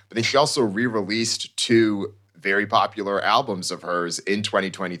 2023. But then she also re-released 2 very popular albums of hers in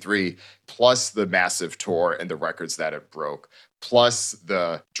 2023, plus the massive tour and the records that it broke, plus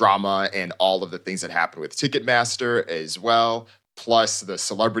the drama and all of the things that happened with Ticketmaster as well, plus the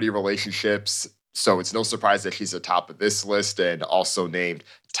celebrity relationships. So it's no surprise that she's atop of this list, and also named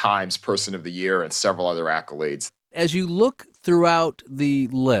Times Person of the Year and several other accolades. As you look throughout the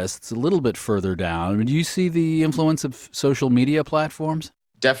lists a little bit further down, do you see the influence of social media platforms?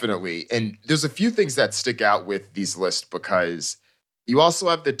 Definitely. And there's a few things that stick out with these lists, because you also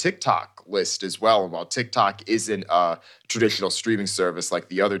have the TikTok list as well. And while TikTok isn't a traditional streaming service like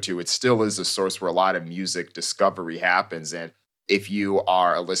the other two, it still is a source where a lot of music discovery happens. And if you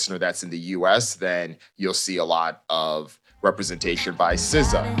are a listener that's in the U.S., then you'll see a lot of representation by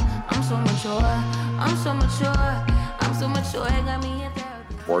SZA.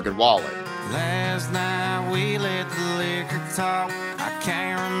 Morgan Wallen. Last night we let the liquor talk. I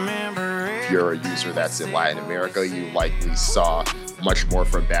can't remember it. If you're a user that's in Latin America, you likely saw much more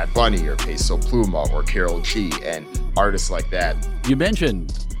from Bad Bunny or Peso Pluma or Karol G and artists like that. You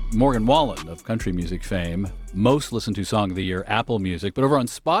mentioned Morgan Wallen of country music fame, most listened to song of the year, Apple Music. But over on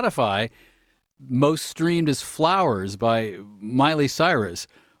Spotify, most streamed is Flowers by Miley Cyrus.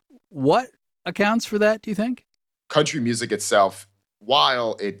 What accounts for that, do you think? Country music itself,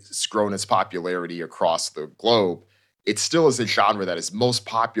 while it's grown its popularity across the globe, it still is a genre that is most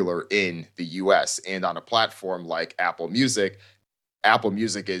popular in the US. And on a platform like Apple Music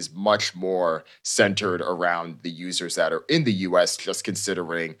is much more centered around the users that are in the US, just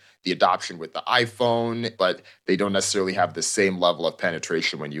considering the adoption with the iPhone, but they don't necessarily have the same level of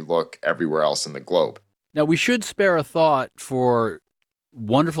penetration when you look everywhere else in the globe. Now, we should spare a thought for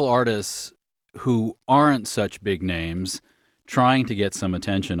wonderful artists who aren't such big names trying to get some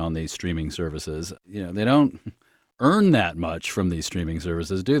attention on these streaming services. You know, they don't earn that much from these streaming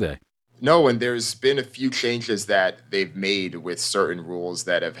services, do they? No, and there's been a few changes that they've made with certain rules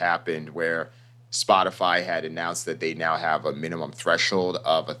that have happened, where Spotify had announced that they now have a minimum threshold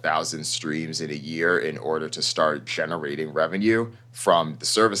of 1,000 streams in a year in order to start generating revenue from the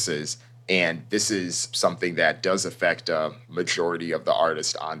services. And this is something that does affect a majority of the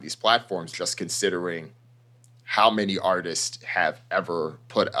artists on these platforms, just considering how many artists have ever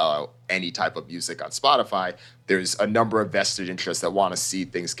put out any type of music on Spotify. There's a number of vested interests that want to see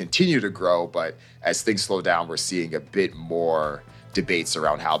things continue to grow, but as things slow down, we're seeing a bit more debates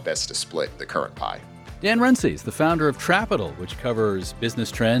around how best to split the current pie. Dan Runcie is the founder of Trapital, which covers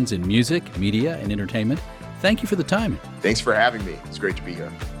business trends in music, media, and entertainment. Thank you for the time. Thanks for having me. It's great to be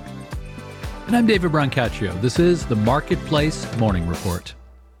here. And I'm David Brancaccio. This is the Marketplace Morning Report.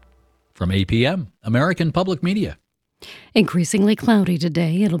 From APM, American Public Media. Increasingly cloudy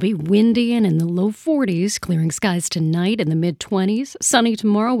today. It'll be windy and in the low 40s, clearing skies tonight in the mid-20s. Sunny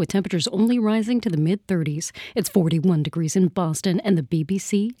tomorrow with temperatures only rising to the mid-30s. It's 41 degrees in Boston, and the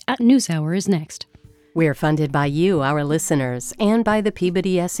BBC at NewsHour is next. We're funded by you, our listeners, and by the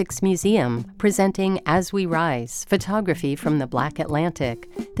Peabody Essex Museum, presenting As We Rise, photography from the Black Atlantic.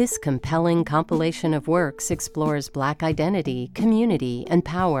 This compelling compilation of works explores Black identity, community, and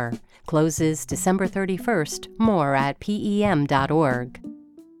power. Closes December 31st. More at PEM.org.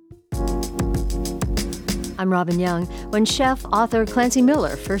 I'm Robin Young. When chef, author Clancy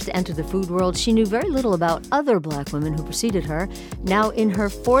Miller first entered the food world, she knew very little about other Black women who preceded her. Now in her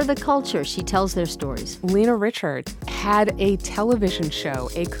For the Culture, she tells their stories. Lena Richard had a television show,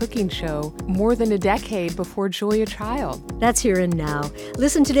 a cooking show, more than a decade before Julia Child. That's Here and Now.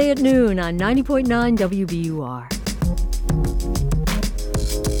 Listen today at noon on 90.9 WBUR.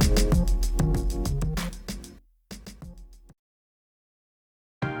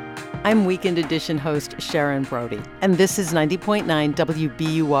 I'm Weekend Edition host Sharon Brody, and this is 90.9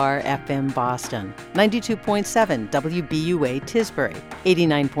 WBUR FM Boston, 92.7 WBUA Tisbury,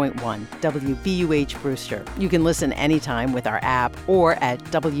 89.1 WBUH Brewster. You can listen anytime with our app or at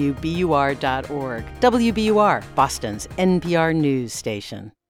WBUR.org. WBUR, Boston's NPR news station.